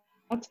Grad,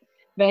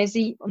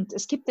 und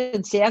es gibt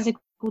ein sehr, sehr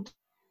gutes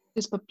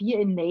Papier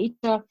in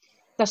Nature,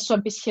 das so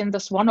ein bisschen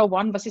das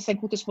 101, was ist ein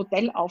gutes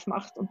Modell,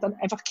 aufmacht und dann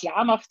einfach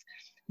klar macht,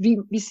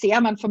 wie sehr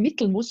man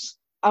vermitteln muss,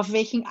 auf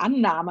welchen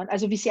Annahmen,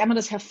 also wie sehr man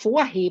das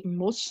hervorheben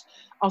muss,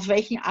 auf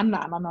welchen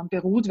Annahmen man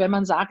beruht, wenn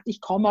man sagt,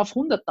 ich komme auf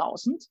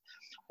 100.000.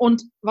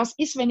 Und was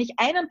ist, wenn ich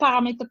einen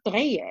Parameter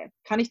drehe?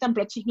 Kann ich dann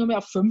plötzlich nur mehr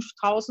auf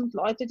 5.000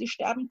 Leute, die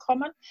sterben,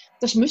 kommen?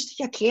 Das müsste ich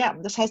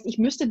erklären. Das heißt, ich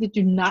müsste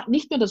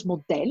nicht nur das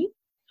Modell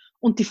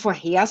und die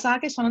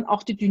Vorhersage, sondern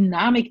auch die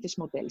Dynamik des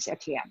Modells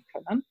erklären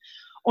können.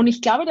 Und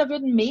ich glaube, da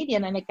würden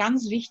Medien eine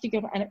ganz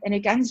wichtige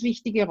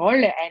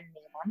Rolle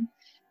einnehmen,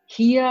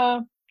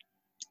 hier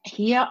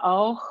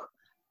auch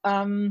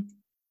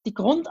die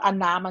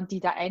Grundannahmen, die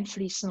da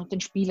einfließen und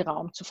den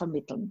Spielraum zu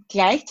vermitteln.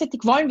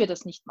 Gleichzeitig wollen wir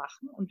das nicht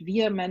machen. Und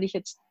wir, meine ich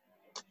jetzt,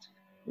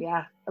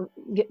 ja,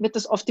 wird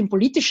das oft im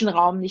politischen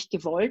Raum nicht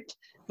gewollt,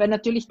 weil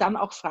natürlich dann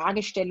auch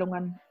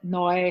Fragestellungen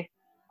neu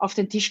auf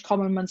den Tisch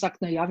kommen und man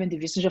sagt, naja, wenn die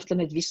Wissenschaftler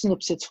nicht wissen,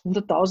 ob es jetzt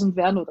 100.000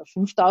 werden oder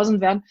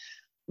 5.000 werden,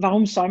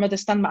 warum soll man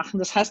das dann machen?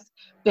 Das heißt,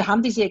 wir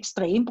haben diese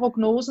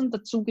Extremprognosen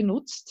dazu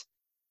genutzt,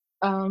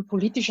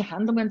 politische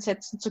Handlungen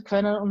setzen zu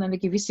können und eine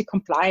gewisse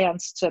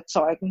Compliance zu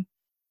erzeugen,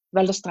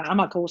 weil das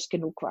Drama groß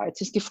genug war.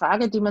 Jetzt ist die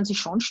Frage, die man sich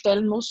schon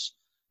stellen muss,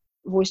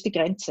 wo ist die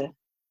Grenze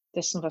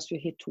dessen, was wir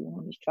hier tun?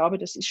 Und ich glaube,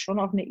 das ist schon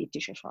auch eine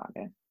ethische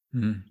Frage.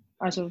 Mhm.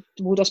 Also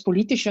wo das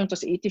Politische und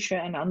das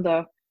Ethische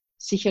einander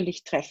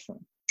sicherlich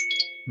treffen.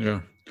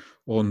 Ja,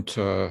 und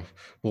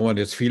wo man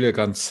jetzt viele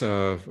ganz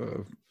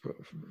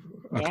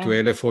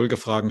aktuelle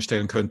Folgefragen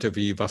stellen könnte,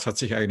 wie was hat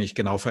sich eigentlich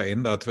genau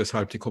verändert,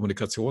 weshalb die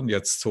Kommunikation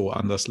jetzt so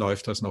anders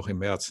läuft als noch im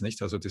März,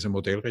 nicht? Also diese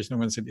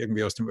Modellrechnungen sind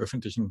irgendwie aus dem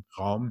öffentlichen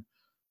Raum,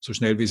 so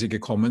schnell wie sie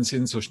gekommen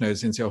sind, so schnell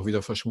sind sie auch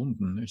wieder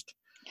verschwunden, nicht?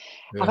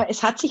 Ja. Aber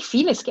es hat sich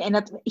vieles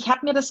geändert. Ich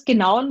habe mir das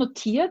genau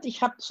notiert.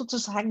 Ich habe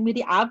sozusagen mir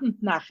die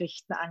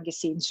Abendnachrichten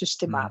angesehen,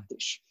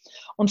 systematisch.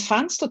 Und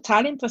fand es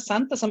total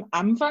interessant, dass am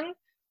Anfang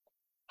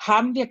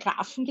haben wir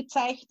Graphen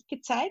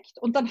gezeigt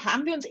und dann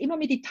haben wir uns immer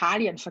mit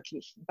Italien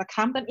verglichen. Da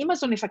kam dann immer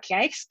so eine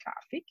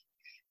Vergleichsgrafik,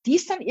 die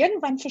ist dann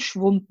irgendwann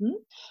verschwunden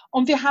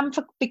und wir haben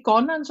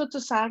begonnen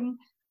sozusagen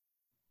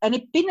eine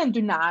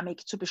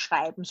Binnendynamik zu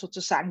beschreiben,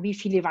 sozusagen, wie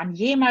viele waren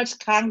jemals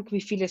krank,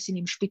 wie viele sind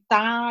im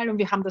Spital und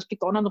wir haben das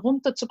begonnen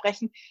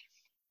runterzubrechen.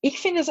 Ich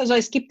finde es, also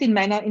es gibt in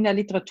der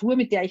Literatur,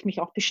 mit der ich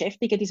mich auch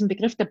beschäftige, diesen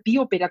Begriff der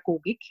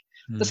Biopädagogik.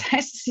 Das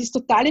heißt, es ist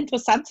total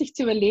interessant, sich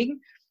zu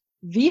überlegen,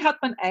 wie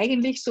hat man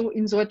eigentlich so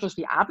in so etwas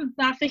wie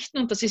Abendnachrichten,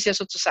 und das ist ja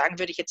sozusagen,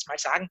 würde ich jetzt mal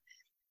sagen,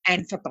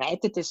 ein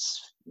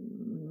verbreitetes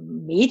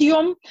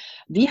Medium,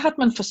 wie hat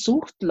man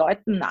versucht,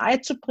 Leuten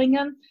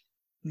nahezubringen,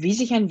 wie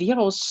sich ein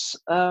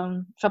Virus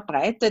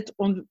verbreitet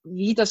und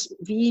wie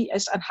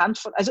es anhand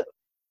von, also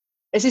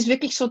es ist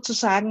wirklich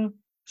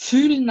sozusagen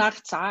Fühlen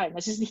nach Zahlen.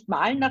 Es ist nicht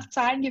Malen nach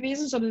Zahlen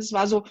gewesen, sondern es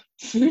war so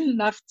Fühlen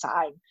nach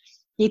Zahlen.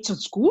 Geht es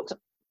uns gut?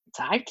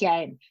 Zahl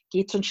klein.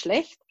 Geht es uns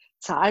schlecht?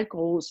 Zahl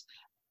groß.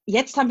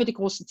 Jetzt haben wir die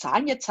großen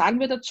Zahlen, jetzt sagen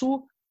wir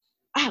dazu,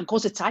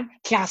 große Zahlen,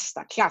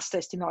 Cluster. Cluster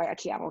ist die neue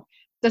Erklärung.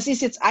 Das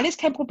ist jetzt alles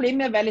kein Problem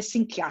mehr, weil es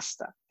sind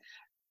Cluster.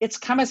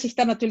 Jetzt kann man sich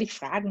da natürlich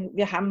fragen,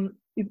 wir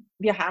haben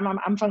am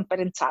Anfang bei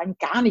den Zahlen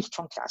gar nicht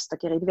von Cluster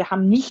geredet. Wir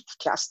haben nicht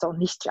Cluster und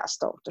nicht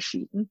Cluster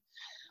unterschieden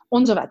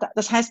und so weiter.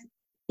 Das heißt,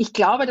 ich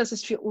glaube, dass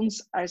es für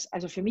uns,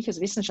 also für mich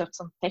als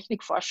Wissenschafts- und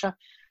Technikforscher,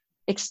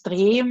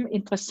 extrem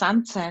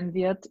interessant sein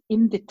wird,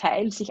 im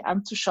Detail sich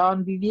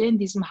anzuschauen, wie wir in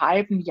diesem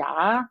halben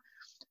Jahr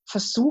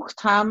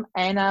versucht haben,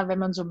 wenn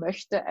man so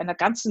möchte, einer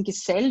ganzen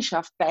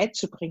Gesellschaft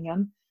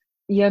beizubringen,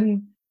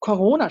 ihren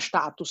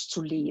Corona-Status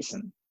zu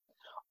lesen.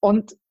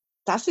 Und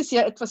das ist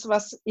ja etwas,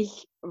 was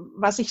ich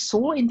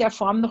so in der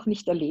Form noch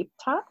nicht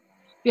erlebt habe.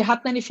 Wir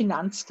hatten eine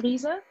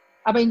Finanzkrise,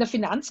 aber in der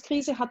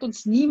Finanzkrise hat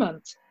uns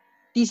niemand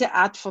diese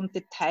Art von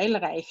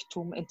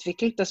Detailreichtum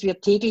entwickelt, dass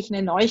wir täglich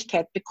eine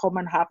Neuigkeit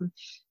bekommen haben,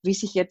 wie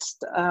sich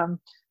jetzt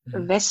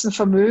wessen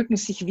Vermögen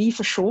sich wie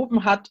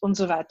verschoben hat und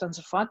so weiter und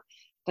so fort.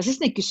 Das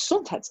ist eine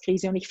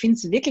Gesundheitskrise und ich finde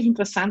es wirklich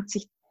interessant,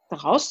 sich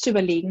daraus zu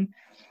überlegen,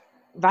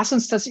 was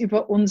uns das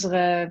über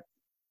unsere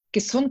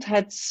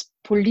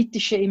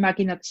gesundheitspolitische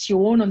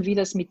Imagination und wie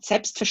das mit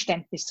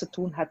Selbstverständnis zu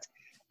tun hat,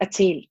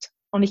 erzählt.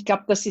 Und ich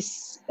glaube, das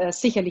ist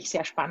sicherlich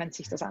sehr spannend,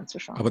 sich das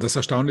anzuschauen. Aber das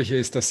Erstaunliche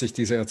ist, dass sich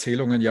diese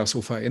Erzählungen ja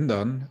so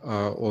verändern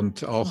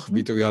und auch,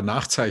 wie du ja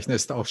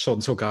nachzeichnest, auch schon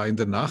sogar in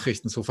den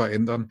Nachrichten so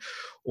verändern,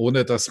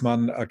 ohne dass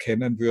man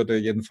erkennen würde,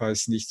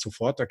 jedenfalls nicht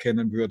sofort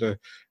erkennen würde,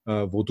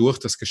 wodurch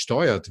das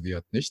gesteuert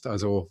wird, nicht?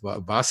 Also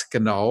was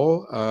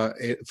genau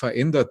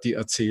verändert die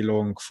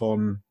Erzählung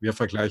von, wir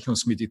vergleichen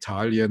uns mit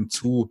Italien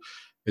zu,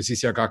 es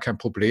ist ja gar kein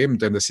Problem,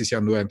 denn es ist ja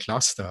nur ein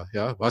Cluster.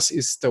 Ja? Was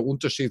ist der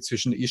Unterschied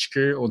zwischen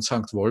Ischgl und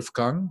St.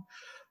 Wolfgang?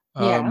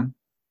 Ja.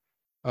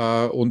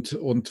 Und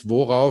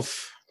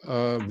worauf,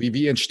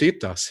 wie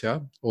entsteht das?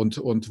 Ja?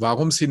 Und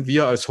warum sind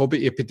wir als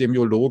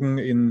Hobby-Epidemiologen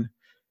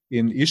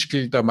in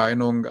Ischgl der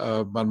Meinung,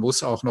 man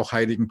muss auch noch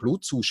heiligen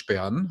Blut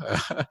zusperren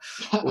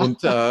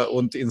und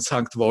in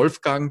St.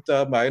 Wolfgang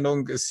der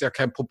Meinung, ist ja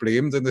kein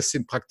Problem, denn es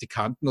sind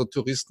Praktikanten und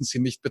Touristen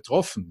sind nicht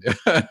betroffen.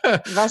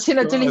 Was hier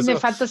natürlich also,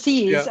 eine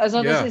Fantasie ist,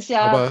 also das ist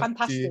ja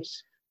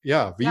fantastisch.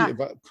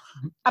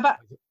 Aber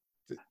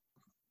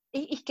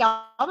ich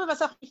glaube,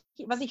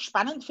 was ich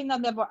spannend finde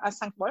an der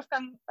St.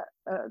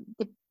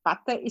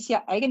 Wolfgang-Debatte ist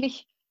ja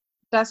eigentlich,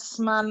 dass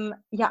man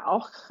ja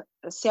auch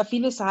sehr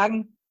viele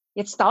sagen,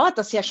 jetzt dauert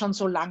das ja schon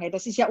so lange,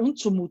 das ist ja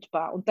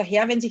unzumutbar. Und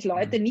daher, wenn sich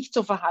Leute nicht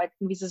so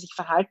verhalten, wie sie sich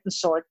verhalten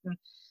sollten,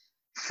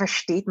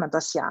 versteht man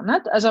das ja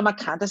nicht. Also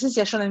das ist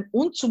ja schon ein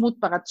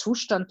unzumutbarer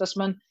Zustand, dass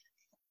man,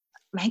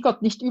 mein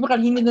Gott, nicht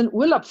überall hin in den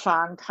Urlaub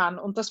fahren kann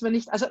und dass man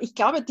nicht, also ich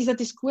glaube, dieser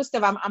Diskurs,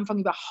 der war am Anfang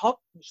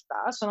überhaupt nicht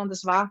da, sondern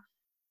das war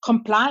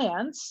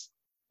Compliance.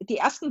 Die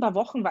ersten paar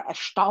Wochen war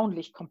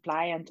erstaunlich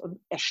compliant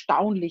und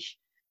erstaunlich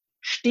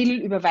still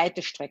über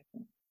weite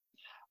Strecken.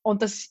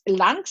 Und das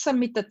langsam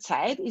mit der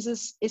Zeit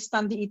ist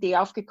dann die Idee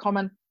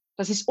aufgekommen,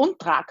 das ist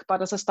untragbar,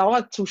 das als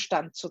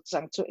Dauerzustand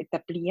sozusagen zu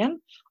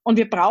etablieren. Und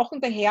wir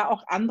brauchen daher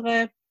auch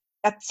andere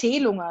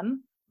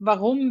Erzählungen,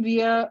 warum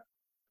wir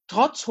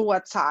trotz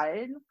hoher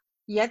Zahlen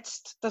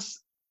jetzt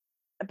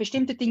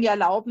bestimmte Dinge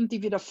erlauben,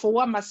 die wir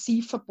davor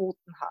massiv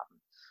verboten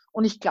haben.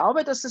 Und ich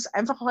glaube, dass es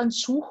einfach auch ein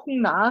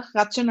Suchen nach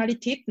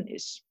Rationalitäten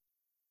ist.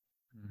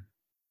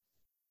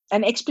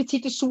 ein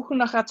explizites Suchen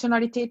nach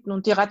Rationalitäten.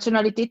 Und die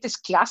Rationalität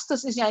des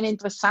Clusters ist ja eine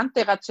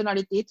interessante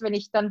Rationalität, wenn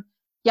ich dann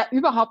ja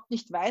überhaupt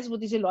nicht weiß, wo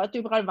diese Leute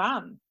überall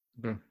waren.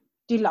 Ja.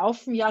 Die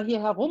laufen ja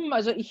hier herum.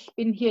 Also ich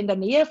bin hier in der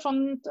Nähe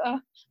vom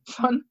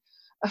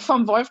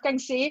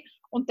Wolfgangsee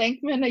und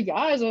denke mir, na ja,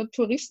 also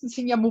Touristen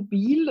sind ja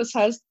mobil. Das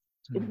heißt,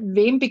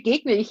 wem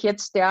begegne ich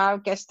jetzt, der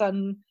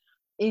gestern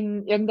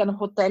in irgendeinem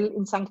Hotel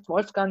in St.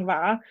 Wolfgang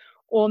war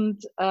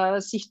und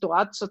sich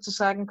dort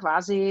sozusagen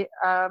quasi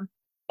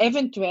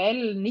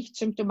eventuell nicht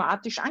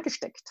symptomatisch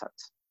angesteckt hat.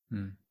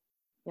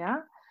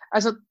 Ja,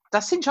 also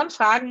das sind schon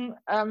Fragen,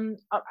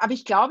 aber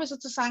ich glaube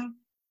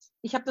sozusagen,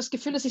 ich habe das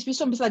Gefühl, das ist wie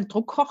so ein bisschen ein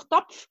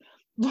Druckkochtopf,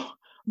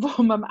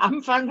 wo man am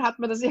Anfang hat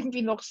man das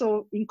irgendwie noch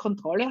so in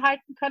Kontrolle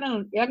halten können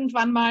und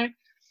irgendwann mal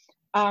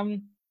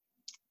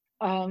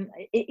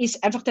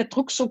ist einfach der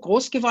Druck so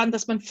groß geworden,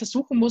 dass man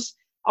versuchen muss,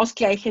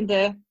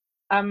 ausgleichende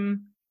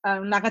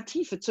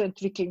Narrative zu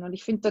entwickeln. Und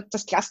ich finde,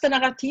 das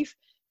Cluster-Narrativ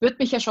würde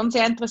mich ja schon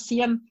sehr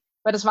interessieren,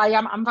 weil das war ja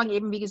am Anfang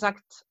eben, wie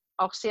gesagt,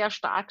 auch sehr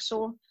stark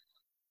so.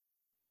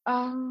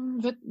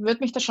 Würde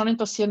mich das schon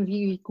interessieren,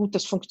 wie gut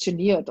das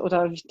funktioniert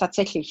oder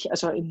tatsächlich,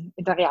 also in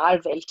der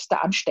Realwelt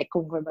der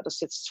Ansteckung, wenn man das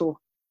jetzt so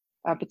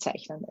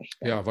bezeichnen möchte.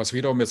 Ja, was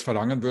wiederum jetzt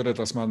verlangen würde,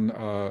 dass man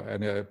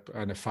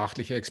eine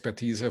fachliche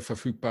Expertise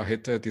verfügbar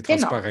hätte, die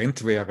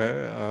transparent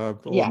wäre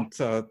und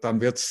dann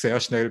wird es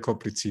sehr schnell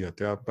kompliziert,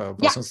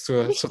 was uns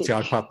zur richtig.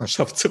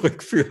 Sozialpartnerschaft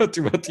zurückführt,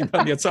 über die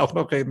man jetzt auch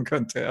noch reden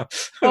könnte.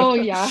 Oh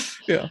ja.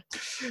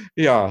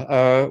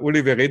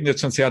 Uli, wir reden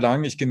jetzt schon sehr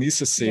lang, ich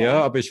genieße es sehr,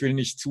 aber ich will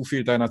nicht zu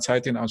viel deiner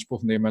Zeit in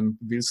Anspruch nehmen.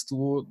 Willst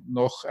du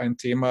noch ein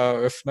Thema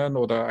öffnen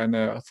oder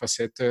eine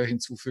Facette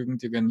hinzufügen,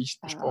 die wir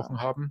nicht besprochen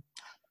haben?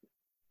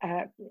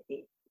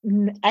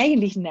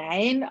 Eigentlich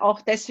nein,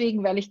 auch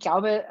deswegen, weil ich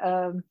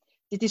glaube,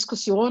 die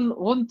Diskussion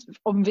rund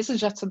um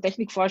Wissenschafts- und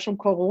Technikforschung,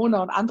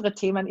 Corona und andere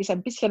Themen ist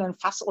ein bisschen ein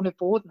Fass ohne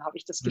Boden, habe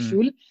ich das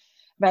Gefühl,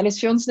 weil es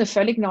für uns eine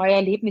völlig neue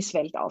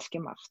Erlebniswelt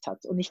aufgemacht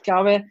hat. Und ich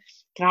glaube,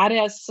 gerade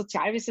als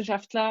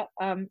Sozialwissenschaftler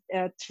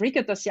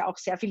triggert das ja auch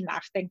sehr viel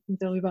Nachdenken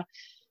darüber,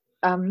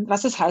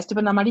 was es heißt,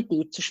 über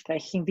Normalität zu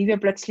sprechen, wie wir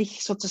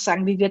plötzlich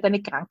sozusagen, wie wird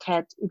eine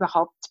Krankheit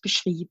überhaupt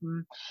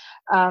beschrieben,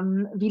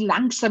 wie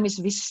langsam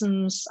ist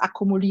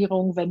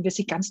Wissensakkumulierung, wenn wir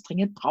sie ganz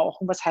dringend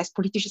brauchen, was heißt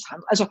politisches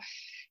Handeln. Also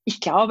ich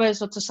glaube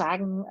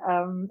sozusagen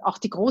auch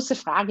die große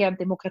Frage an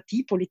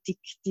Demokratiepolitik,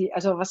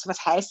 also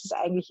was heißt es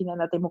eigentlich in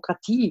einer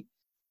Demokratie,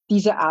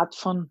 diese Art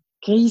von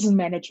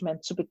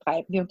Krisenmanagement zu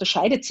betreiben, wie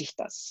unterscheidet sich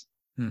das?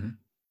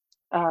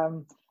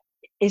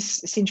 Es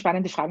sind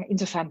spannende Fragen.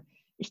 Insofern,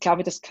 ich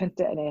glaube, das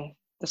könnten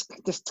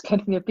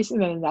wir bis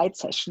in eine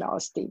Night-Session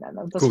ausdehnen.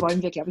 Und das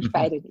wollen wir, glaube ich,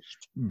 beide nicht.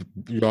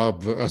 Ja,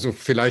 also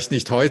vielleicht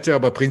nicht heute,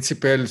 aber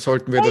prinzipiell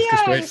sollten wir das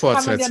Gespräch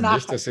fortsetzen.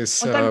 Nicht? Das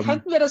ist, und dann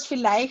könnten wir das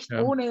vielleicht,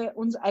 ohne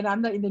uns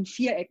einander in den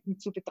Vierecken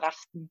zu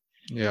betrachten.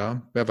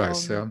 Ja, wer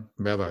weiß, wer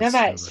weiß. Wer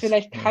weiß,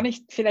 vielleicht kann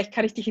ich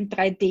dich in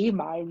 3D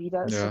mal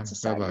wieder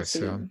sozusagen wer weiß,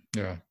 sehen.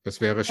 Ja,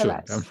 das wäre schön.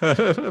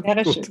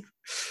 Wäre schön.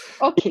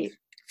 Okay.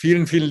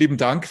 Vielen, vielen lieben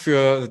Dank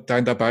für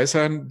dein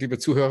Dabeisein, liebe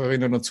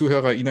Zuhörerinnen und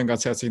Zuhörer. Ihnen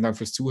ganz herzlichen Dank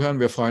fürs Zuhören.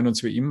 Wir freuen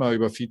uns wie immer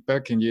über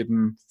Feedback in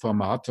jedem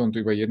Format und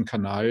über jeden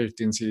Kanal,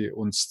 den Sie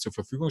uns zur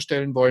Verfügung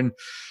stellen wollen.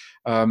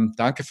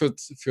 Danke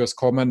fürs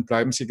Kommen.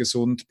 Bleiben Sie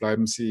gesund,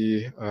 bleiben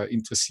Sie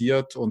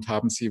interessiert und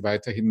haben Sie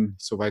weiterhin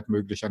soweit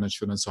möglich einen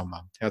schönen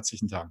Sommer.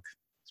 Herzlichen Dank.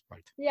 Bis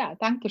bald. Ja,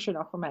 danke schön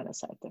auch von meiner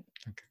Seite.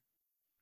 Danke.